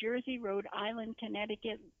 New Jersey, Rhode Island,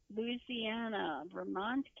 Connecticut, Louisiana,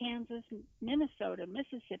 Vermont, Kansas, Minnesota,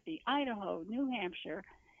 Mississippi, Idaho, New Hampshire,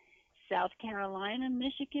 South Carolina,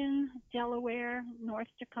 Michigan, Delaware, North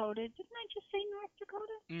Dakota. Didn't I just say North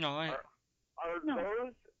Dakota? No. Are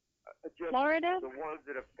those just Florida, the ones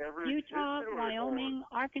that have ever Utah, existed, Wyoming,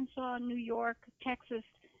 Arkansas, New York, Texas.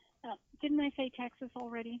 Didn't I say Texas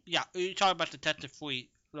already? Yeah, you talk about the Texas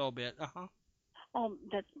fleet a little bit. Oh,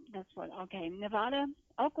 that's what. Okay, Nevada,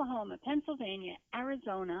 Oklahoma, Pennsylvania,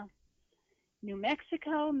 Arizona, New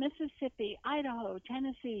Mexico, Mississippi, Idaho,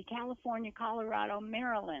 Tennessee, California, Colorado,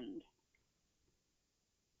 Maryland,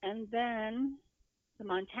 and then the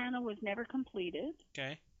Montana was never completed.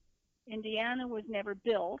 Okay. Indiana was never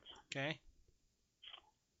built. Okay.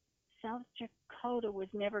 South Dakota was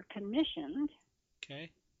never commissioned.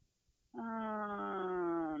 Okay.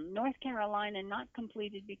 North Carolina not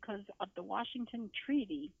completed because of the Washington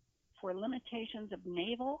Treaty for limitations of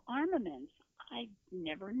naval armaments. I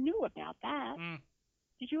never knew about that.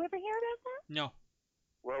 Did you ever hear about that? No.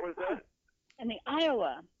 What was that? And the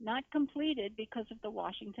Iowa not completed because of the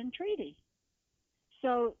Washington Treaty.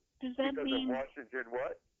 So does that mean of Washington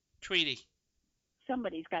what? Treaty.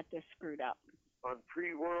 Somebody's got this screwed up. On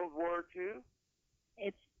pre-World War II?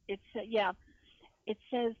 It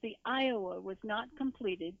says the Iowa was not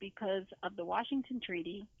completed because of the Washington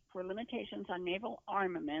Treaty for limitations on naval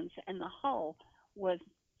armaments, and the hull was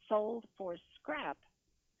sold for scrap.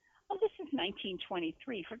 Oh, this is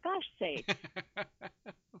 1923, for gosh sake.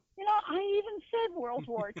 I even said World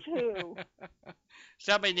War II.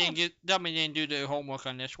 Somebody didn't do their homework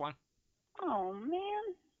on this one. Oh,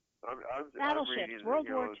 man. I'm Battleships, reading World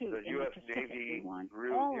that, War II the in the U.S. Pacific. Navy We want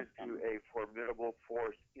grew all of into them. a formidable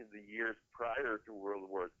force in the years prior to World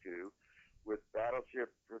War II, with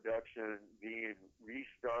battleship production being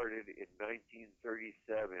restarted in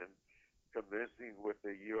 1937, commencing with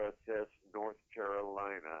the USS North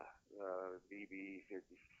Carolina,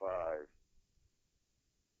 BB-55.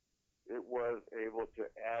 It was able to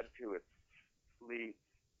add to its fleet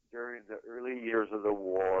during the early years of the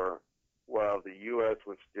war, while the U.S.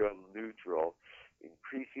 was still neutral,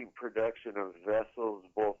 increasing production of vessels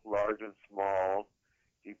both large and small,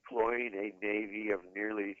 deploying a navy of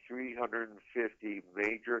nearly 350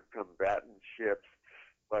 major combatant ships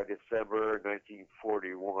by December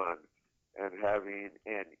 1941, and having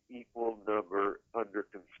an equal number under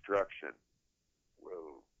construction.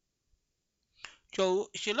 Whoa. So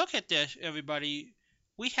look at this, everybody.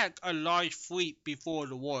 We had a large fleet before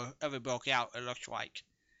the war ever broke out, it looks like.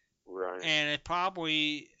 Right. And it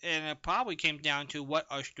probably came down to what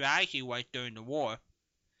our strategy was during the war.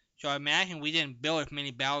 So I imagine we didn't build as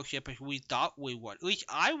many battleships as we thought we would. At least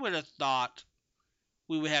I would have thought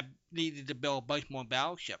we would have needed to build a bunch more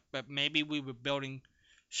battleships, but maybe we were building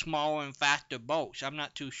smaller and faster boats. I'm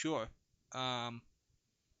not too sure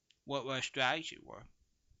what our strategy were.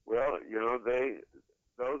 Well,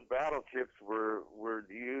 those battleships were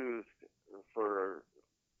used for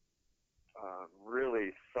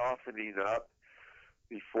really softening up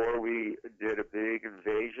before we did a big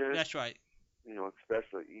invasion. That's right.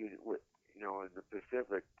 Especially in the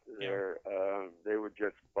Pacific there, they would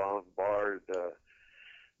just bombard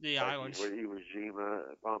the islands. Iwo Jima,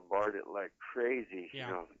 bombard it like crazy.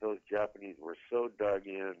 Yeah. Those Japanese were so dug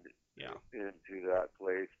in into that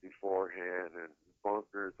place beforehand, and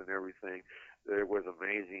bunkers and everything. It was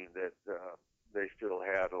amazing that they still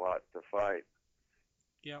had a lot to fight.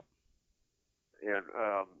 Yep. And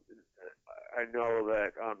I know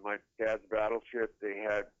that on my dad's battleship, they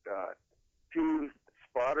had 2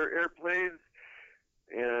 spotter airplanes,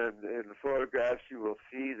 and in the photographs you will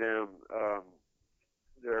see them.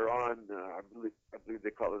 They're on, I believe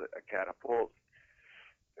they call it a catapult.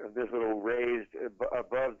 And this little raised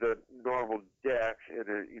above the normal deck, and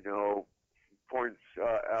it, points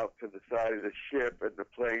out to the side of the ship, and the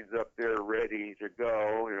plane's up there ready to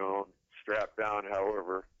go, strapped down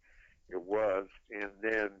however it was. And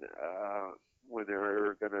then when they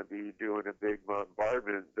were going to be doing a big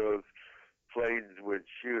bombardment, those planes would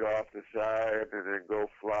shoot off the side and then go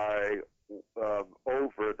fly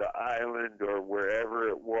over the island or wherever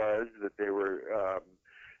it was that they were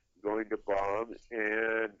going to bomb.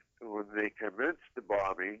 And when they commenced the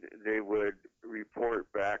bombing, they would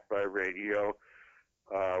report back by radio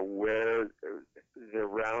where the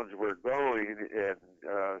rounds were going, and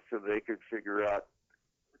so they could figure out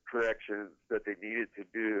corrections that they needed to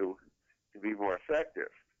do to be more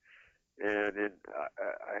effective. And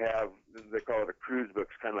I have, they call it a cruise book.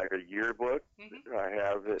 It's kind of like a yearbook. Mm-hmm. I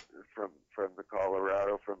have it from the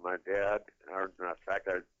Colorado from my dad. Or, in fact,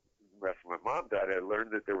 I from my mom and dad. I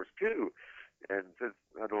learned that there was 2. And since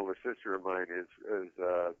an older sister of mine is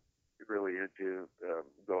really into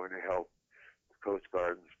going to help Coast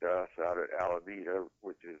Guard and stuff out at Alameda,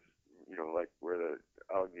 which is, like where the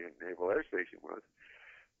Alameda Naval Air Station was,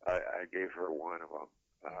 I gave her one of them.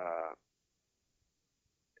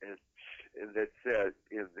 And it said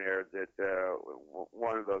in there that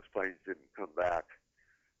one of those planes didn't come back.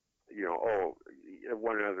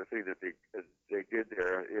 One other thing that they did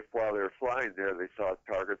there, if while they were flying there, they saw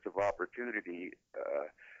targets of opportunity,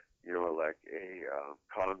 like a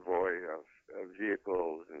convoy of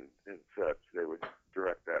vehicles and such, they would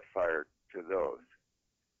direct that fire to those.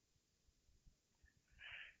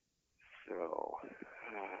 So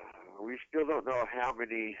we still don't know how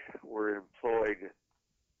many were employed,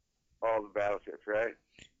 all the battleships, right?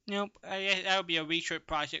 Nope. That would be a research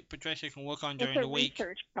project Patricia can work on during the week. It's a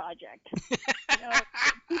research project.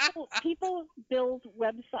 People build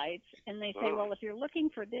websites and they say, well, if you're looking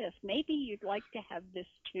for this, maybe you'd like to have this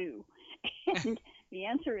too. And the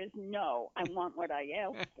answer is no. I want what I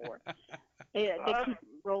asked for. They keep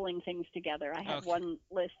rolling things together. I had one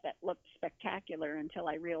list that looked spectacular until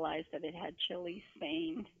I realized that it had Chile,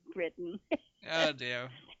 Spain, Britain. Oh, dear.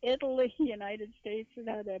 Italy, United States, it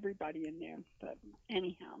had everybody in there. But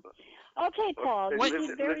anyhow. Okay, Paul, you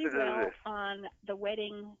did very well on the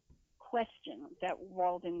wedding question that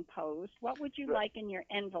Walden posed. What would you like in your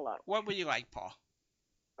envelope? What would you like, Paul?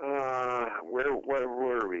 Where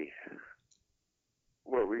were we?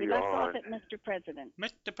 What were We you left on? off at Mr. President.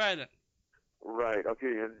 Mr. President. Right.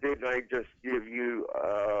 Okay. And didn't I just give you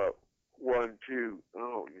one, two?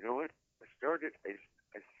 Oh, you know what? I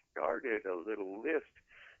started a little list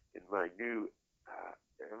in my new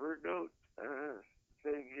Evernote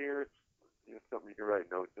thing here. It's something you can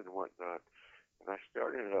write notes and whatnot. And I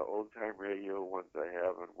started an old time radio, ones I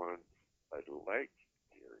have and ones I'd like.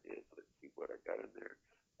 Here it is. Let's see what I got in there.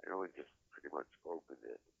 I only just pretty much opened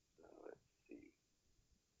it. Let's see.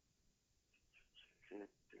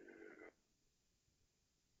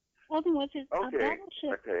 Walden, was it a Okay.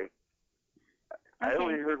 battleship? Okay. I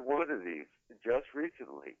only heard one of these just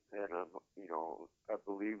recently, and I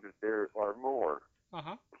believe that there are more.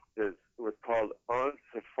 Uh-huh. It was called On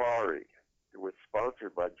Safari. It was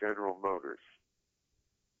sponsored by General Motors.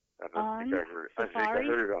 I think I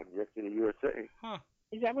heard it on Yesterday USA. Huh.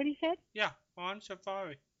 Is that what he said? Yeah, On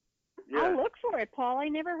Safari. Yeah. I'll look for it, Paul. I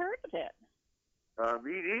never heard of it.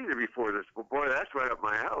 Me neither before this, but boy, that's right up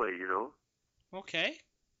my alley, Okay.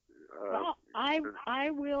 Well, I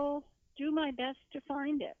will do my best to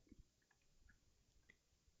find it.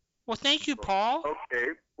 Well, thank you, Paul.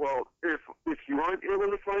 Okay. Well, if you aren't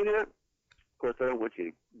able to find it, of course, I don't want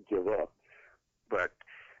you to give up. But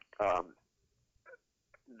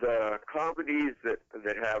the comedies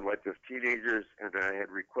that have like those teenagers, and I had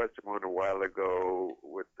requested one a while ago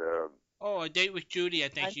with A Date with Judy, I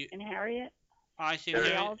think you. And Harriet? I think The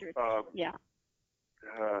Harriet. Aldrich. Yeah.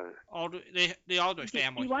 The Aldrich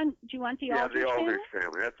family. Do you want the yeah, Aldrich the family? Aldrich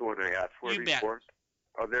family. That's the one I asked for You bet. before.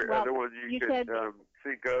 Are there other ones you could said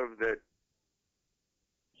think of that?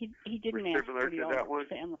 He didn't were ask similar for the to that one? Aldrich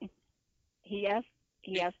family. He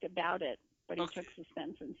asked about it, but he Okay. took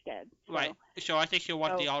suspense instead. So. Right. So I think you'll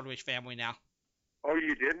want the Aldrich family now. Oh,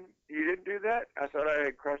 you didn't? You didn't do that? I thought I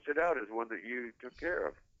had crossed it out as one that you took care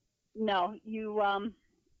of. No, you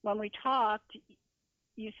when we talked,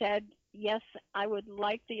 you said yes, I would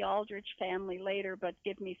like the Aldrich family later, but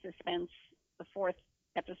give me Suspense, the fourth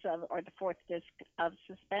episode or the fourth disc of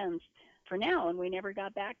Suspense for now, and we never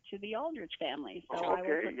got back to the Aldrich family. So I will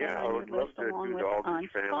put that I on would your love list to along do with the On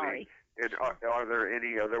Aldrich family. Safari. And are there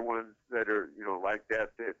any other ones that are like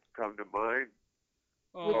that come to mind?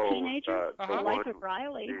 With teenagers, Uh-huh. Life of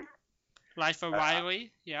Riley. Life of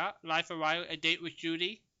Riley, yeah. Life of Riley, A Date with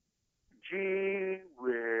Judy. Gee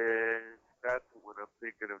whiz. That's what I'm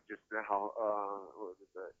thinking of just now. What was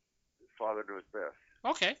that? Father Knows Best.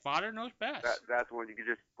 Okay, Father Knows Best. That's one you can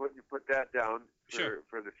just put that down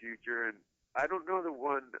for the future. And I don't know the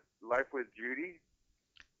one, Life with Judy.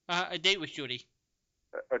 A Date with Judy.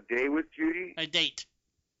 A Day with Judy? A Date.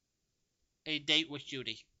 A Date with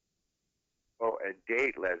Judy. Oh, a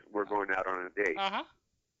date, Les. We're going out on a date. Uh-huh.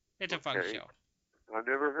 It's a fun show. I've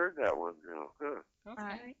never heard that one, no. Huh. Okay. All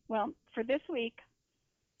right. Well, for this week,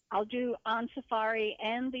 I'll do On Safari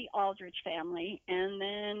and the Aldrich family, and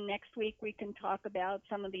then next week we can talk about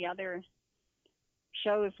some of the other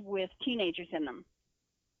shows with teenagers in them.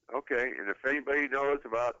 Okay, and if anybody knows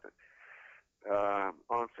about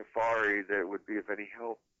On Safari that would be of any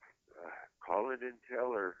help, call in and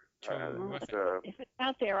tell her. If it's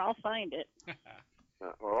out there, I'll find it.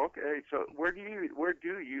 Okay, so where do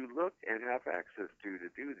you look and have access to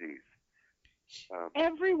do these?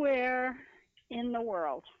 Everywhere in the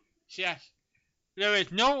world. Yes. There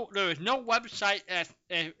is no website that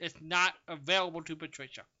is not available to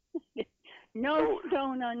Patricia. No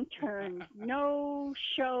stone unturned. No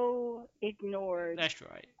show ignored. That's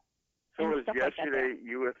right. So and is stuff like Yesterday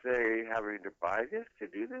USA having to buy this to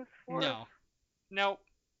do this for us? No.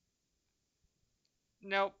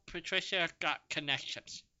 No, Patricia got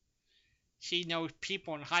connections. She knows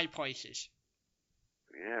people in high places.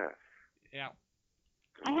 Yeah. Yeah.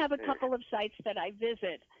 I have a couple of sites that I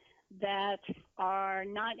visit that are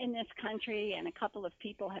not in this country, and a couple of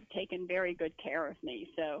people have taken very good care of me.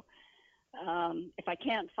 So if I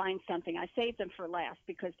can't find something, I save them for last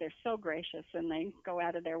because they're so gracious and they go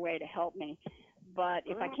out of their way to help me. But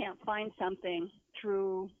if I can't find something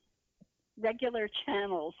through regular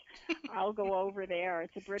channels, I'll go over there.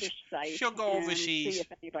 It's a British site. She'll go overseas. See if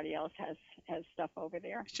anybody else has stuff over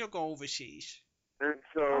there. She'll go overseas. And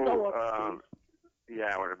so, I'll go overseas.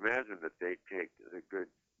 yeah, I would imagine that they take a good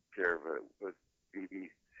care of it with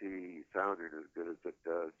BBC sounding as good as it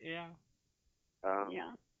does. Yeah.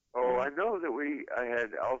 Yeah. Oh, I know that I had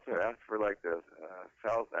also asked for like the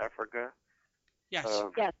South Africa. Yes.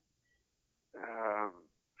 Yes.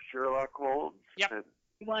 Sherlock Holmes. Yep. And,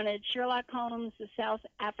 We wanted Sherlock Holmes, the South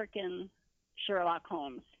African Sherlock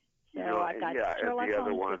Holmes. So I've got Sherlock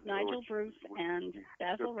Holmes with Nigel Bruce and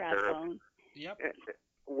Basil Rathbone. Yep.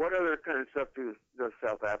 what other kind of stuff does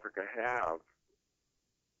South Africa have?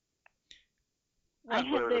 I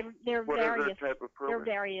have their What various other type of their program?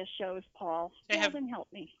 various shows, Paul. They have- Walden,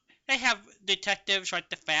 help me. They have detectives like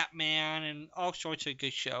the Fat Man and all sorts of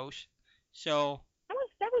good shows. So,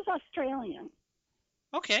 That was Australian.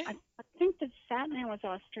 okay. I think the Fat Man was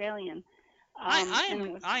Australian.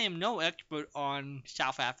 I am no expert on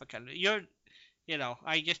South Africa.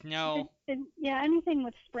 I just know. Yeah, anything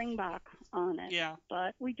with Springbok on it. Yeah.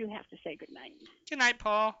 But we do have to say goodnight. Good night,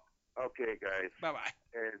 Paul. Okay, guys. Bye bye.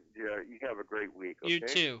 And you have a great week, okay? You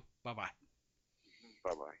too. Bye bye.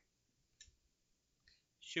 Bye-bye.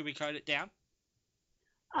 Should we cut it down?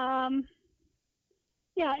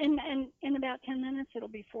 Yeah, in about 10 minutes it'll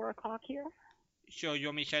be 4 o'clock here. So you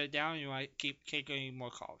want me to shut it down, or you want to keep taking more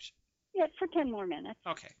calls? Yeah, for 10 more minutes.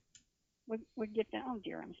 Okay. We get down. Oh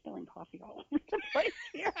dear, I'm spilling coffee all over the place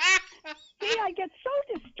here. See, I get so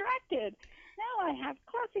distracted. Now I have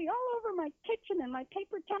coffee all over my kitchen, and my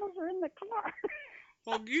paper towels are in the car.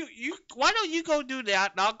 Well, why don't you go do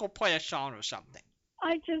that, and I'll go play a song or something.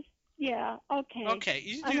 Yeah, okay.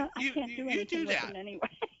 Okay, I can't do anything do with that. it anyway.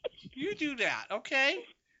 You do that, okay?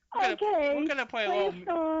 Okay. We're gonna play a Play little. a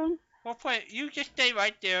song. We'll play. You just stay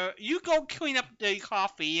right there. You go clean up the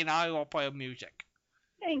coffee, and I will play music.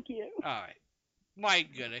 Thank you. All right. My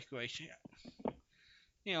goodness gracious.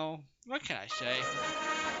 What can I say?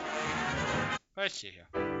 Let's see here.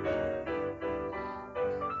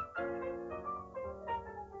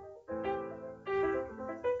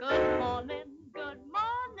 Good morning, good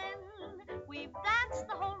morning. We've danced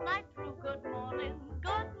the whole night through. Good morning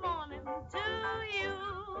to you.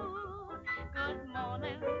 Good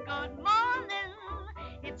morning, good morning.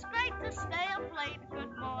 It's great to stay up late.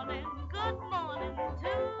 Good morning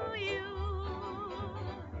to you.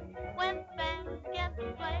 When the band began to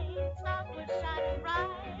play, stars were shining bright.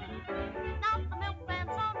 Now the milkman's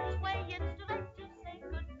on his way. It's too late to say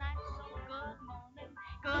good night. So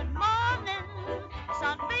good morning.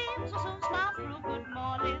 Sunbeams will soon smile through. Good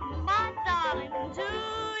morning, my darling, to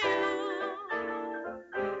you.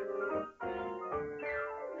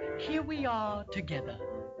 Here we are together,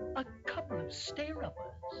 a couple of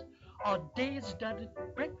stay-uppers. Our day is done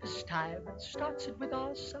at breakfast time and starts it with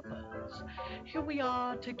our suppers. Here we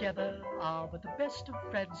are together, but the best of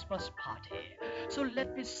friends must party. So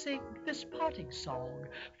let me sing this parting song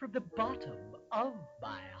from the bottom of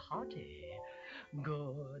my hearty.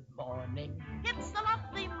 Good morning. It's a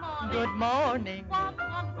lovely morning. Good morning. What a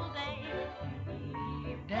wonderful day.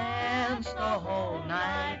 We've danced the whole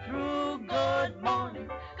night through. Good morning.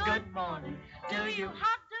 Good morning. Do you?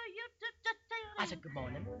 How do you do? I said good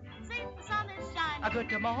morning. See, the sun is shining. A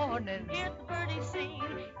good morning. Hear the birdies sing.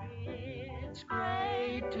 It's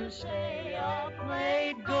great to stay up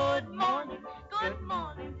late. Good morning.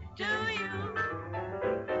 To you.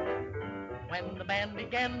 When the band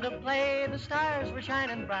began to play, the stars were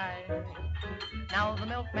shining bright. Now the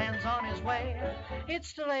milkman's on his way.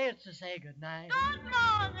 It's too late to say goodnight. Good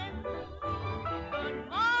morning.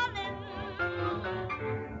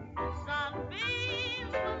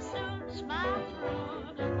 Sunbeams will soon smile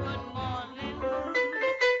through. Good morning.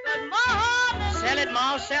 Sell it,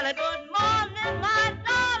 Ma, sell it. Good morning, my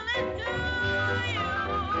darling, to you.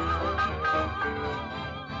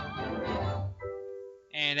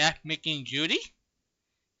 And that's Mickey and Judy.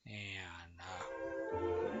 And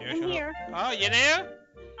I'm here. Oh, you there?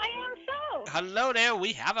 I am so. Hello there.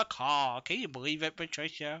 We have a call. Can you believe it,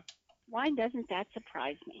 Patricia? Why doesn't that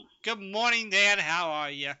surprise me? Good morning, Dad. How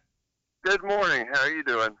are you? Good morning. How are you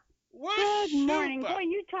doing? We're Good morning. super. Boy,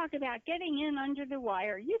 you talk about getting in under the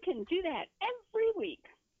wire. You can do that every week.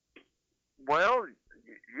 Well,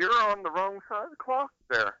 you're on the wrong side of the clock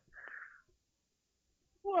there.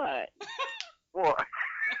 What? What?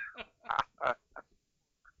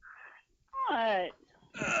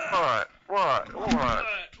 What? What?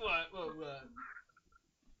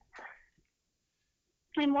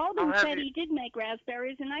 And Walden I'll have said you- he did make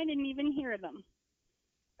raspberries, and I didn't even hear them.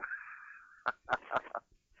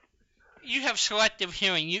 You have selective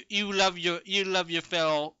hearing. You love your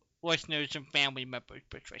fellow listeners and family members,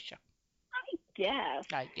 Patricia. I guess.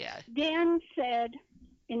 I guess. Dan said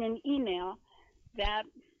in an email that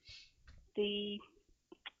the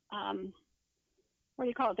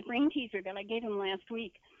the brain teaser that I gave him last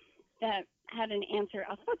week that had an answer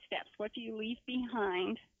of footsteps. What do you leave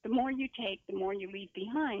behind? The more you take, the more you leave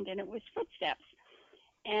behind, and it was footsteps.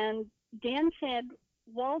 And Dan said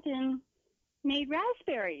Walden made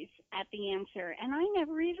raspberries at the answer, and I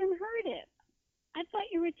never even heard it. I thought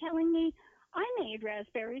you were telling me I made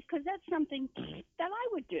raspberries because that's something that I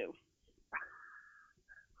would do.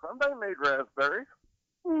 Somebody made raspberries.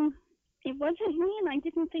 It wasn't me, and I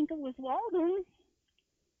didn't think it was Walden.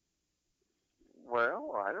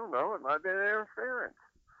 Well, I don't know. It might have been interference.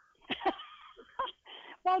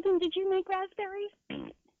 Walden, did you make raspberries?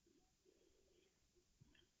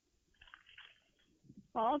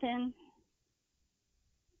 Walden.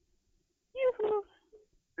 Yoo-hoo.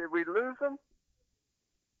 Did we lose him?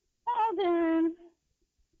 Walden.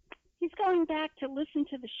 He's going back to listen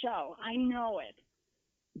to the show. I know it.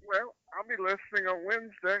 Well, I'll be listening on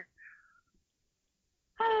Wednesday.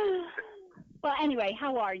 Well, anyway,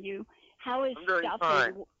 how are you? How is I'm doing stuff?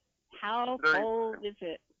 fine. How Very cold fine. is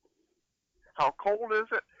it? How cold is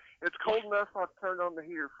it? It's cold enough I turned on the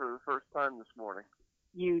heater for the first time this morning.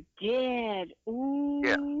 You did. Ooh.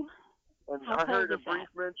 Yeah. And How I heard cold a is brief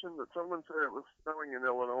that? mention that someone said it was snowing in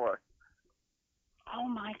Illinois. Oh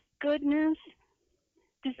my goodness.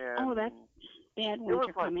 This, And that's bad was winter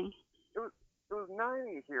like- coming. It was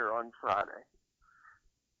 90 here on Friday.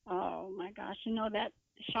 Oh my gosh. You know that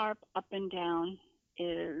sharp up and down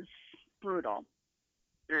is brutal.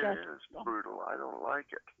 It Just is brutal. brutal. I don't like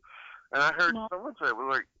it. And I heard No. someone say it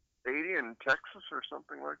was like 80 in Texas or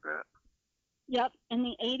something like that. Yep, in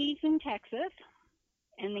the 80s in Texas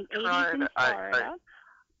and the 80s Tried- in Florida.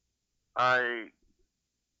 I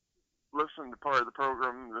listened to part of the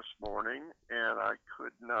program this morning, and I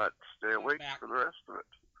could not stay awake back. for the rest of it.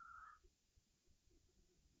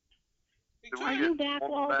 Did we Are get you back,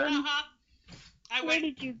 one Walden? Uh-huh. Where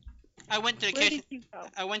did you I went to the Where kitchen. did you go?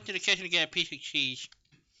 I went to the kitchen to get a piece of cheese.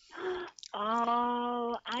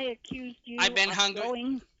 Oh, I accused you I've been of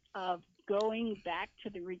hungry. going back to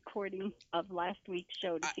the recording of last week's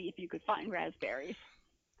show to see if you could find raspberries.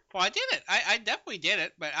 Well, I did it. I definitely did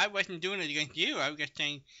it, but I wasn't doing it against you. I was just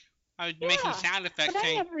saying, I was making Yeah, sound effects But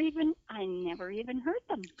saying, I never even heard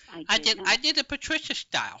them. I not. did the Patricia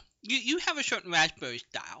style. You have a certain raspberry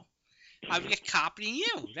style. I was just copying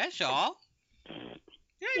you. That's all. There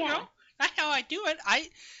you Yeah. go. That's how I do it. I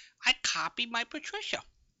copy my Patricia.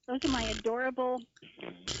 Those are my adorable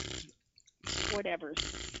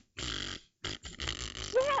whatevers.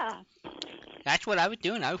 Yeah. That's what I was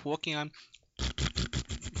doing. I was working on.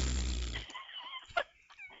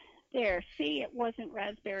 There, see, it wasn't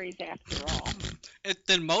raspberries after all. It's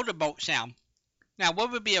the motorboat sound. Now,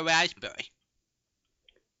 what would be a raspberry?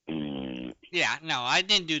 Yeah, no, I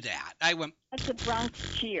didn't do that. I went. That's a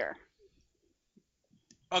Bronx cheer.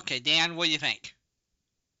 Okay, Dan, what do you think?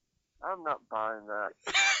 I'm not buying that.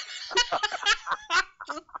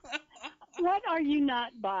 What are you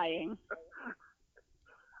not buying?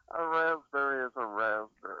 A raspberry is a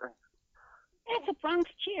raspberry. It's a Bronx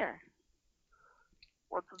cheer.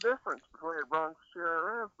 What's the difference between a Bronx cheer and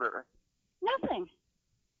a raspberry? Nothing.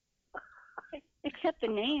 Except the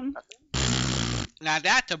name. Now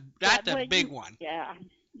that's a but big one. Yeah.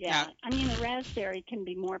 Yeah. I mean, a raspberry can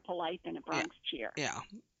be more polite than a Bronx cheer. Yeah.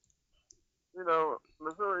 You know,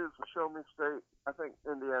 Missouri is a show me state. I think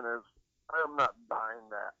Indiana is. I am not buying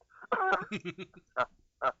that.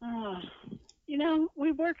 Oh, you know,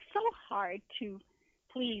 we work so hard to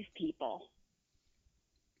please people.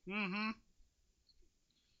 Mhm.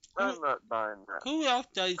 I'm not buying that. Who else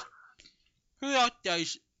does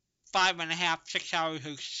 5.5, 6 hours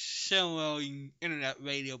of similarly internet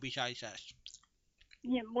radio besides us?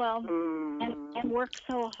 Yeah, well, and work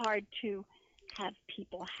so hard to have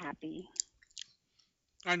people happy.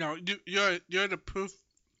 I know you're the proof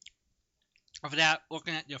of that.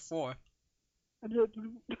 Looking at your 4.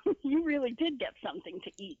 You really did get something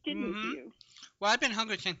to eat, didn't Mhm. you? Well, I've been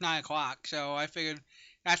hungry since 9 o'clock, so I figured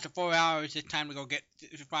after 4 hours, it's time to go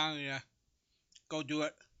finally go do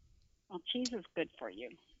it. Well, cheese is good for you.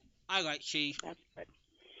 I like cheese. That's good.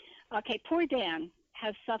 Okay, poor Dan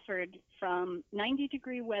has suffered from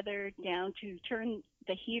 90-degree weather down to turn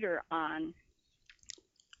the heater on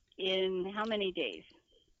in how many days?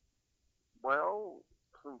 Well,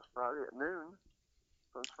 since Friday at noon.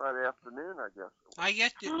 Since Friday afternoon, I guess. I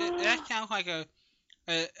guess that sounds like a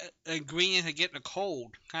ingredient to get the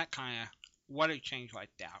cold. That kind of weather change like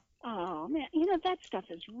that. Oh, man, you know, that stuff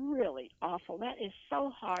is really awful. That is so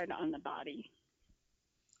hard on the body.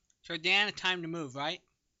 So, Dan, it's time to move, right?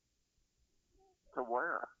 To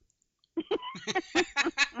where?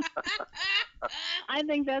 I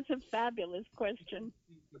think that's a fabulous question.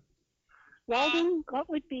 Walden, what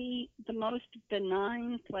would be the most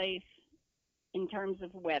benign place in terms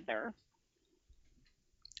of weather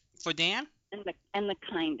For Dan? and the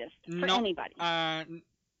kindest for No, anybody?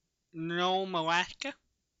 Nome, Alaska.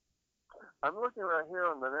 I'm looking right here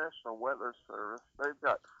on the National Weather Service. They've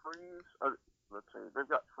got they've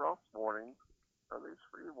got frost warnings, or these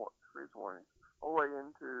freeze warnings, all the way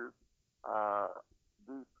into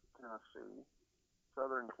deep Tennessee,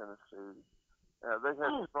 southern Tennessee,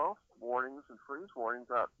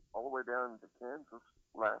 to Kansas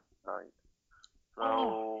last night.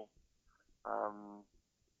 So,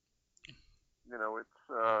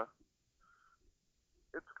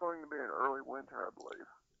 it's going to be an early winter, I believe.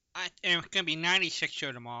 And it's going to be 96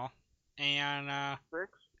 here tomorrow. And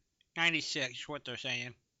 6? 96 is what they're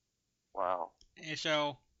saying. Wow. And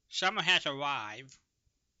so, summer has arrived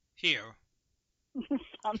here.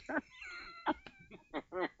 Summer.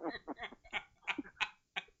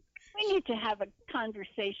 We need to have a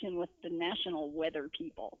conversation with the national weather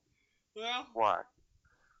people. Well, Why?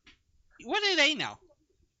 what do they know?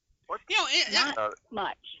 What? Not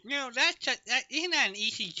much. Isn't that an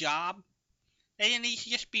easy job? They need to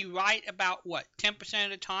just be right about, 10%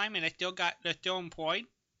 of the time, and they're still employed?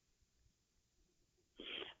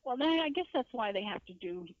 Well, I guess that's why they have to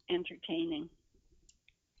do entertaining.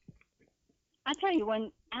 I tell you,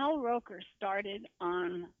 when Al Roker started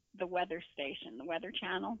on the weather station, the Weather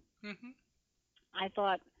Channel, I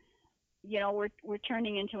thought, we're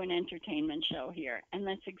turning into an entertainment show here, and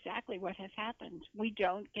that's exactly what has happened. We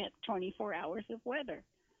don't get 24 hours of weather.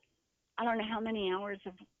 I don't know how many hours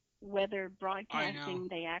of weather broadcasting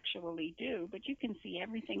they actually do, but you can see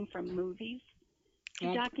everything from movies to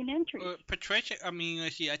documentaries. Patricia,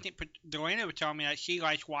 let's see, I think Delana was telling me that she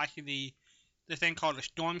likes watching the thing called the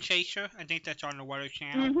Storm Chaser. I think that's on the Weather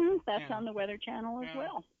Channel. That's on the Weather Channel as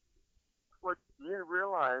well. What you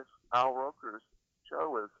realize, Al Roker's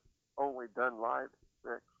show is only done live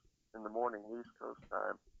at 6 in the morning East Coast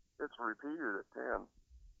time. It's repeated at 10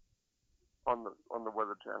 on the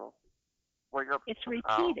Weather Channel. Wake up. It's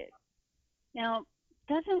repeated. Now,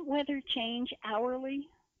 doesn't weather change hourly?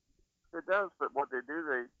 It does, but what they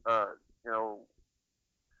do, they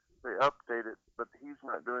update it, but he's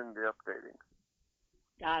not doing the updating.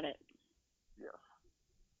 Got it. Yes.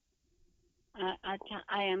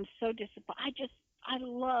 I am so disappointed. I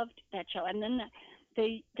loved that show. And then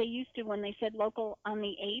they used to, when they said local on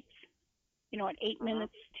the 8th, at 8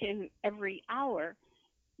 minutes to every hour,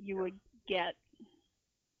 you would get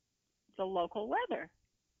the local weather.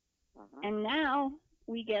 And now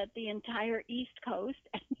we get the entire East Coast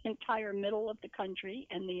and the entire middle of the country,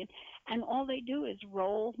 and all they do is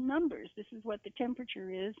roll numbers. This is what the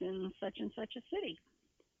temperature is in such and such a city.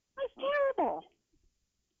 That's terrible.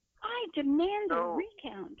 I demand a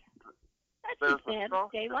recount. That's just bad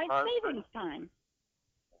daylight savings time.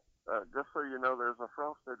 Just so you know, there's a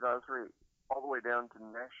frost advisory all the way down to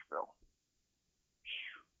Nashville.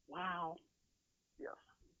 Wow. Yes.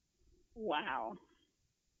 Wow.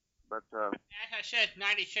 But as I said,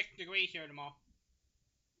 96 degrees here tomorrow.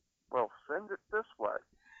 Well, send it this way.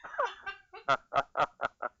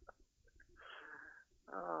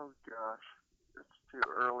 Oh gosh, it's too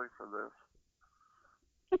early for this.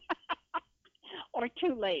 Or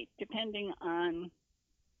too late, depending on,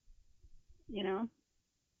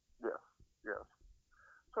 Yes.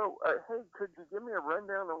 So, hey, could you give me a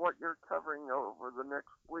rundown of what you're covering over the next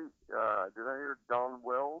week? Did I hear Don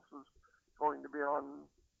Wells is going to be on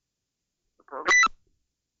the program?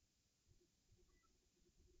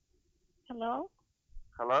 Hello?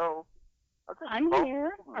 Hello? I'm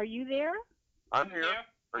here. Are you there? I'm here.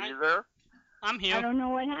 Are you there? I'm here. I don't know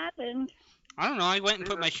what happened. I don't know. I went and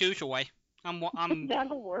put my shoes away.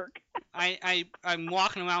 That'll work. I'm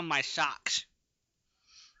walking around my socks.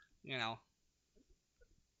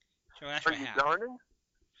 So that's what happened. Are you darning?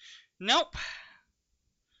 Nope.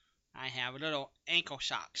 I have little ankle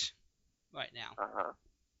socks right now.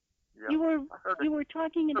 Yeah. You were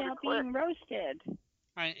talking about being roasted.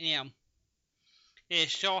 I am.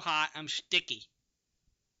 It's so hot, I'm sticky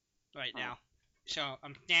right now. So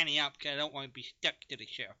I'm standing up because I don't want to be stuck to the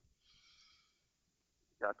chair.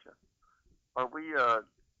 Gotcha. Are we,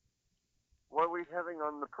 what are we having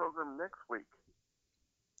on the program next week?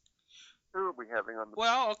 Who are we having on the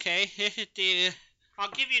Well, okay, this is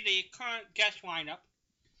I'll give you the current guest lineup.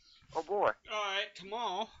 Oh boy. Alright,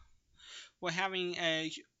 tomorrow we're having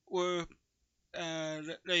we're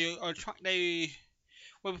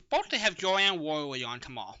supposed to have Joanne Worley on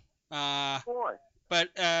tomorrow. Boy.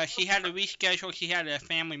 But she had to reschedule. She had a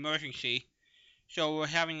family emergency, so we're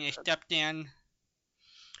having a stepped in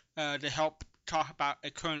to help talk about a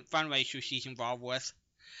current fundraiser she's involved with.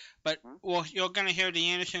 But you're gonna hear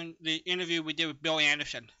the interview we did with Bill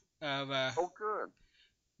Anderson. Oh, good.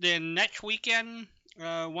 Then next weekend,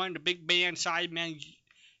 one of the big band sidemen,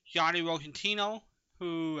 Johnny Rosentino,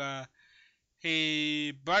 who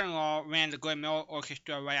his brother-in-law ran the Glenn Miller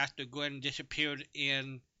Orchestra right after Glenn disappeared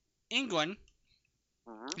in England.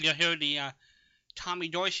 You'll hear the Tommy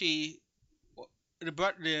Dorsey,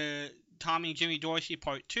 the Tommy and Jimmy Dorsey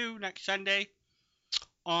Part 2 next Sunday.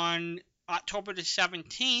 On October the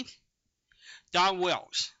 17th, Don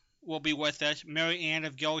Wells. will be with us. Mary Ann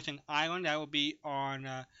of Golden Island, that will be on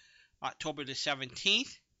October the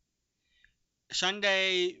 17th.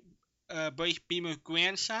 Sunday, Brace Beamer's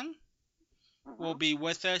grandson will be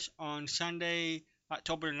with us on Sunday,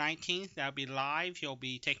 October 19th. That'll be live. He'll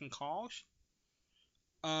be taking calls.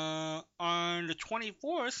 On the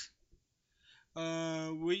 24th,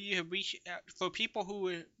 we have reached out for people who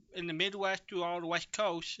are in the Midwest to all the West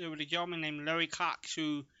Coast. There was a gentleman named Larry Cox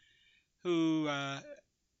who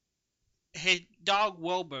his dog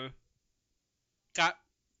Wilbur got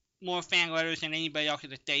more fan letters than anybody else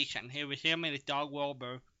at the station. It was him and his dog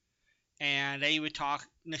Wilbur, and they would talk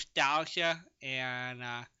nostalgia, and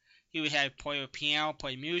he would have play a piano,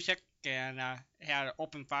 play music, and had an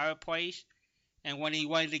open fireplace. And when he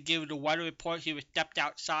wanted to give the weather report, he would step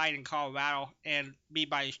outside in Colorado and be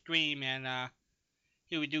by a stream, and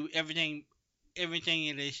he would do everything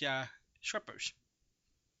in his slippers.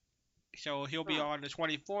 So he'll be on the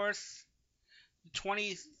 24th,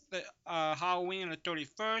 20th, Halloween, and the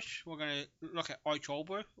 31st. We're going to look at Arch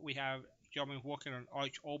Ober. We have gentlemen working on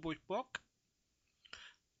Arch Ober's book.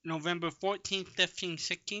 November 14th, 15th,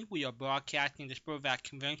 16th, we are broadcasting the Spurvac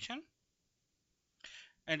Convention.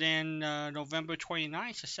 And then November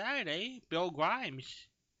 29th, a Saturday, Bill Grimes,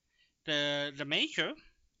 the Major,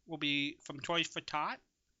 will be from Toys for Tot.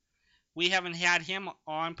 We haven't had him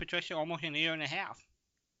on, Patricia, almost an year and a half.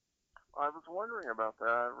 I was wondering about that.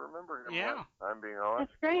 I remember him last time being on.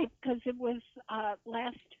 That's great, because it was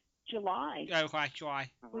last July. Yeah, last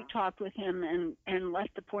July. We talked with him and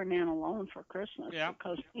left the poor man alone for Christmas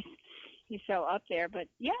because he's so up there. But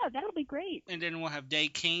yeah, that'll be great. And then we'll have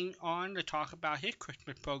Dave King on to talk about his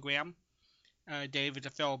Christmas program. Dave is a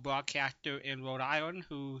fellow broadcaster in Rhode Island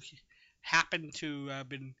who happened to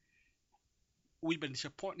we've been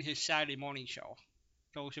supporting his Saturday morning show.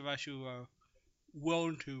 Those of us who are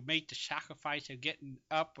willing to make the sacrifice of getting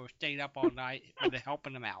up or staying up all night, we're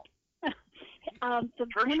helping them out.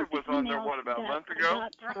 Patricia was on there, about a month ago? I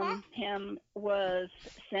got from him was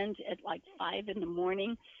sent at like 5 in the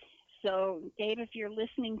morning. So, Dave, if you're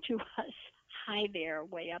listening to us, hi there,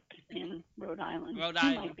 way up in Rhode Island. Rhode You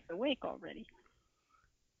Island. might be awake already.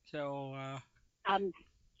 So,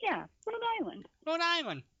 yeah, Rhode Island. Rhode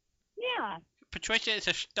Island. Yeah. Patricia is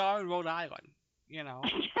a star in Rhode Island, you know.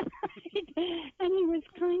 And he was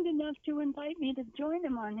kind enough to invite me to join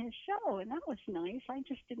him on his show, and that was nice. I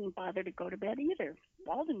just didn't bother to go to bed either.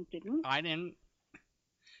 Walden didn't. I didn't.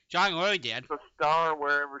 John Lurry did. A star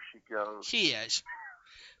wherever she goes. She is.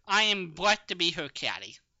 I am blessed to be her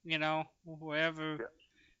caddy, you know, wherever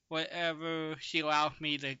she allows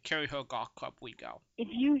me to carry her golf club, we go. If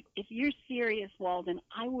you're serious, Walden,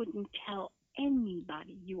 I wouldn't tell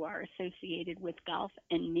anybody you are associated with golf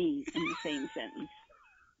and me in the same sentence.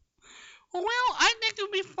 Well, I think it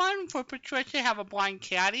would be fun for Patricia to have a blind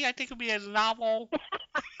caddy. I think it would be a novel.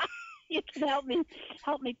 You can help me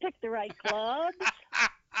pick the right clubs.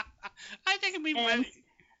 I think it'd be fun.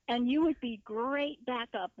 And you would be great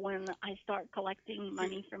backup when I start collecting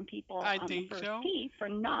money from people on the first tee for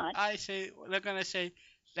not. They're gonna say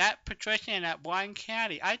that Patricia and that blind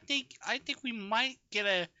caddy. I think we might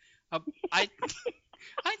get I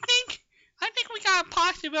think we got a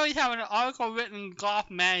possibility of having an article written in Golf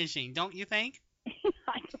Magazine, don't you think?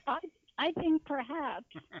 I think perhaps.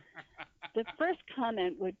 The first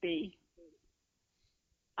comment would be,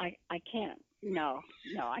 I can't. No,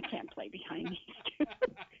 I can't play behind these two.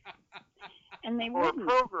 And they wouldn't.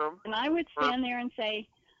 And I would stand there and say,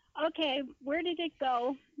 okay, where did it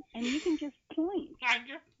go? And you can just point. I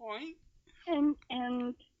just point. And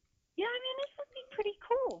yeah, I mean, this would be pretty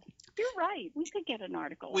cool. You're right. We could get an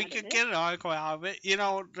article out of it. We could get an article out of it. You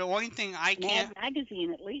know, the only thing I can't...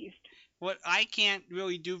 magazine, at least. What I can't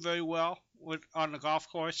really do very well on the golf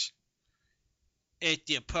course is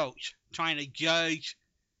the approach. Trying to judge,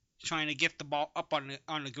 trying to get the ball up on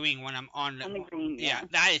the green when I'm on the green, yeah.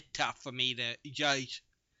 That is tough for me to judge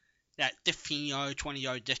that 15-yard,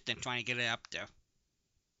 20-yard distance trying to get it up there.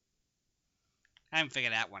 I haven't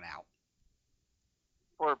figured that one out.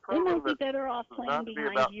 They might be better off playing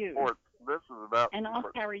behind you. Sports. This is about and I'll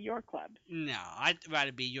carry your clubs. No, I'd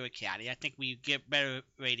rather be your caddy. I think we get better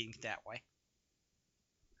ratings that way.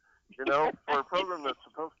 You know, for a program that's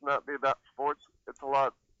supposed to not be about sports, it's a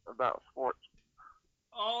lot about sports.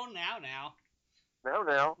 Oh, now. Now.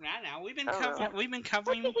 We've been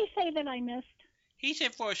covering. What did he say that I missed? He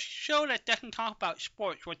said for a show that doesn't talk about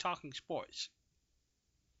sports, we're talking sports.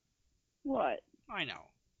 What? I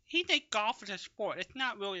know. He thinks golf is a sport. It's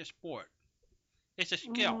not really a sport. It's a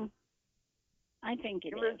skill. I think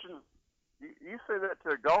it is. You say that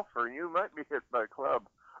to a golfer, and you might be hit by a club.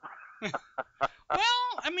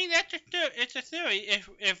 Well, I mean that's it's a theory.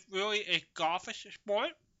 If really if golf is a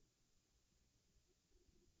sport,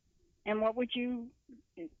 And what would you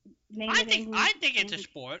name I it think in, I think it's a in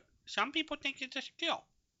sport. Some people think it's a skill.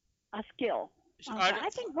 a skill? So, Okay, I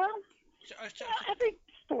think, well, so, so, every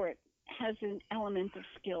sport has an element of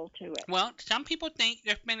skill to it. well, some people think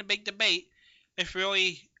there's been a big debate. If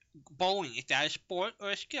really bowling is that a sport or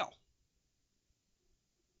a skill?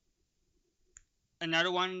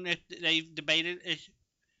 Another one that they've debated is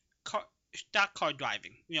car, stock car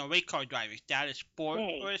driving. Race car driving. Is that a sport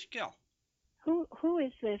They. or a skill? Who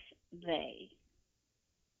is this they?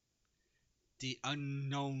 The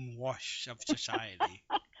unknown wash of society.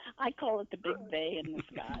 I call it the big they in the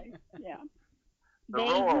sky. Yeah. The They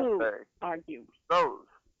roll who they. argue. Those.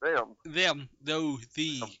 Them. Them, those,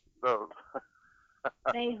 thee. Those.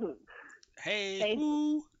 They who. Hey, They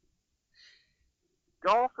who?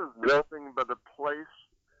 Golf is nothing but a place,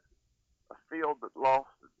 a field that lost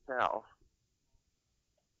itself.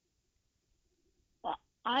 Well,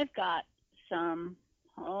 I've got some.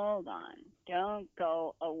 Hold on. Don't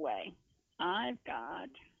go away. I've got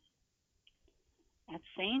at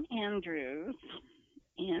St. Andrews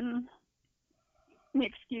in,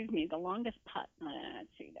 excuse me, the longest putt. Let's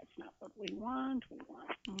see, that's not what we want. We want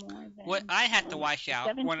more than. What I have to watch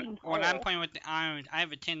out when 17th when I'm hole. playing with the irons, I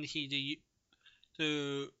have a tendency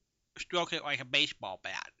to stroke it like a baseball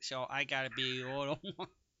bat. So I gotta be a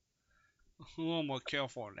little more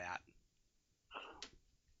careful of that.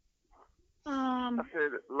 I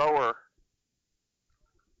said lower.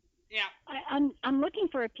 Yeah. I'm looking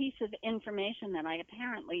for a piece of information that I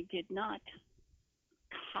apparently did not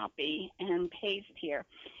copy and paste here.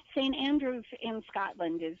 St. Andrews in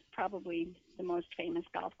Scotland is probably the most famous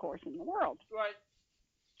golf course in the world. Right.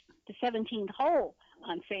 The 17th hole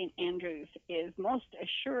on St. Andrews is most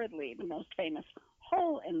assuredly the most famous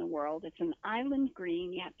hole in the world. It's an island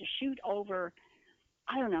green. You have to shoot over,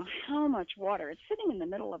 I don't know how much water. It's sitting in the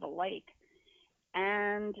middle of a lake.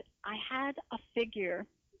 And I had a figure,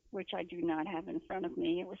 which I do not have in front of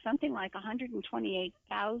me. It was something like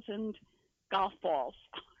 128,000 golf balls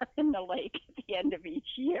are in the lake at the end of each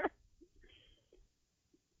year.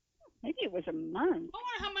 Maybe it was a month. I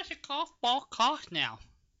wonder how much a golf ball costs now.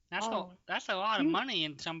 That's a lot of money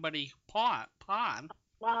in somebody's pond.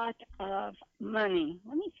 Lot of money.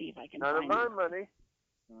 Let me see if I can None find of my it. money.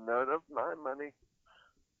 None of my money.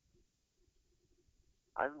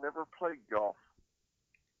 I've never played golf.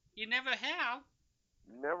 You never have.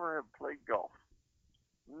 Never have played golf.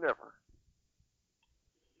 Never.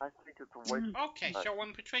 I think it's a waste. Okay, so when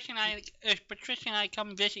if Patricia and I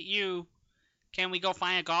come visit you, can we go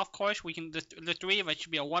find a golf course? We can. The three of us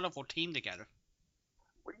should be a wonderful team together.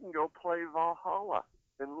 We can go play Valhalla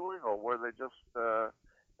in Louisville, where they just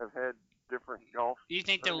have had different golf. You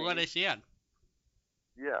think they'll let us in?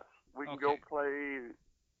 Yes, we can go play.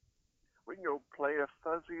 We can go play a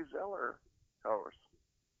Fuzzy Zeller course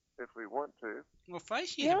if we want to. Well,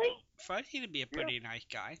 Fuzzy to be a pretty nice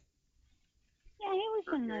guy. Yeah, he was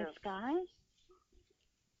a nice guy.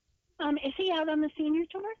 Is he out on the senior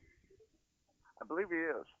tour? I believe he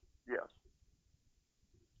is. Yes.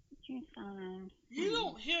 You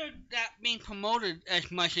don't hear that being promoted as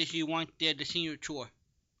much as you once did the senior tour.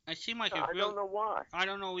 It seemed like I don't know why. I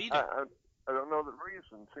don't know either. I don't know the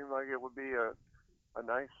reason. Seemed like it would be a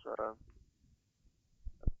nice.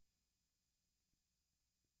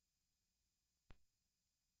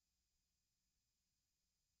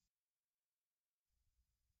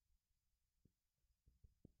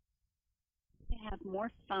 Have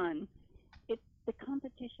more fun. The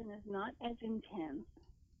competition is not as intense.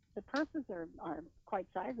 The purses are quite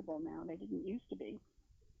sizable now. They didn't used to be.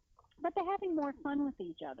 But they're having more fun with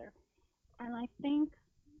each other. And I think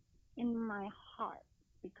in my heart,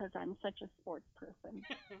 because I'm such a sports person,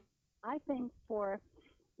 I think for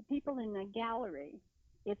the people in the gallery,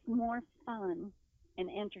 it's more fun and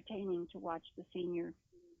entertaining to watch the senior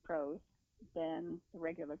pros than the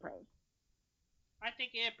regular pros. I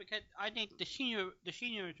think because I think the seniors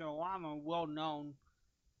are a lot more well known,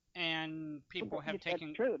 and people have taken.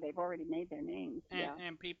 That's true. They've already made their names.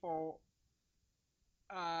 And people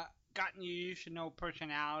gotten used to know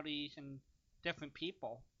personalities and different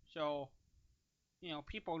people. So,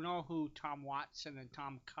 people know who Tom Watson and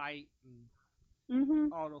Tom Kite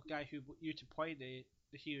and all those guys who used to play the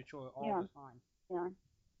senior tour all the time. Yeah,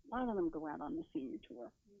 a lot of them go out on the senior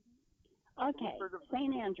tour. Okay,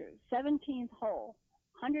 St. Andrews, 17th hole,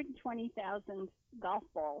 120,000 golf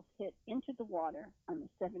balls hit into the water on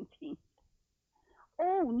the 17th.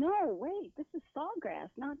 Oh, no, wait, this is Sawgrass,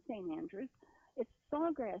 not St. Andrews. It's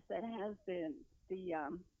Sawgrass that has the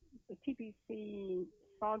TPC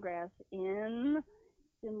Sawgrass in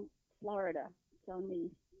Florida. It's on the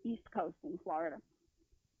East Coast in Florida.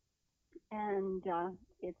 And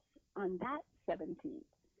it's on that 17th,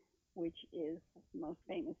 which is most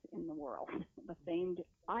famous in the world, the famed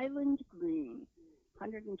Island Green,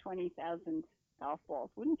 120,000 golf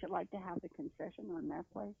balls. Wouldn't you like to have the concession on that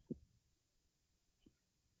place?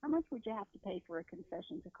 How much would you have to pay for a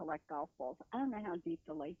concession to collect golf balls? I don't know how deep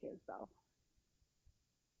the lake is, though.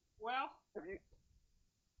 Well, Have you?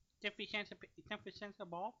 10 cents a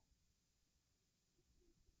ball.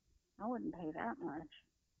 I wouldn't pay that much.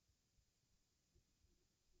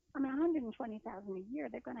 I mean, 120,000 a year.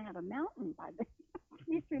 They're going to have a mountain by then.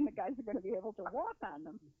 Pretty soon, the guys are going to be able to walk on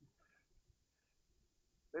them.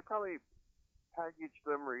 They probably package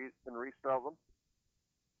them and resell them.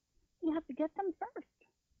 You have to get them first.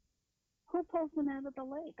 Who pulls them out of the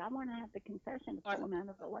lake? I want to have the concession to pull them out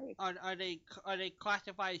of the lake. Are they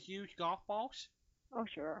classified as used golf balls? Oh,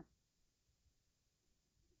 sure.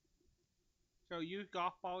 So used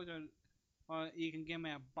golf balls are you can give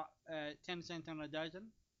me 10 cents on a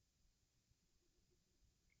dozen.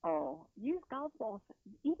 Oh, used golf balls,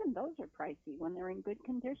 even those are pricey when they're in good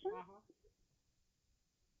condition.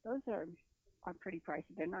 Those are pretty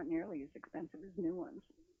pricey. They're not nearly as expensive as new ones.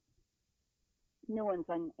 New ones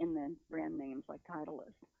in the brand names like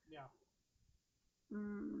Titleist. Yeah.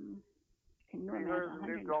 Can you Have you imagine heard of the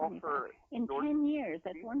new 125? golfer? In Jordan 10 years,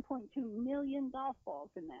 that's Spieth? 1.2 million golf balls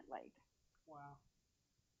in that lake. Wow.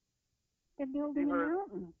 They're building a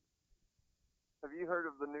mountain. Have you heard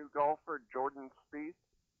of the new golfer Jordan Spieth?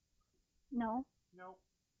 No. No.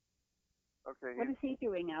 Okay, What is he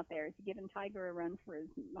doing out there? Is he giving Tiger a run for his?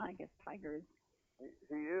 I guess Tiger is.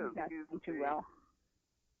 he is. He's not He's doing too well.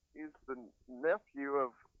 He's the nephew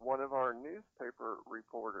of one of our newspaper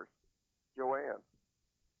reporters, Joanne.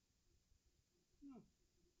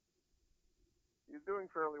 He's doing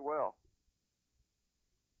fairly well.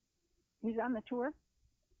 He's on the tour.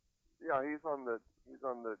 Yeah, he's on the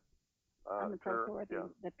On the pro tour, yeah.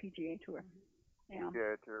 the PGA tour. Yeah.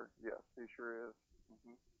 PGA tour. Yes, he sure is.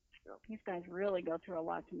 Yeah. These guys really go through a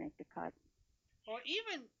lot to make the cut. Or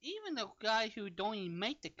even the guys who don't even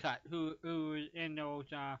make the cut, who in those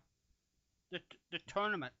the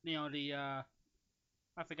tournament, I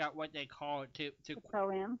forgot what they call it to The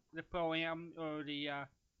Pro-Am. The Pro-Am or the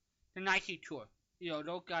Nike tour.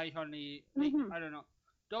 Those guys on the I don't know.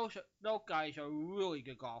 Those guys are really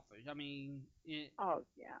good golfers. I mean, Oh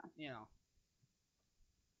yeah. know.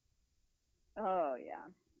 Oh yeah.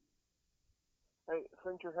 Hey,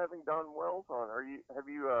 since you're having Don Wells on,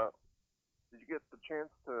 did you get the chance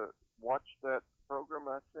to watch that program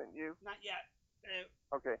I sent you? Not yet.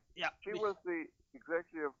 Okay. Yeah. She was the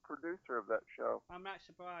executive producer of that show. I'm not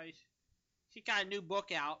surprised. She got a new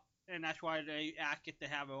book out, and that's why they asked it to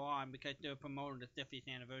have her on, because they're promoting the 50th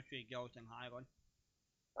anniversary of Golden Highland.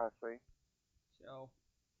 I see. So.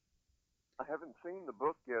 I haven't seen the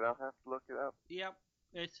book yet. I'll have to look it up. Yep.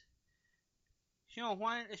 It's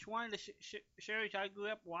one of the series I grew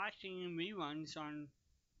up watching in reruns on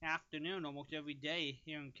afternoon almost every day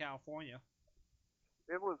here in California.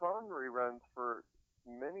 It was on reruns for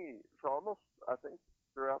almost, I think,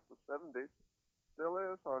 throughout the 70s. Still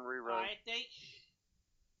is on reruns. I think.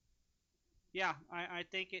 Yeah, I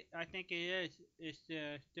think it is. It's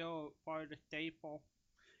still part of the staple.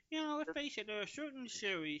 Let's face it. There are certain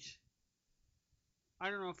series. I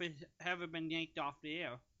don't know if it's ever been yanked off the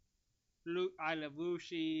air. I Love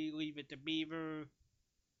Lucy, Leave It to Beaver,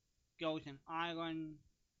 Golden Island,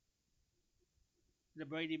 The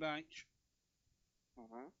Brady Bunch.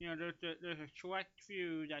 There's a select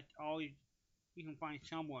few that always you can find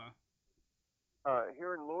somewhere.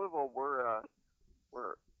 Here in Louisville,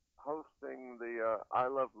 we're hosting the I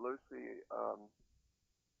Love Lucy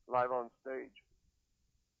live on stage.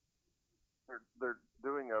 They're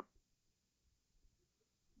doing a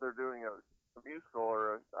musical,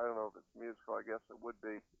 or I don't know if it's musical. I guess it would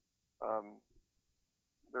be.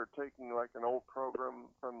 They're taking like an old program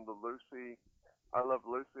from the I Love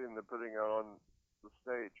Lucy, and they're putting it on the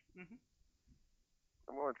stage.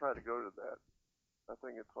 I'm going to try to go to that. I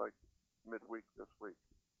think it's like midweek this week.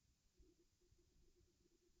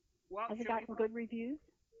 Well, has it gotten good reviews?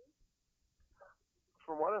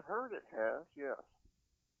 From what I've heard, it has. Yes.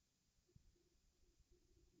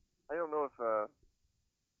 I don't know if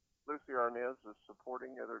Lucy Arnaz is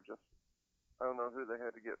supporting it, or just I don't know who they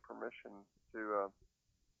had to get permission to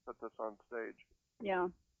put this on stage. Yeah.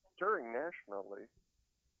 Touring nationally.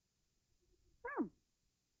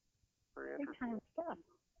 Very Big interesting. time stuff.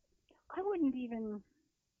 I wouldn't even.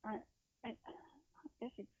 I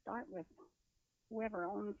guess you'd start with whoever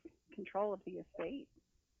owns control of the estate.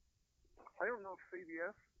 I don't know if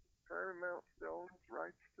CBS Paramount still owns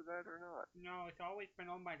rights to that or not. No, it's always been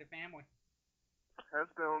owned by the family. Has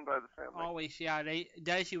been owned by the family. Always, yeah.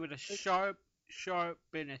 Dicey was a sharp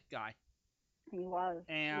business guy. He was.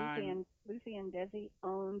 And Lucy and Desi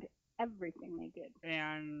owned everything they did.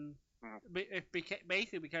 And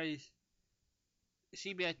basically because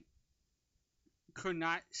CBS could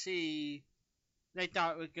not see, they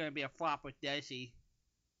thought it was going to be a flop with Desi,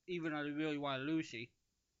 even though they really wanted Lucy.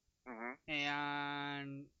 Mm-hmm.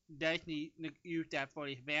 And Disney used that for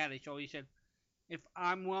his advantage. So he said, if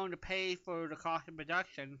I'm willing to pay for the cost of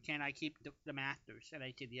production, can I keep the masters? And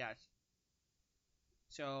I said yes.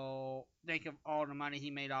 So think of all the money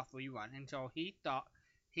he made off rerun. And so he thought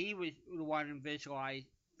he was the one who visualized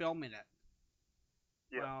filming it.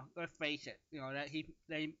 Yeah. Well, let's face it, that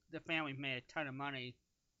the family made a ton of money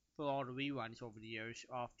for all the reruns over the years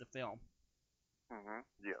off the film. Mm-hmm.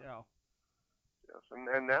 Yeah. So. Yes,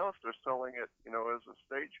 and now if they're selling it, as a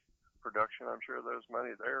stage production, I'm sure there's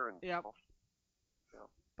money there. And yep. Yeah.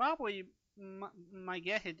 Probably, my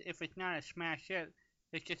guess is if it's not a smash hit,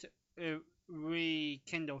 it's just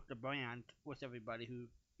rekindles the brand with everybody who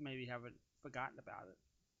maybe haven't forgotten about it.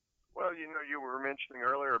 Well, you were mentioning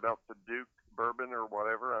earlier about the Duke bourbon or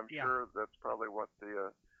whatever. I'm sure that's probably what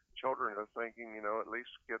the children are thinking. At least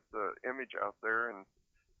get the image out there and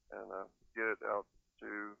get it out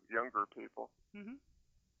to younger people. Mm-hmm.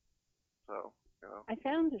 So, I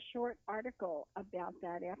found a short article about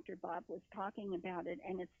that after Bob was talking about it,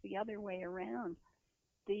 and it's the other way around.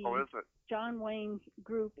 Is it? John Wayne's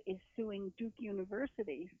group is suing Duke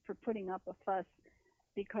University for putting up a fuss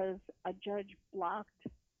because a judge blocked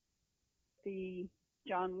the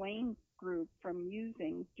John Wayne group from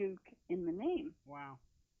using Duke in the name. Wow.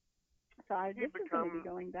 So this is going to be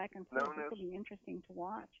going back and forth. This will be interesting to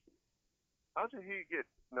watch. How did he get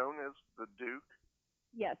known as the Duke?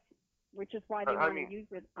 Yes, which is why they want to use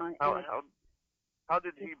it on. How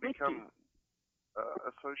did he become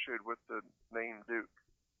associated with the name Duke?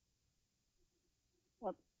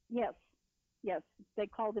 Well, yes, they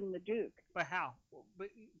called him the Duke. But how? But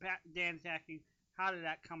Dan's asking, how did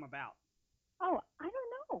that come about? Oh, I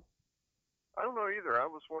don't know. I don't know either. I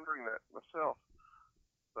was wondering that myself.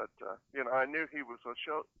 But I knew he was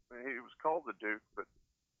called the Duke, but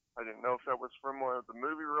I didn't know if that was from one of the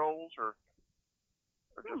movie roles or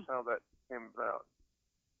just how that came about.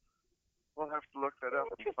 We'll have to look that up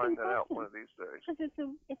and find that out one of these days. Because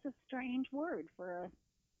it's a strange word for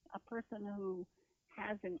a person who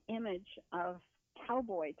has an image of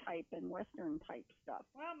cowboy type and western type stuff.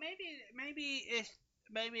 Well, maybe it's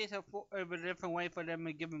a different way for them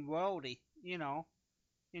to give him royalty.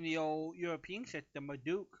 In the old European system, a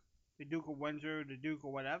duke, the Duke of Windsor, the Duke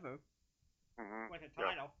of whatever, with a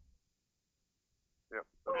title. Yep,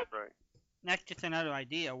 that's right. That's just another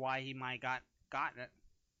idea why he might gotten it.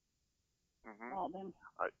 Mm-hmm. Well then,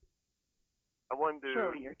 I wanted to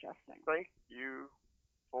sure, you're jesting. Thank you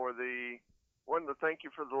for the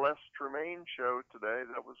Les Tremaine show today.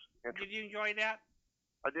 That was interesting. Did you enjoy that?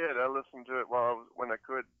 I did. I listened to it when I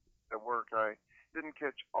could at work. I didn't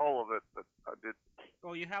catch all of it, but I did.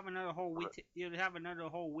 Well, you have another whole week. You'll have another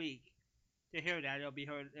whole week to hear that. It'll be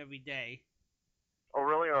heard every day. Oh,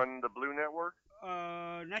 really? On the Blue Network?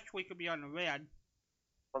 Next week will be on the Red.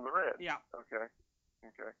 On the Red? Yeah. Okay.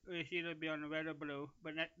 It'll either be on the Red or Blue,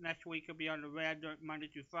 but next week will be on the Red Monday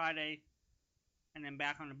through Friday, and then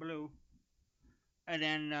back on the Blue. And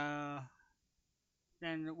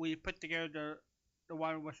then we put together the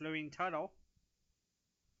one with Lorraine Tuttle.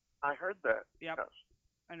 I heard that. Yep. Yes.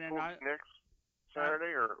 And then next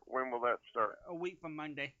Saturday, or when will that start? A week from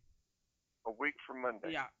Monday. A week from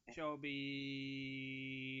Monday. Yeah, so it'll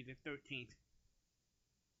be the 13th.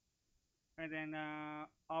 And then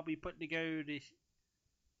I'll be putting together this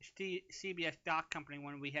CBS doc company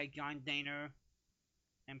one. We had John Daner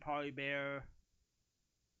and Polly Bear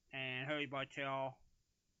and Harry Bartell,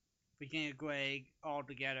 Virginia Gregg, all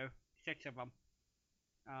together, 6 of them,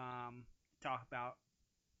 to talk about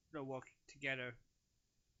their work together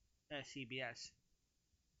at CBS.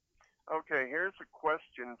 Okay, here's a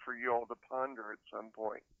question for you all to ponder at some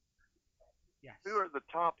point. Yes. Who are the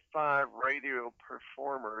top 5 radio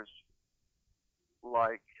performers?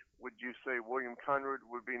 Like, would you say William Conrad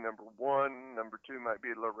would be number 1, number 2 might be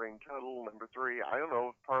Lorraine Tuttle, number 3, I don't know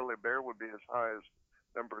if Parley Bear would be as high as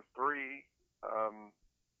number 3,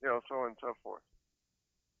 so on and so forth.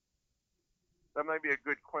 That might be a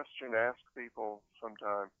good question to ask people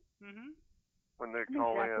sometime. Mm-hmm. When they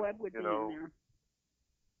call Jack in, Webb would be in there.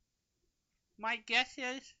 My guess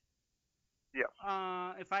is, yes.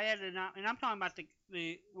 If I had to, and I'm talking about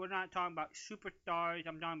we're not talking about superstars.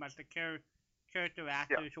 I'm talking about the character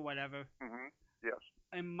actors or whatever. Mm-hmm. Yes.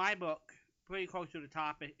 In my book, pretty close to the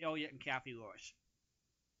top is Elliot and Kathy Lewis.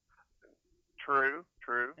 True.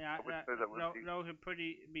 Yeah, I would say that would be. those would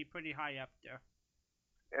be pretty high up there.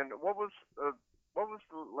 And what was the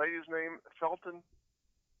lady's name? Felton?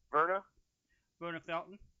 Verna? Verna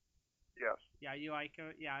Felton. Yes. Yeah, you like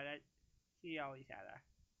her? Yeah, she always had her.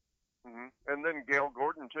 Mm-hmm. And then Gail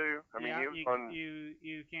Gordon too. I mean, he was on.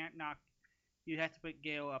 You can't knock. You have to put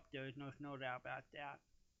Gail up there. There's no doubt about that.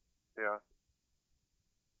 Yeah.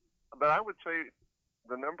 But I would say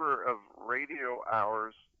the number of radio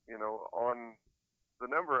hours, on the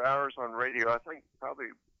number of hours on radio, I think probably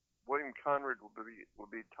William Conrad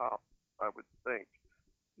would be top. I would think.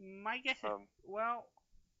 My guess is well.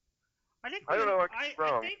 I think I don't know.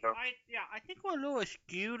 I think we're a little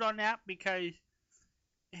skewed on that because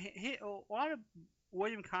a lot of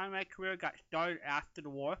William Conrad's career got started after the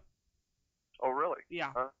war. Oh, really?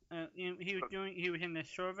 Yeah. Huh? He was in the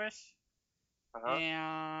service,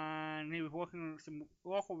 and he was working with some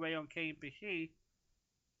local radio on KPC.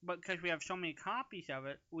 But because we have so many copies of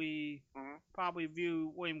it, we probably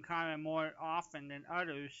view William Conrad more often than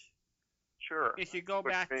others. Sure. It should go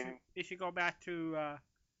back to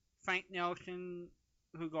Frank Nelson,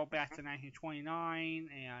 who go back to 1929,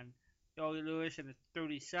 and Elliot Lewis in the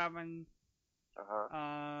 37.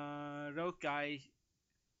 Those guys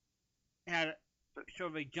had sort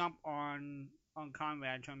of a jump on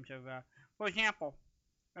Conrad in terms of, for example,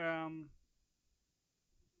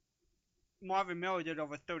 Marvin Miller did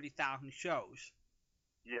over 30,000 shows.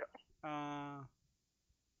 Yes.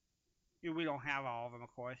 We don't have all of them,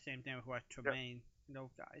 of course. Same thing with Wes Tremaine and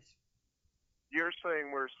those guys. You're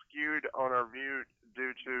saying we're skewed on our view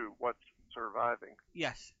due to what's surviving?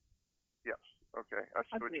 Yes. Yes. Okay. I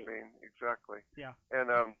see what you mean. Exactly. Yeah.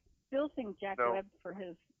 And Still think Jack Webb, for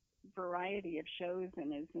his variety of shows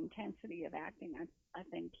and his intensity of acting, I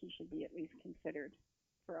think he should be at least considered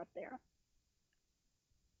for up there.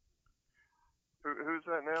 Who's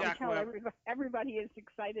that now? Jack Webb. Everybody is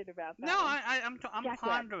excited about that. No, I'm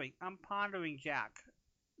pondering. I'm pondering Jack.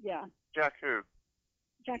 Yeah. Jack who?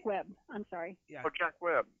 Jack Webb. I'm sorry. Yeah. Oh, Jack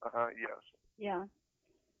Webb. Yes. Yeah.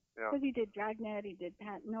 Yeah. Because he did Dragnet, he did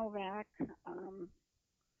Pat Novak,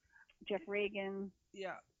 Jeff Reagan.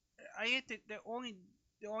 Yeah. I think the only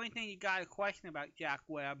thing you got to question about Jack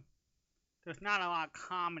Webb, there's not a lot of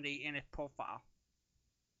comedy in his profile.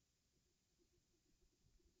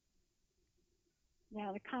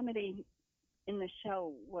 Yeah, the comedy in the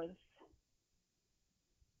show was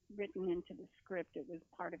written into the script. It was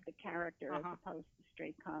part of the character as opposed to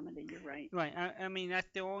straight comedy. You're right. Right. I mean, that's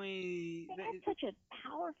the only. They had such a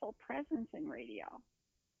powerful presence in radio.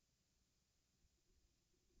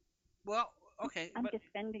 Well, okay. I'm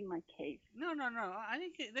defending my case. No. I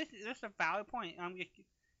think this is a valid point. I'm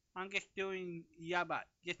just doing but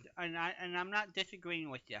and I'm not disagreeing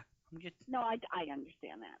with you. No, I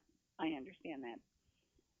understand that. I understand that.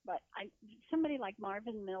 But somebody like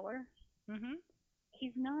Marvin Miller,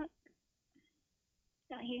 he's not.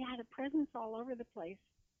 He had a presence all over the place,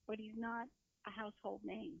 but he's not a household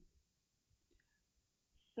name.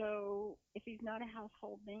 So if he's not a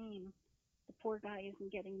household name, the poor guy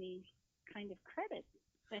isn't getting the kind of credit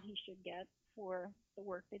that he should get for the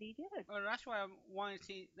work that he did. Well, that's why I want to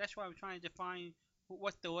see. That's why I'm trying to define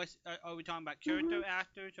what the list. Are we talking about character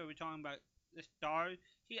actors? Or are we talking about the stars?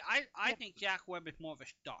 See, I think Jack Webb is more of a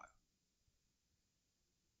star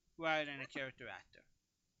rather than a character actor.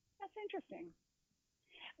 That's interesting.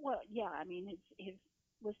 Well, yeah, I mean, his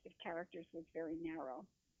list of characters was very narrow.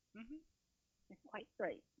 Quite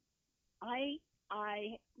right.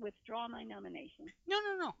 I withdraw my nomination. No.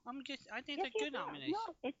 I think it's a good nomination.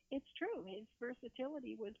 No, it's true. His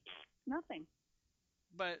versatility was nothing.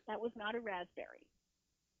 But that was not a raspberry.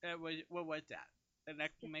 What was that? An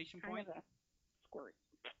exclamation point? Kind of a squirt.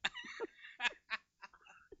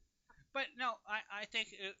 But no, I think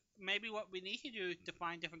maybe what we need to do is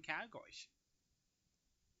define different categories.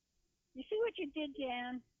 You see what you did,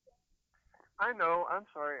 Jan? I know. I'm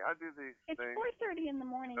sorry. I do these things. It's 4:30 in the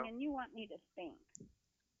morning, and you want me to think.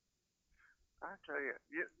 I tell you,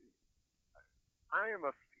 I am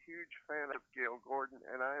a huge fan of Gale Gordon,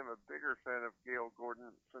 and I am a bigger fan of Gale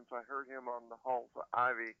Gordon since I heard him on the Halls of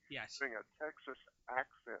Ivy doing a Texas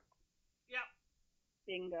accent. Yep.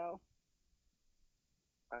 Bingo.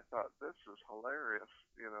 I thought, this is hilarious,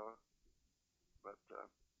 but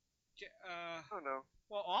I don't know.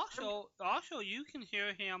 Well, also you can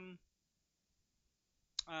hear him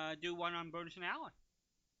do one on Burns and Allen.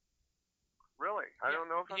 Really? I don't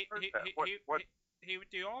know if I've heard that. What He was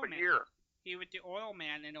the oil man. Year? He was the oil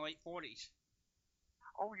man in the late 40s.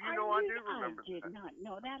 Oh, you know, I do remember I did that. not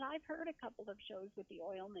know that. I've heard a couple of shows with the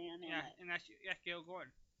oil man in Yeah, it. and that's Gil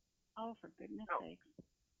Gordon. Oh, for goodness No. sakes!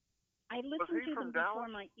 I listened he to from them before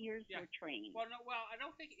Dallas? my ears Yeah. were trained. Well, no, well, I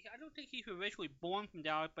don't think he's originally born from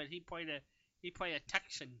Dallas, but he played a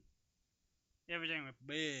Texan. Everything was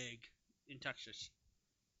big in Texas.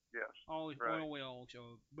 Yes. All these right. oil wells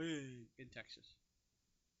are big in Texas.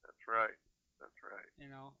 That's right. That's right. You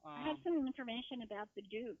know. I have some information about the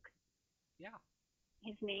Duke. Yeah.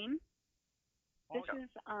 His name. Oh, This is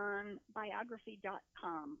on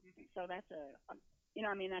biography.com. So that's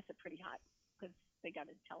that's a pretty hot, because they got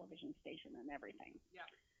a television station and everything. Yeah.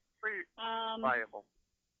 Pretty viable.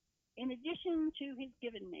 In addition to his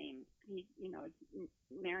given name, it's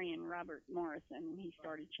Marion Robert Morrison, and he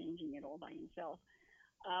started changing it all by himself.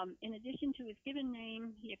 In addition to his given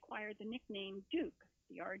name, he acquired the nickname Duke.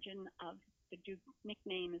 The origin of the Duke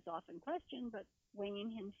nickname is often questioned, but Wayne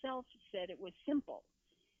himself said it was simple.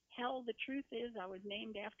 Hell, the truth is I was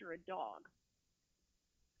named after a dog.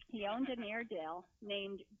 He owned an Airedale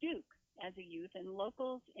named Duke as a youth, and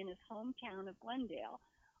locals in his hometown of Glendale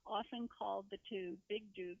often called the two Big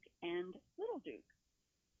Duke and Little Duke.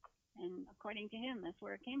 And according to him, that's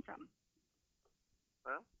where it came from.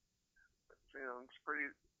 Well, that sounds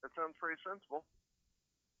pretty sensible.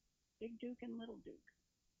 Big Duke and Little Duke.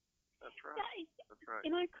 That's right. That's right.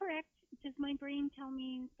 Am I correct? Does my brain tell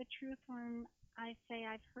me the truth when I say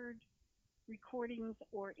I've heard recordings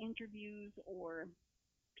or interviews or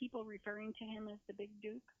people referring to him as the Big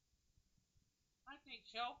Duke? I think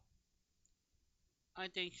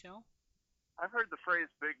so. I've heard the phrase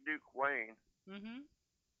Big Duke Wayne. Mhm.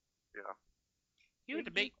 Yeah. He was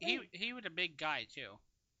a big. He was a big guy too.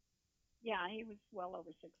 Yeah, he was well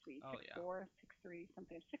over 6 feet. Oh, 6'4", 6'3",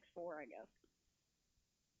 something. 6'4", I guess.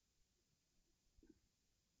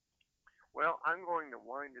 Well, I'm going to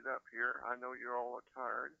wind it up here. I know you're all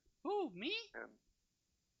tired. Who, me? And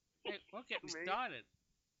hey, we'll get me Me? started.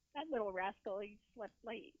 That little rascal, he slept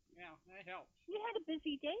late. Yeah, that helps. You had a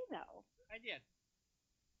busy day, though. I did.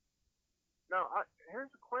 now,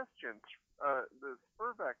 here's a question. The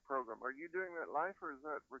Spurback program, are you doing that live or is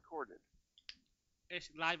that recorded? It's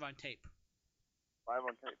live on tape. Live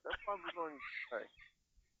on tape. That's what I was going to say.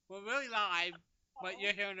 We're really live, but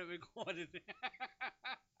you're hearing it recorded.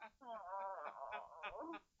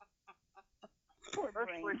 Poor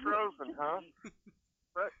Freshly brain. frozen, huh?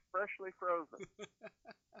 Freshly frozen.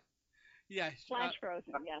 Yes. Flash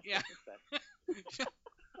frozen, yes. Yeah.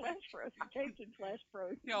 Flash frozen. Taped and flash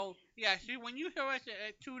frozen. See, when you hear us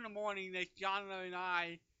at 2 in the morning, that's John and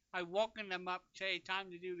I woken them up, say,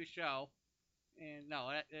 time to do the show. And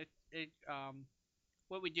no,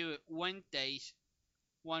 what we do at Wednesdays,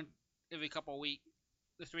 one every couple of weeks,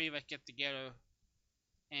 the three of us get together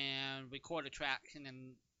and record the tracks, and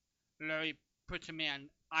then Larry puts them in.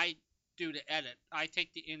 I do the edit. I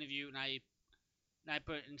take the interview and I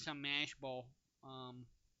put it in some manageable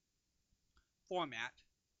format.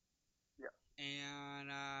 Yeah.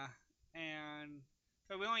 And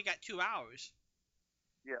so we only got 2 hours.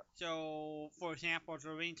 Yeah. So, for example,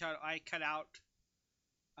 I cut out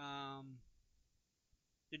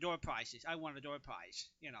the door prizes. I won a door prize,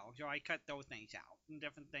 so I cut those things out and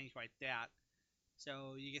different things like that.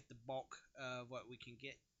 So you get the bulk of what we can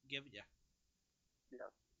give you.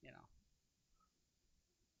 Yeah.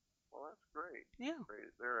 Well, that's great. Yeah.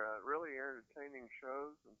 Great. They're really entertaining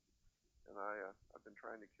shows, and I've been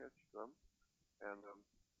trying to catch them, and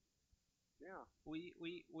yeah.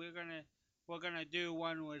 We're gonna do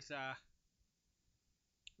one with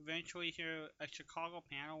eventually here a Chicago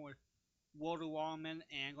panel with Walter Wallman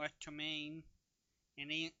and Les Tremaine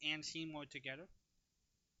and Ann Seymour together.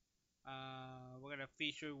 We're gonna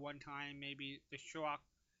feature one time maybe the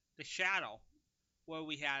Shadow, where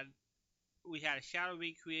we had a Shadow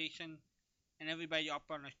recreation, and everybody up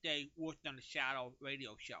on the stage worked on the Shadow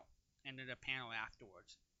radio show, and then a panel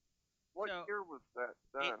afterwards. What year was that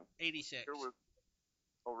done? 86.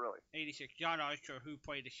 Oh, really? 86. John Archer, who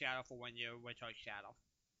played the Shadow for 1 year, was our Shadow.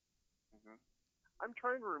 Mm-hmm. I'm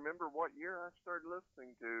trying to remember what year I started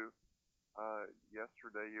listening to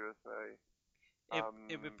Yesterday USA.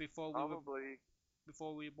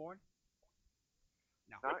 Before we were born?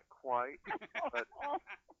 No. Not quite, but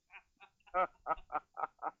my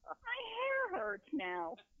hair hurts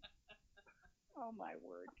now. Oh my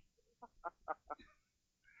word.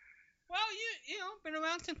 Well, you been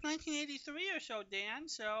around since 1983 or so, Dan.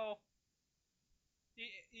 So,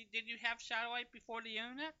 did you have satellite before the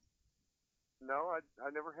internet? No, I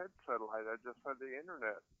never had satellite. I just had the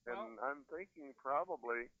internet, and I'm thinking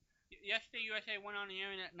probably. Yesterday USA went on the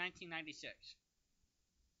internet in 1996.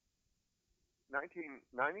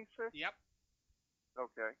 1996? Yep.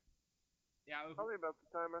 Okay. Yeah, Probably about the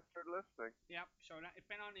time I started listening. yep. So it's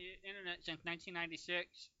been on the internet since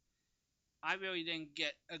 1996. I really didn't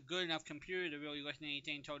get a good enough computer to really listen to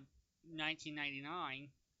anything until 1999.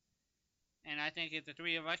 And I think if the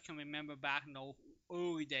three of us can remember back in the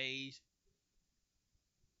early days,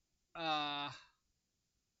 uh,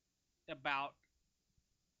 about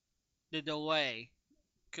the delay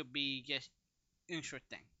could be just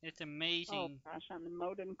interesting. It's Oh amazing. gosh, on the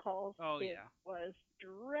modem calls, Oh it yeah, was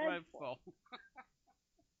dreadful. dreadful.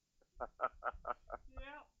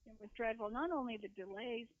 Yep. It was dreadful. Not only the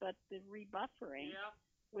delays, but the rebuffering, Yep.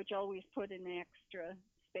 which always put an extra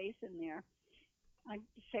space in there. I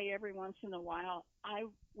say every once in a while, I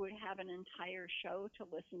would have an entire show to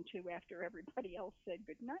listen to after everybody else said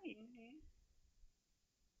goodnight.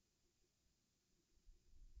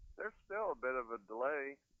 There's still a bit of a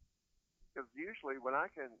delay because usually when I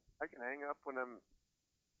can hang up when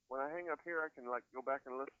I hang up here, I can like go back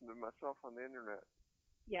and listen to myself on the internet.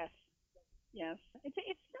 Yes, yes. It's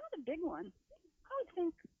not a big one. I would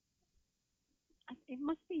think it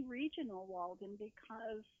must be regional, Walden,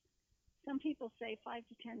 because some people say 5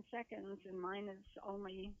 to 10 seconds, and mine is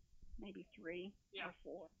only maybe 3 Yeah. or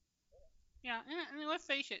 4. Yeah, and let's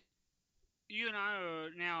face it, you and I are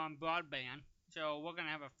now on broadband, so we're gonna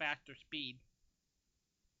have a faster speed.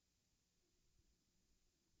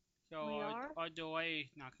 So We are? our delay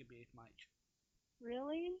is not gonna be as much.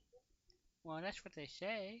 Really? Well, that's what they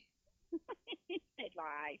say. They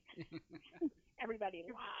lie. Everybody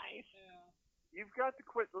lies. You've got to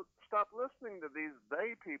stop listening to these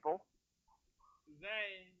they people.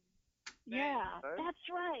 They. Yeah, Hey? that's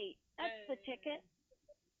right. That's the ticket.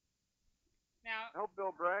 Now, I hope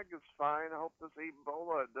Bill Bragg is fine. I hope this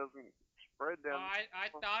Ebola doesn't spread down. I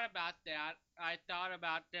thought about that. I thought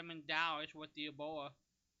about them in Dallas with the Ebola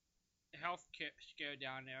health scare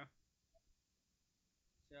down there.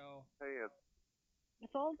 So. Hey,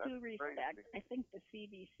 With all That's due respect, crazy. I think the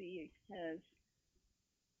CDC has.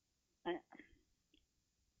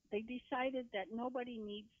 They decided that nobody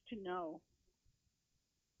needs to know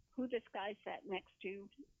who this guy sat next to,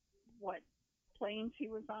 what planes he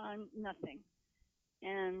was on, nothing.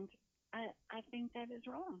 And I think that is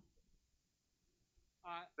wrong.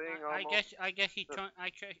 I guess he turned. I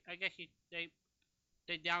guess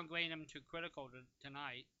they downgraded him to critical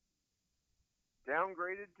tonight.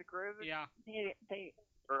 Downgraded to critical? Yeah. They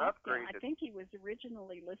or upgraded. I think he was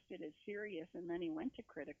originally listed as serious, and then he went to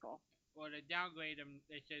critical. Well, they downgraded him.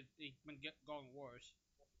 They said he's been going worse.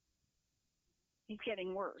 He's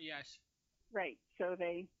getting worse. Yes. Right. So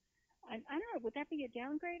they, I don't know, would that be a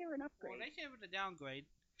downgrade or an upgrade? Well, they said it was a downgrade.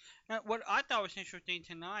 Now, what I thought was interesting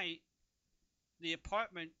tonight, the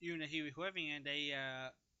apartment unit he was living in, they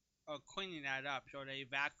are cleaning that up, so they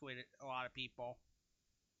evacuated a lot of people.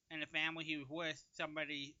 And the family he was with,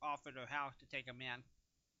 somebody offered their house to take him in.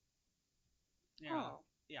 Yeah. Oh.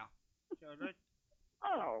 Yeah. So that.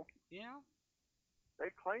 Oh. Yeah. They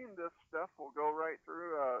claim this stuff will go right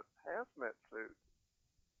through a hazmat suit.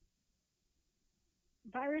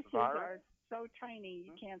 Viruses are so tiny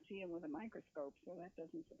you can't see them with a microscope, so that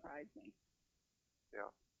doesn't surprise me. Yeah.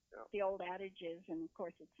 The old adage is, and of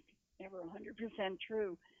course it's never 100%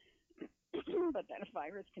 true, but that a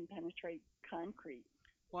virus can penetrate concrete.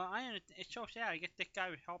 Well, I understand. It's so sad. I guess this guy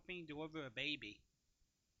was helping deliver a baby,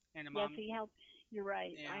 and the mom. Yes, he helped. You're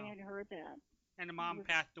right. Yeah. I had heard that. And the mom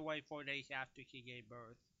passed away 4 days after she gave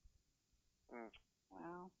birth.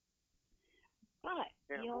 Wow. But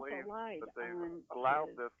Can't he also believe lied that they've on allowed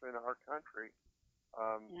his, this in our country.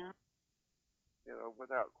 Yeah. You know,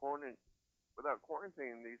 without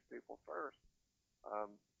quarantining these people first.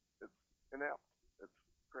 It's inept. It's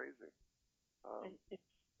crazy.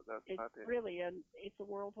 It's really it's a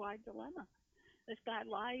worldwide dilemma. This guy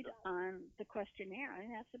lied on the questionnaire. I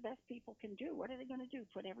mean, that's the best people can do. What are they going to do?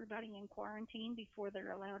 Put everybody in quarantine before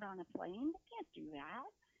they're allowed on a plane? They can't do that.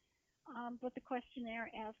 But the questionnaire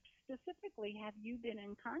asks specifically, have you been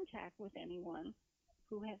in contact with anyone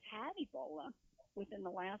who has had Ebola within the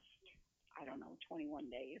last, 21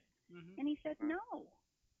 days? Mm-hmm. And he said no.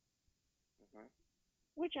 Mm-hmm.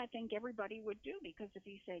 Which I think everybody would do, because if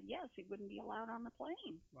he said yes, he wouldn't be allowed on the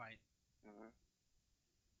plane. Right. Mm-hmm.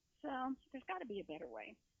 So there's got to be a better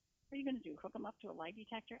way. What are you going to do? Hook them up to a lie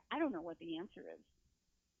detector? I don't know what the answer is.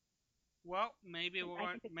 Well, maybe we're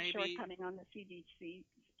I think it's a shortcoming on the CDC's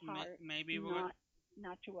part, maybe we're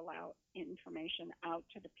not to allow information out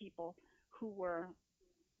to the people who were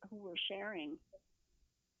sharing.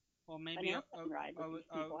 Well, maybe an airplane ride with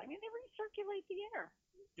these people. I mean, they recirculate the air.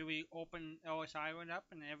 Do we open Ellis Island up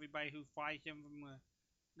and everybody who flies in from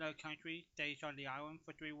another country stays on the island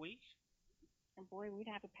for 3 weeks? And boy, we'd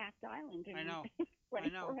have a packed island I in know. I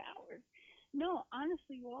 24 know. hours. No,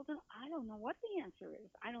 honestly, Walden, I don't know what the answer is.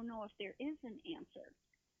 I don't know if there is an answer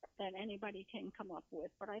that anybody can come up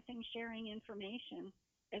with, but I think sharing information,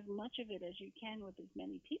 as much of it as you can with as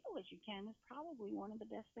many people as you can, is probably one of the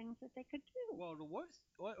best things that they could do. Well,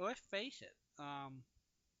 let's face it.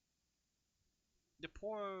 The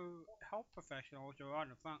poor health professionals are on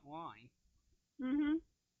the front line, Mhm.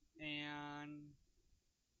 and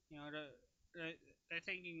you know they're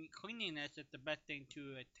thinking cleanliness is the best thing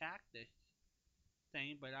to attack this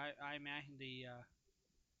thing. But I imagine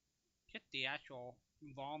just the actual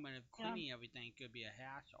involvement of Yeah. cleaning everything could be a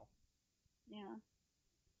hassle. Yeah.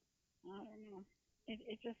 I don't know.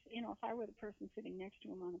 It just, if I were the person sitting next to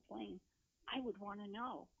him on a plane, I would want to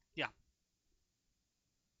know. Yeah.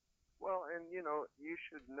 Well, and you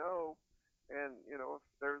should know, and if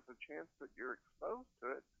there's a chance that you're exposed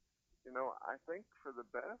to it, I think for the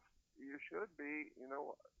best you should be,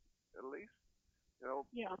 at least,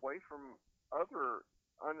 Yeah. away from other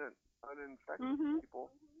uninfected Mhm.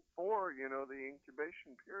 people for the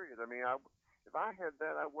incubation period. I mean, if I had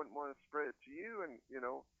that, I wouldn't want to spread it to you, and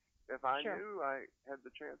if I Sure. knew I had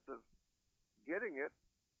the chance of getting it,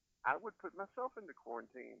 I would put myself into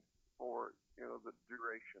quarantine for the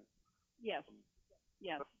duration. Yes.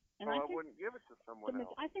 Yes. And Well, I I think wouldn't give it to someone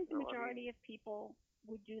else. I think the I mean, majority of people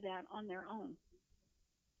would do that on their own,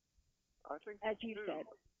 I think as so you too. said.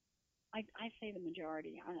 I say the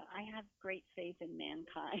majority. I have great faith in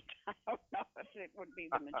mankind. I don't know if it would be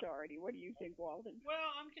the majority. What do you think, Walden?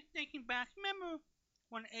 Well, I'm just thinking back. Remember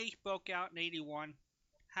when AIDS broke out in '81?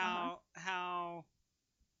 Uh-huh. How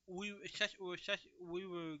we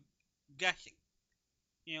were guessing,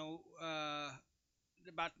 you know,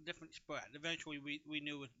 about the different spread. Eventually, we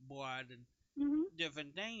knew it was blood and Mhm.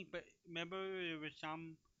 different things. But remember, there was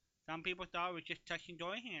some people thought it was just touching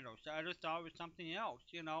door handles. Others thought it was something else.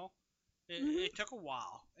 Mhm. It took a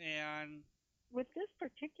while, and With this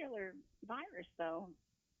particular virus, though,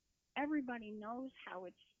 everybody knows how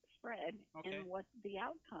it's spread and okay, what the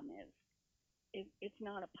outcome is. It's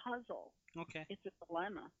not a puzzle. okay. It's a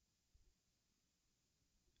dilemma.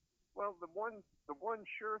 Well, the one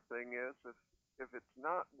sure thing is if it's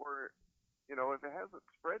not where if it hasn't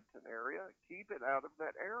spread to an area, keep it out of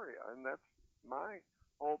that area, and that's my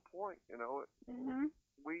whole point. Mhm.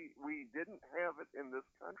 We didn't have it in this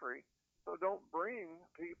country, so don't bring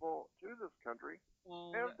people to this country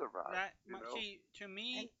Well, have the virus. see, to And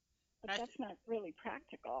me, but that's that's not really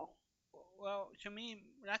practical. well, to me,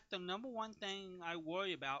 that's the number one thing I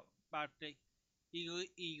worry about the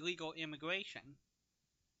illegal immigration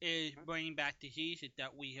is bringing back diseases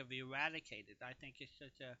that we have eradicated. I think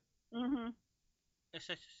Mhm. it's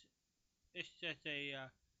such it's just a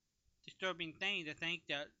disturbing thing to think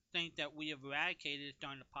that we have eradicated is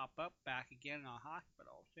starting to pop up back again in our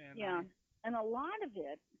hospitals. And Yeah. And a lot of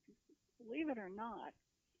it, believe it or not,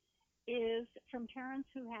 is from parents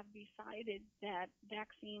who have decided that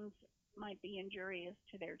vaccines might be injurious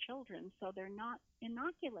to their children, so they're not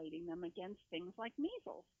inoculating them against things like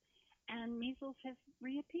measles. And measles has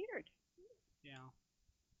reappeared. yeah,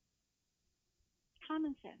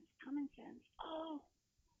 Common sense, common sense. Oh,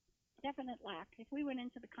 definite lack. If we went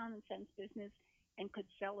into the common sense business and could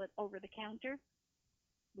sell it over the counter,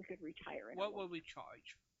 we could retire in a what week. will we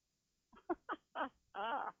charge?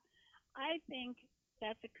 I think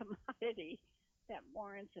that's a commodity that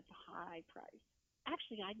warrants a high price.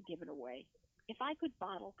 Actually, I'd give it away. If I could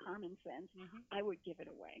bottle common sense, Hmm. I would give it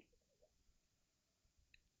away.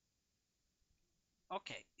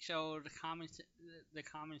 Okay, so the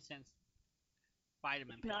common sense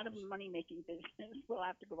vitamin It's not a pills. money making business. We'll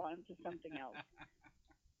have to go on to something else.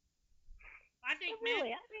 I But think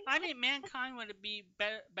really, I think mankind would be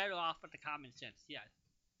better off with the common sense. Yes.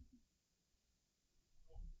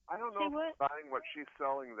 I don't know say if what? I'm buying what she's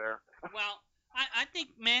selling there. Well, I think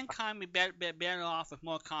mankind would be better off with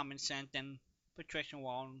more common sense than Patricia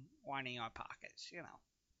Walden lining our pockets. Here's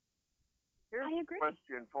I a agree.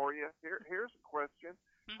 question for you. Here's a question.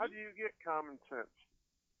 How Hmm. do you get common sense?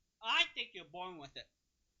 I think you're born with it.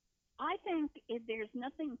 I think there's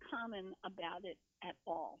nothing common about it at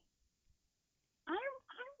all. I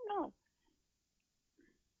don't know.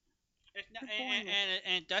 It's not, You're born with it.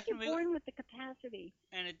 and it doesn't You're really, born with the capacity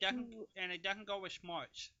to. and it doesn't go with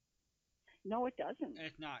smarts. No, it doesn't.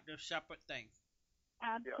 It's not. They're separate things.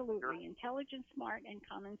 Yeah, Absolutely. Intelligence, smart, and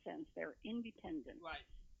common sense. They're independent. Right.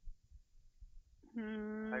 I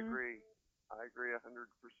Hmm. agree. I agree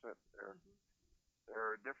 100% there. There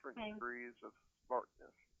are different Okay. degrees of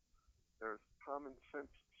smartness. There's common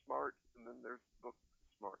sense smart, and then there's book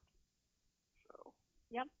smart. So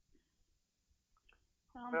Yep.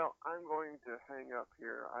 Well, Well, I'm going to hang up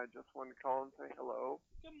here. I just wanted to call and say hello.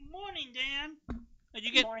 Good morning, Dan.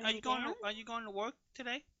 Morning, Dan. Are you going to work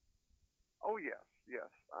today? Oh, yes,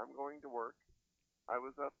 I'm going to work. I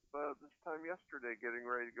was up this time yesterday getting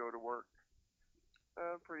ready to go to work.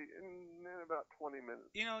 In about 20 minutes.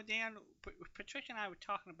 You know, Dan, Patricia and I were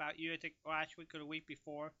talking about you, I think, last week or the week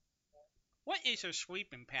before. What is your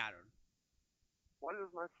sleeping pattern? What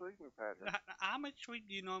is my sleeping pattern? How much sleep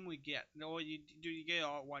do you normally get? Or do you get it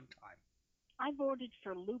all at one time? I voted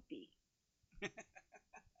for Loopy.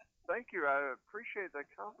 Thank you. I appreciate that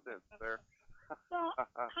confidence there. Well,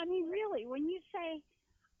 I mean, really, when you say,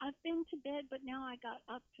 I've been to bed, but now I got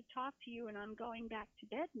up to talk to you and I'm going back to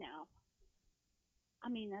bed now. I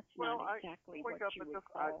mean, that's not exactly what you would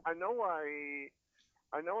call. I know I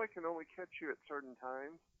can only catch you at certain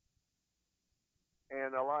times.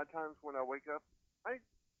 And a lot of times when I wake up, I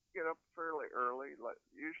get up fairly early, like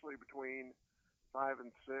usually between 5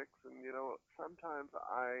 and 6. And, sometimes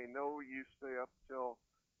I know you stay up till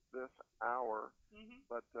this hour,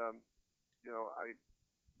 but, I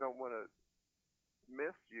don't want to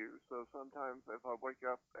miss you. So sometimes if I wake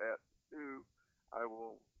up at 2, I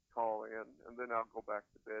will call in, and then I'll go back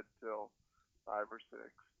to bed till 5 or 6.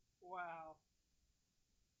 Wow.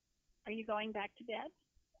 Are you going back to bed?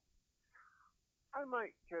 I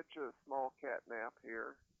might catch a small cat nap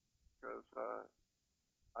here, because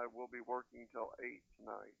I will be working till 8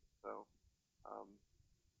 tonight. So,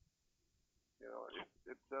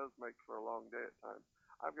 it does make for a long day at times.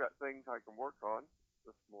 I've got things I can work on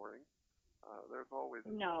this morning. There's always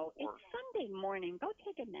No, work. it's Sunday morning. Go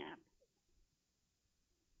take a nap.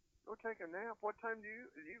 Go take a nap. What time do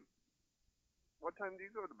you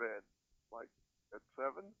go to bed? Like at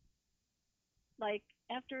 7? Like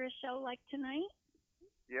after a show like tonight?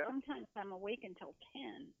 Yeah. Sometimes I'm awake until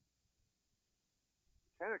 10.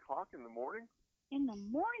 10 o'clock in the morning? In the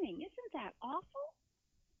morning? Isn't that awful?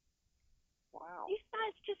 Wow. These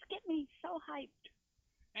guys just get me so hyped.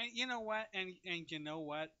 And you know what? And you know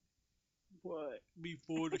what? What?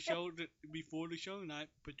 Before the show tonight,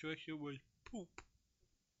 Patricia was poop.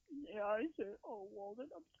 Yeah, I said, oh, Walden,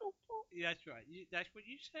 I'm so poop. That's right. That's what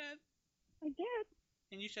you said. I did.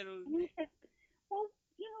 And you said, And he said, well,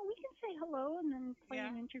 we can say hello and then play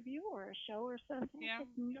an interview or a show or something. Yeah. I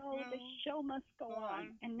said, no, the show must go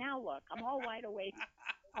on. And now look, I'm all wide awake.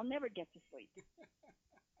 I'll never get to sleep.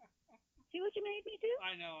 See what you made me do?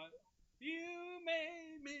 I know it. You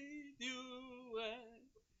made me do it.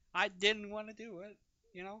 I didn't want to do it.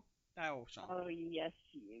 That old song. Oh, yes,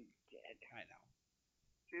 you did. I know.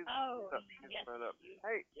 She's yes, fed up. you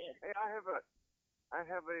Hey, did.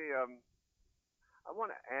 I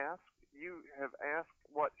want to ask. You have asked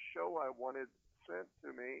what show I wanted sent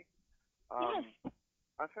to me. Yes,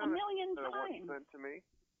 I found a million that times. sent to me.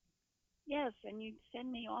 Yes, and you'd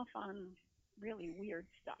send me off on really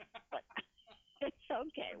weird stuff, but it's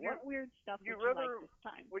okay. What weird stuff would you like this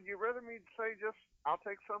time? Would you rather me say just I'll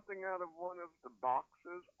take something out of one of the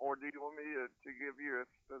boxes, or do you want me to give you a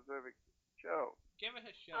specific show? Give us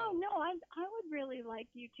a show. Oh no, I would really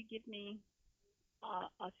like you to give me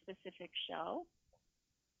a specific show.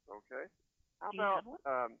 Okay. Do you have one?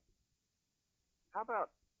 How about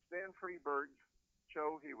Stan Freeberg's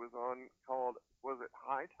show he was on called, was it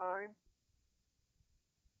High Time?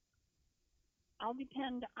 I'll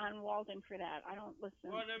depend on Walden for that. I don't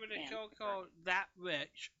listen. Whatever to the Stan show Freeberg. called That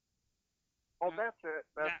Rich. Oh, that's it.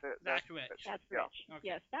 That's it. That's Rich. That's yeah. Rich. Okay.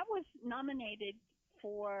 Yes, that was nominated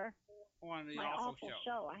for On the my awful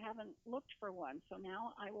show. I haven't looked for one, so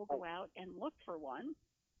now I will go out and look for one.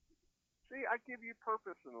 See, I give you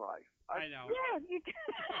purpose in life. I know. Yeah, you do.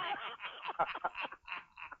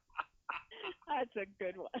 That's a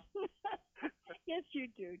good one. Yes, you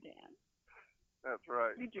do, Dan. That's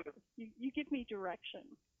right. You do. You give me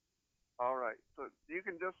direction. All right. So you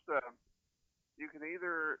can just you can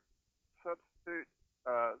either substitute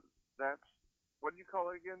that's, what do you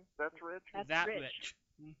call it again? That's Rich? That's That Rich. Rich.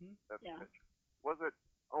 Mm-hmm. That's Yeah. Rich. Was it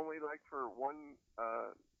only like for one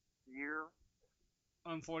year?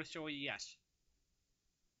 Unfortunately, yes.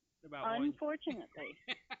 About Unfortunately.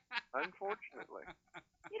 Unfortunately.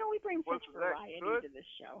 We bring Was such that variety good? to this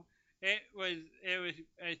show. It was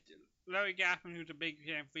Larry Gaffman, who's a big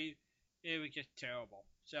fan. It was just terrible.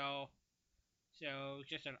 So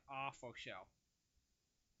just an awful show.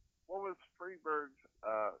 What was Freeberg's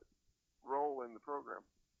role in the program?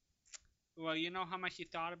 Well, you know how much he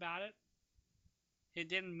thought about it? He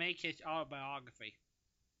didn't make his autobiography.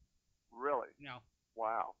 Really? No.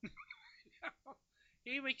 Wow.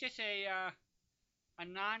 He was just a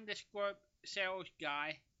nondescript sales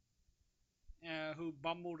guy who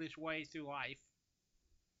bumbled his way through life,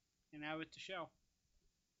 and that was the show.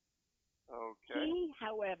 Okay. He,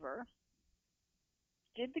 however,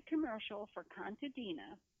 did the commercial for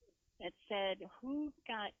Contadina that said, "Who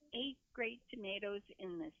got 8 great tomatoes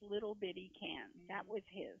in this little bitty can?" That was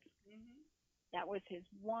his. Mm-hmm. That was his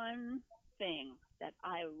one thing that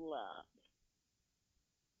I loved.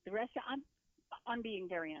 The rest, I'm being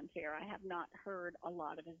very unfair. I have not heard a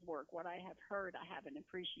lot of his work. What I have heard, I haven't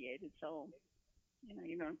appreciated. So,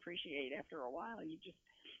 you don't appreciate after a while. You just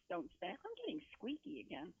don't spend. I'm getting squeaky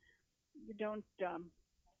again. You don't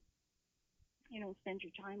spend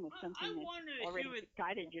your time with I something that's wonder if already you would.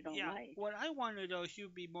 decided you don't Yeah. like. What I wonder though is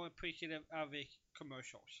you'd be more appreciative of his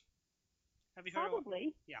commercials. Have you heard?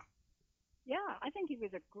 Probably. Yeah. Yeah, I think he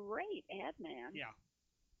was a great ad man. Yeah.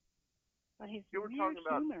 But his You were weird talking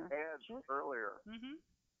about humor. ads earlier. Mm-hmm.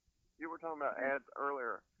 You were talking about ads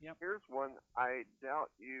earlier. Yep. Here's one I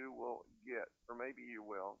doubt you will get, or maybe you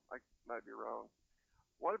will. I might be wrong.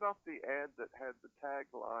 What about the ad that had the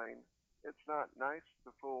tagline, "It's not nice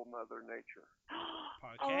to fool Mother Nature"?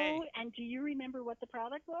 Parquet. Oh, and do you remember what the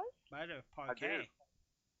product was? Butter. I do. Parquet.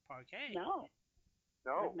 Parquet. No, it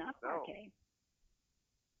No, was not no. parquet.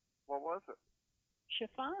 What was it?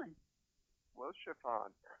 Chiffon. Was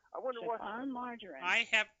chiffon. I wonder Chiffon margarine. I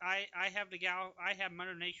have the gal. I have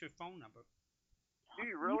Mother Nature's phone number. Do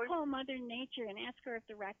you really? You call Mother Nature and ask her if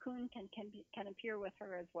the raccoon can appear with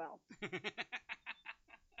her as well. It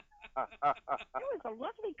was a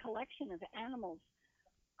lovely collection of animals.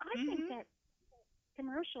 I think that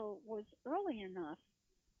commercial was early enough.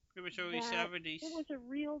 It was early that 70s. It was a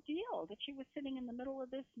real deal that she was sitting in the middle of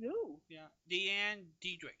this zoo. Yeah. Deanne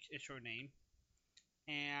Diedrich is her name.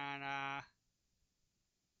 And,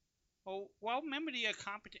 remember the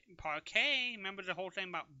competent parquet? Remember the whole thing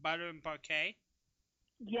about butter and parquet?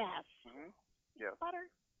 Yes. Mm-hmm. Yes. Butter,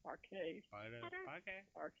 parquet. Butter, parquet.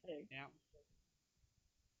 Parquet. Yeah.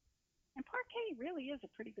 And parquet really is a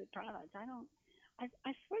pretty good product.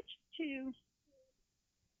 I switched to,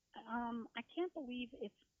 I can't believe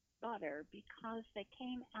it's butter because they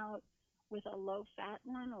came out with a low fat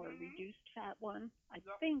one or a reduced fat one, I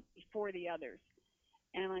think before the others.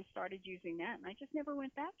 And I started using that and I just never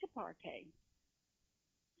went back to parquet.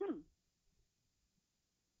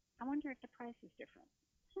 I wonder if the price is different.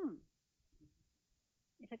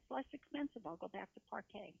 If it's less expensive, I'll go back to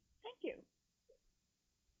parquet. Thank you.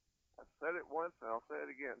 I said it once and I'll say it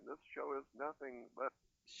again. This show is nothing but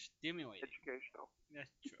stimulating, educational. That's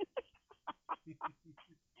true.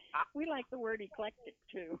 We like the word eclectic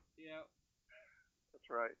too. Yeah. That's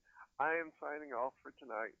right. I am signing off for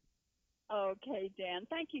tonight. Okay, Dan.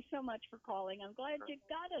 Thank you so much for calling. I'm glad you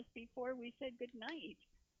got us before we said good night.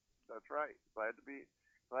 That's right. Glad to be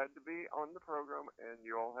on the program, and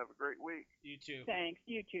you all have a great week. You too. Thanks.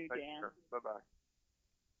 You too, Take Dan. care. Bye-bye.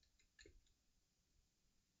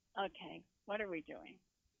 Okay, what are we doing?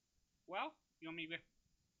 Well, you want me to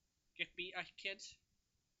just be us kids?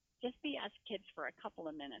 Just be us kids for a couple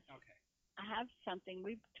of minutes. Okay. I have something.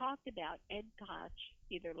 We've talked about Ed Koch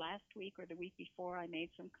either last week or the week before. I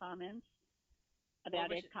made some comments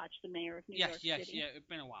about Ed Koch, the mayor of New York City. Yes, it's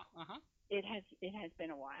been a while. It has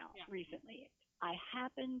been a while recently. I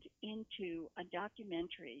happened into a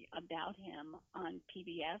documentary about him on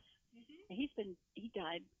PBS. He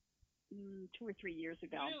died 2 or 3 years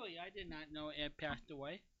ago. Really? I did not know Ed passed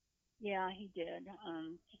away. Yeah, he did.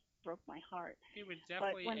 Just broke my heart. He was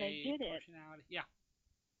definitely but when they did personality. Yeah.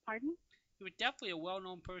 Pardon? He was definitely a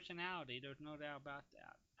well-known personality. There's no doubt about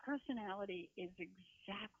that. Personality is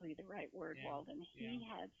exactly the right word, Walden. He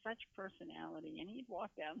had such personality, and he'd walk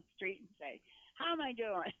down the street and say, "How am I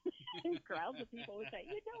doing?" And crowds of people would say,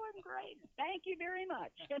 "You're doing great. Thank you very much."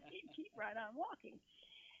 And he'd keep right on walking.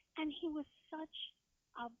 And he was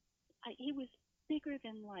he was bigger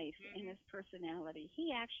than life in his personality.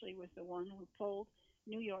 He actually was the one who pulled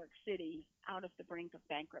New York City out of the brink of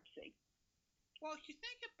bankruptcy. Well, if you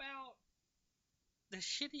think about the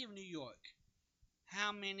city of New York,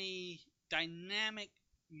 how many dynamic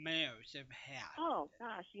mayors have had? Oh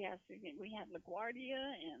gosh, yes. We had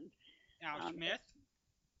LaGuardia and Al Smith,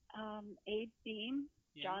 Abe Beam.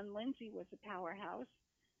 John Lindsay was a powerhouse.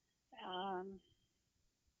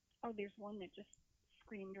 There's one that just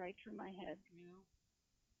screamed right through my head.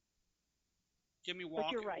 Jimmy Walker.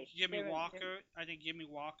 But you're right. Jimmy Walker. I think Jimmy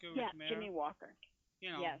Walker was mayor. Jimmy Walker.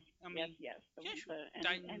 Yes. I mean, yes.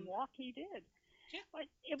 And walk he did. But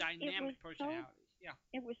dynamic personalities.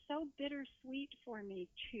 It was so bittersweet for me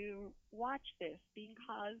to watch this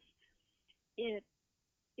because it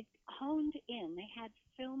honed in. They had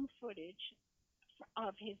film footage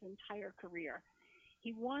of his entire career.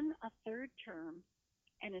 He won a third term,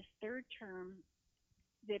 and his third term,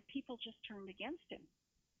 the people just turned against him.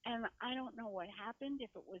 And I don't know what happened, if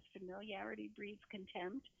it was familiarity breeds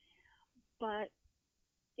contempt, but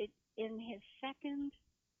in his second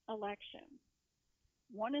election,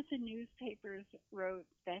 one of the newspapers wrote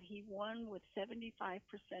that he won with 75%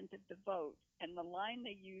 of the vote, and the line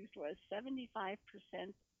they used was 75%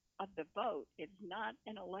 of the vote. It's not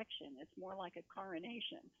an election, it's more like a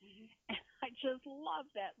coronation. And I just love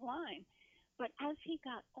that line. But as he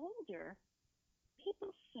got older,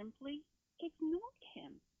 people simply ignored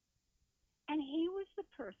him. And he was the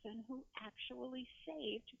person who actually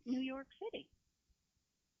saved New York City.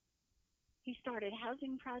 He started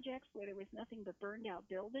housing projects where there was nothing but burned out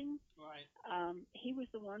buildings. Right. He was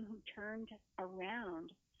the one who turned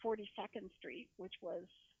around 42nd Street, which was,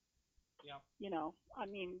 Yep. I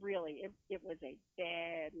mean, really, it was a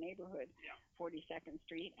bad neighborhood, Yeah. 42nd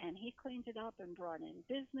Street, and he cleaned it up and brought in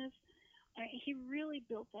business. He really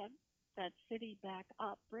built that city back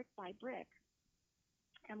up brick by brick.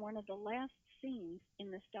 And one of the last scenes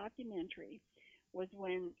in this documentary was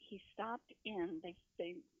when he stopped in. They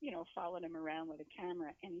followed him around with a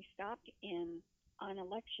camera, and he stopped in on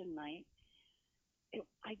election night.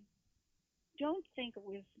 I don't think it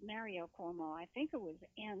was Mario Cuomo. I think it was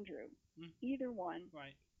Andrew. Either one.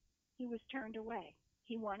 Right. He was turned away.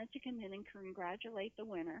 He wanted to come in and congratulate the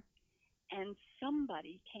winner, and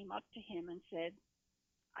somebody came up to him and said,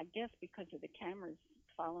 I guess because of the cameras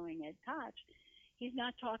following Ed Koch, he's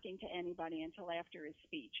not talking to anybody until after his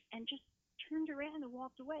speech, and just turned around and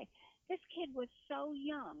walked away. This kid was so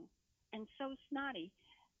young and so snotty,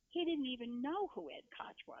 he didn't even know who Ed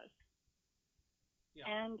Koch was. Yeah.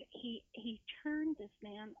 And he turned this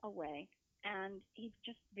man away, and he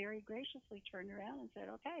just very graciously turned around and said,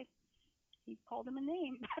 okay. He called him a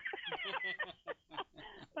name.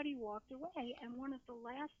 But he walked away, and one of the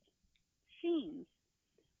last scenes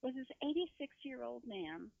was this 86-year-old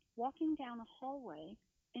man walking down a hallway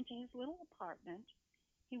into his little apartment.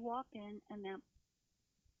 He walked in, and that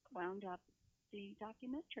wound up the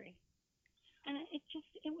documentary. And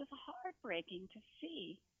it was heartbreaking to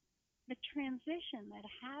see the transition that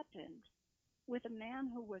happened with a man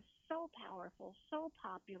who was so powerful, so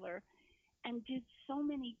popular, and did so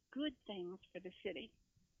many good things for the city.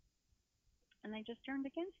 And they just turned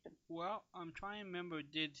against him. Well, I'm trying to remember,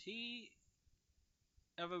 did he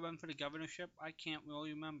ever run for the governorship? I can't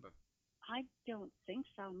really remember. I don't think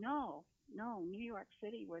so. No, New York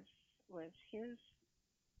City was his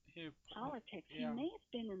politics. Yeah. He may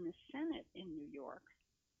have been in the Senate in New York.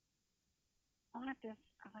 I'll have to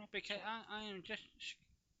because I am just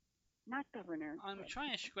not governor. I'm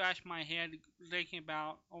trying to scratch my head thinking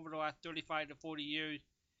about over the last 35 to 40 years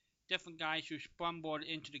different guys who springboarded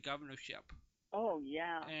into the governorship. Oh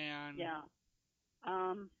yeah. And yeah.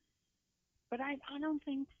 But I don't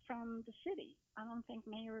think from the city. I don't think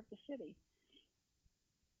mayor of the city.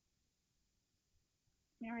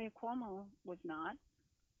 Mario Cuomo was not.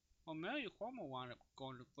 Well, Mario Cuomo wound up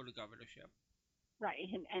going for the governorship. Right,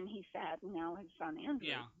 and he sat, and now his son Andrew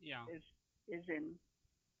is in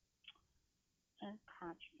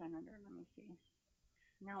Koch senator. Let me see.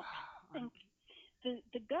 No, I think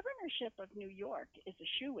the governorship of New York is a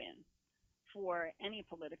shoe-in for any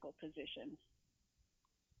political position.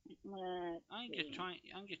 I'm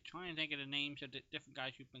just trying to think of the names of the different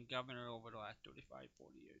guys who've been governor over the last 35,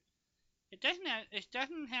 40 years. It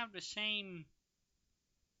doesn't have the same.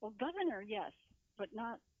 Well, governor, yes, but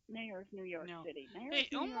not mayor of New York City.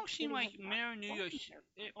 It almost seemed like mayor of New York.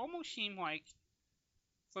 It almost seemed like,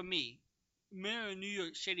 for me, mayor of New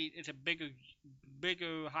York City is a bigger,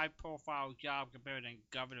 high-profile job compared to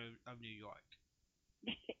governor of New York.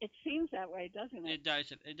 It seems that way, doesn't it? It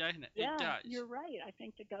doesn't. Yeah, it does. You're right. I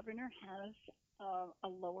think the governor has a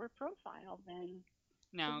lower profile than.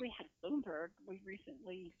 Now we had Bloomberg. We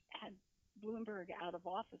recently had Bloomberg out of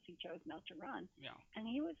office. He chose not to run. Yeah. And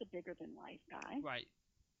he was a bigger-than-life guy. Right.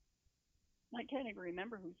 I can't even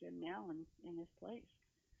remember who's in now in his place.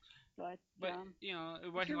 But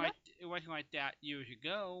it wasn't like that years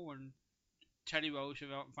ago when Teddy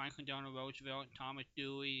Roosevelt, Franklin Delano Roosevelt, Thomas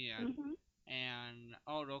Dewey, and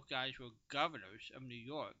all those guys were governors of New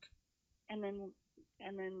York. And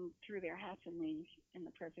then threw their hats in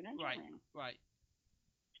the presidential ring. Right.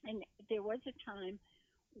 And there was a time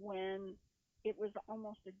when it was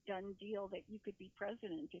almost a done deal that you could be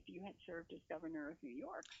president if you had served as governor of New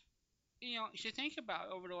York. You should think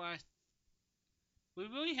about over the last. We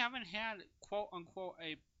really haven't had quote unquote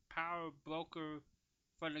a power broker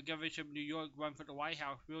for the governorship of New York run for the White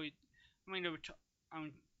House. Really, I mean, there were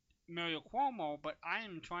Mario Cuomo, but I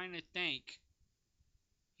am trying to think.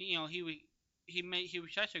 He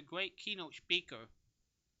was such a great keynote speaker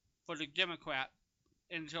for the Democrat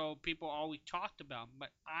and so people always talked about him, but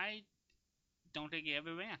I don't think he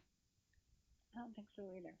ever ran. I don't think so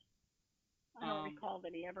either. I don't recall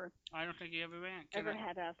that he ever I don't think he ever ran.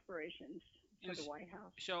 had aspirations for the White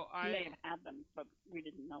House. So He may have had them, but we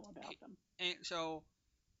didn't know about them. And so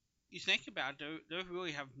you think about it, there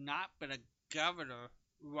really have not been a governor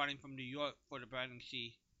running from New York for the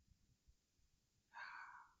presidency.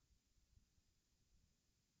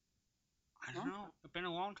 I don't know. It's been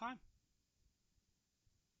a long time.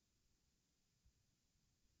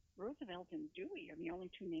 Roosevelt and Dewey are the only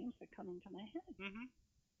two names that come into my head. Mm-hmm.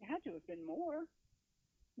 There had to have been more.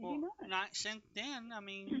 Maybe Well, not. not since then. I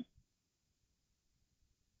mean,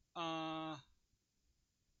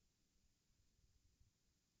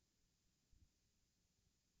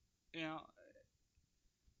 you know,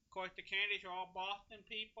 of course, the Kennedys are all Boston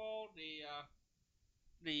people.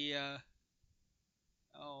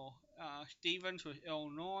 Stevens was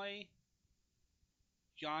Illinois.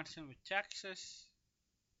 Johnson was Texas.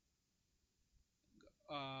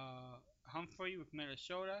 Humphrey with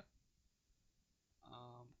Minnesota.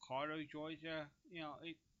 Carter, Georgia.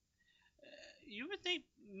 You would think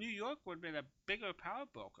New York would have been a bigger power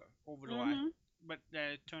broker over the last, but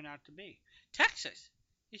it turned out to be Texas.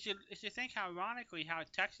 You should think how ironically how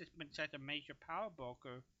Texas has been such a major power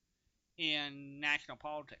broker in national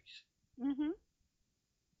politics. Mm-hmm.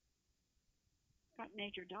 Got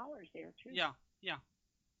major dollars there too. Yeah.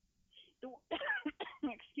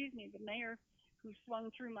 Excuse me, the mayor who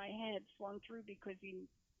swung through my head swung through because he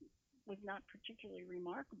was not particularly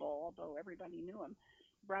remarkable, although everybody knew him.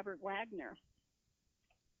 Robert Wagner.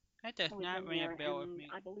 That does not ring a bell with me.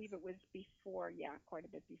 I believe it was before, quite a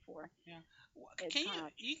bit before. Yeah.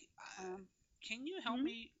 Can you help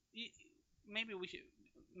me? Maybe we should.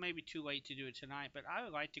 Maybe too late to do it tonight, but I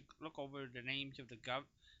would like to look over the names of the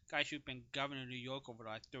guys who've been governor of New York over the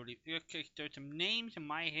last 30. There's some names in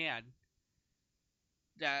my head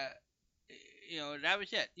that that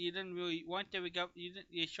was it. You didn't really once they were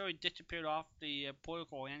you sort of disappeared off the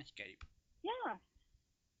political landscape. Yeah.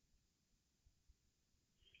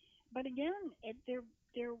 But again,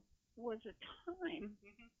 there was a time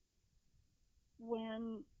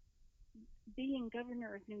when being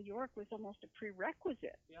governor of New York was almost a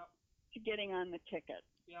prerequisite to getting on the ticket.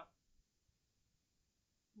 Yep.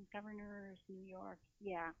 Governor of New York.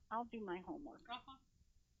 Yeah, I'll do my homework.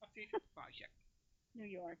 A future project. New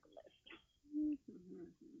York list.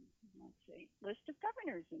 Let's see. List of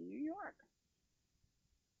governors in New York.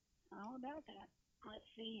 How about that? Let's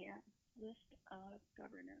see here. List of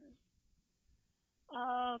governors.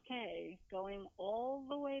 Okay, going all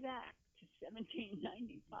the way back to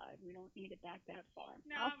 1795. We don't need it back that far.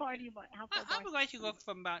 No, how far do you want? How far? I would like to go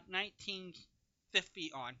from about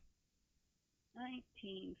 1950 on.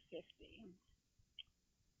 1950.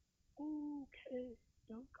 Okay,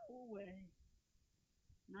 don't go away.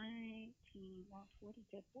 what is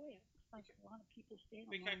that? Boy, it looks like a lot of people stayed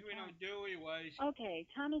a long time. Because we know Dewey was. Okay,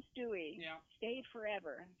 Thomas Dewey. Yeah. Stayed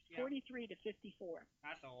forever. 43 to 54.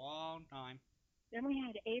 That's a long time. Then we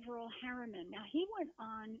had Averill Harriman. Now he went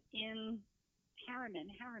on in Harriman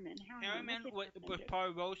was part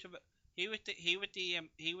of Roosevelt. He was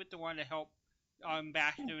the one that helped our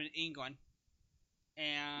ambassador in England.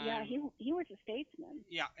 And yeah, he was a statesman.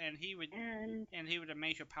 Yeah, and he was a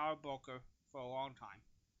major power broker for a long time.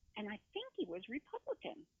 And I think he was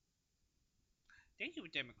Republican. I think he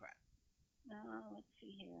was Democrat. Let's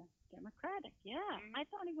see here. Democratic, yeah. I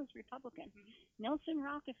thought he was Republican. Nelson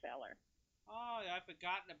Rockefeller. Oh, I've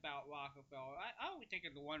forgotten about Rockefeller. I always think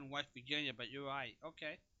of the one in West Virginia, but you're right.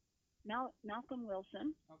 Okay. Malcolm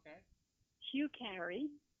Wilson. Okay. Hugh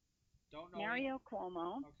Carey. Don't know. Mario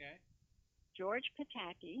Cuomo. Okay. George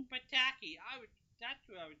Pataki. That's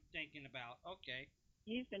what I was thinking about. Okay.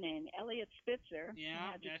 He's the name. Elliot Spitzer.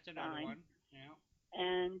 Yeah, that's another one. Yeah.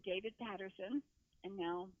 And David Patterson, and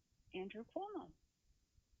now Andrew Cuomo.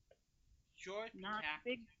 George Not Pataki.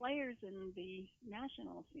 big players in the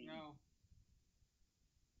national scene. No.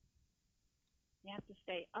 You have to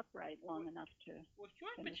stay upright long enough to. Was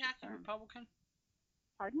George Pataki Republican?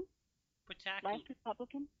 Pardon? Pataki. Last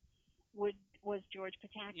Republican was George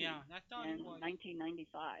Pataki. Yeah, I thought in it was.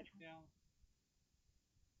 1995. Yeah.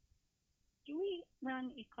 Do we run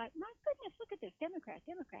eclectic? My goodness, look at this. Democrat.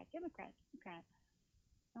 And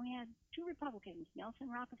we had two Republicans, Nelson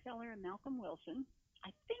Rockefeller and Malcolm Wilson. I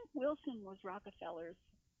think Wilson was Rockefeller's,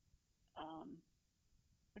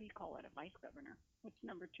 what do you call it, a vice governor? What's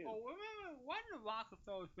number two? Oh, remember, when the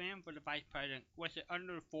Rockefellers ran for the vice president, was it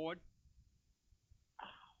under Ford?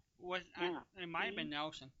 It might have been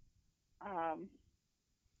Nelson.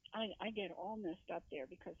 I get all messed up there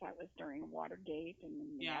because that was during Watergate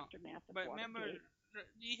and the aftermath of Watergate. But remember,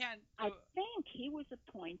 he had. I think he was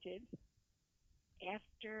appointed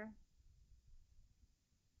after.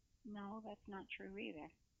 No, that's not true either.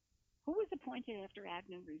 Who was appointed after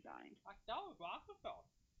Agnew resigned? I thought it was Rockefeller.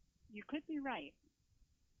 You could be right.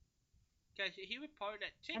 Because he was part of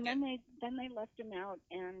that ticket. And then they left him out,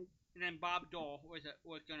 and then Bob Dole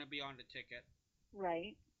was going to be on the ticket.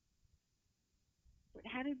 Right. But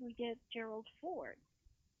how did we get Gerald Ford?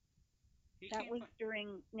 That was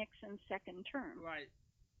during Nixon's second term. Right.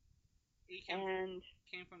 He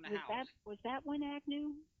came from the House. Was that when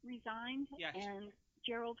Agnew resigned? Yes. And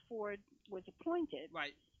Gerald Ford was appointed.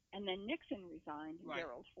 Right. And then Nixon resigned, and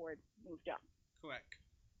Gerald Ford moved up. Correct.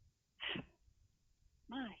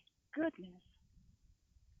 My goodness.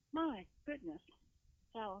 My goodness.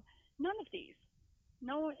 So none of these.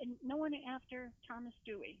 No one after Thomas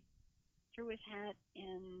Dewey threw his hat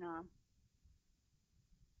in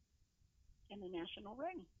the national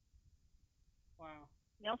ring. Wow.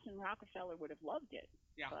 Nelson Rockefeller would have loved it.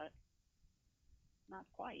 Yeah. But not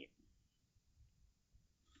quite.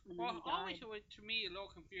 Well, always to me a little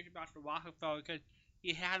confused about the Rockefeller because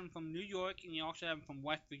he had him from New York and he also had him from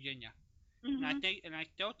West Virginia. Mm-hmm. And I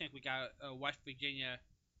still think we got a West Virginia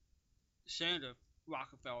Senator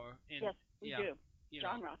Rockefeller. Yes, we do.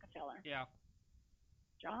 John Rockefeller. Yeah.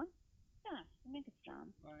 John? Yeah, I think it's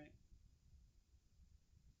John. Right.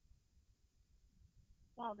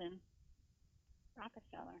 Walden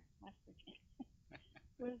Rockefeller, West Virginia.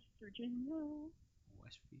 West Virginia.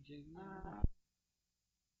 West Virginia.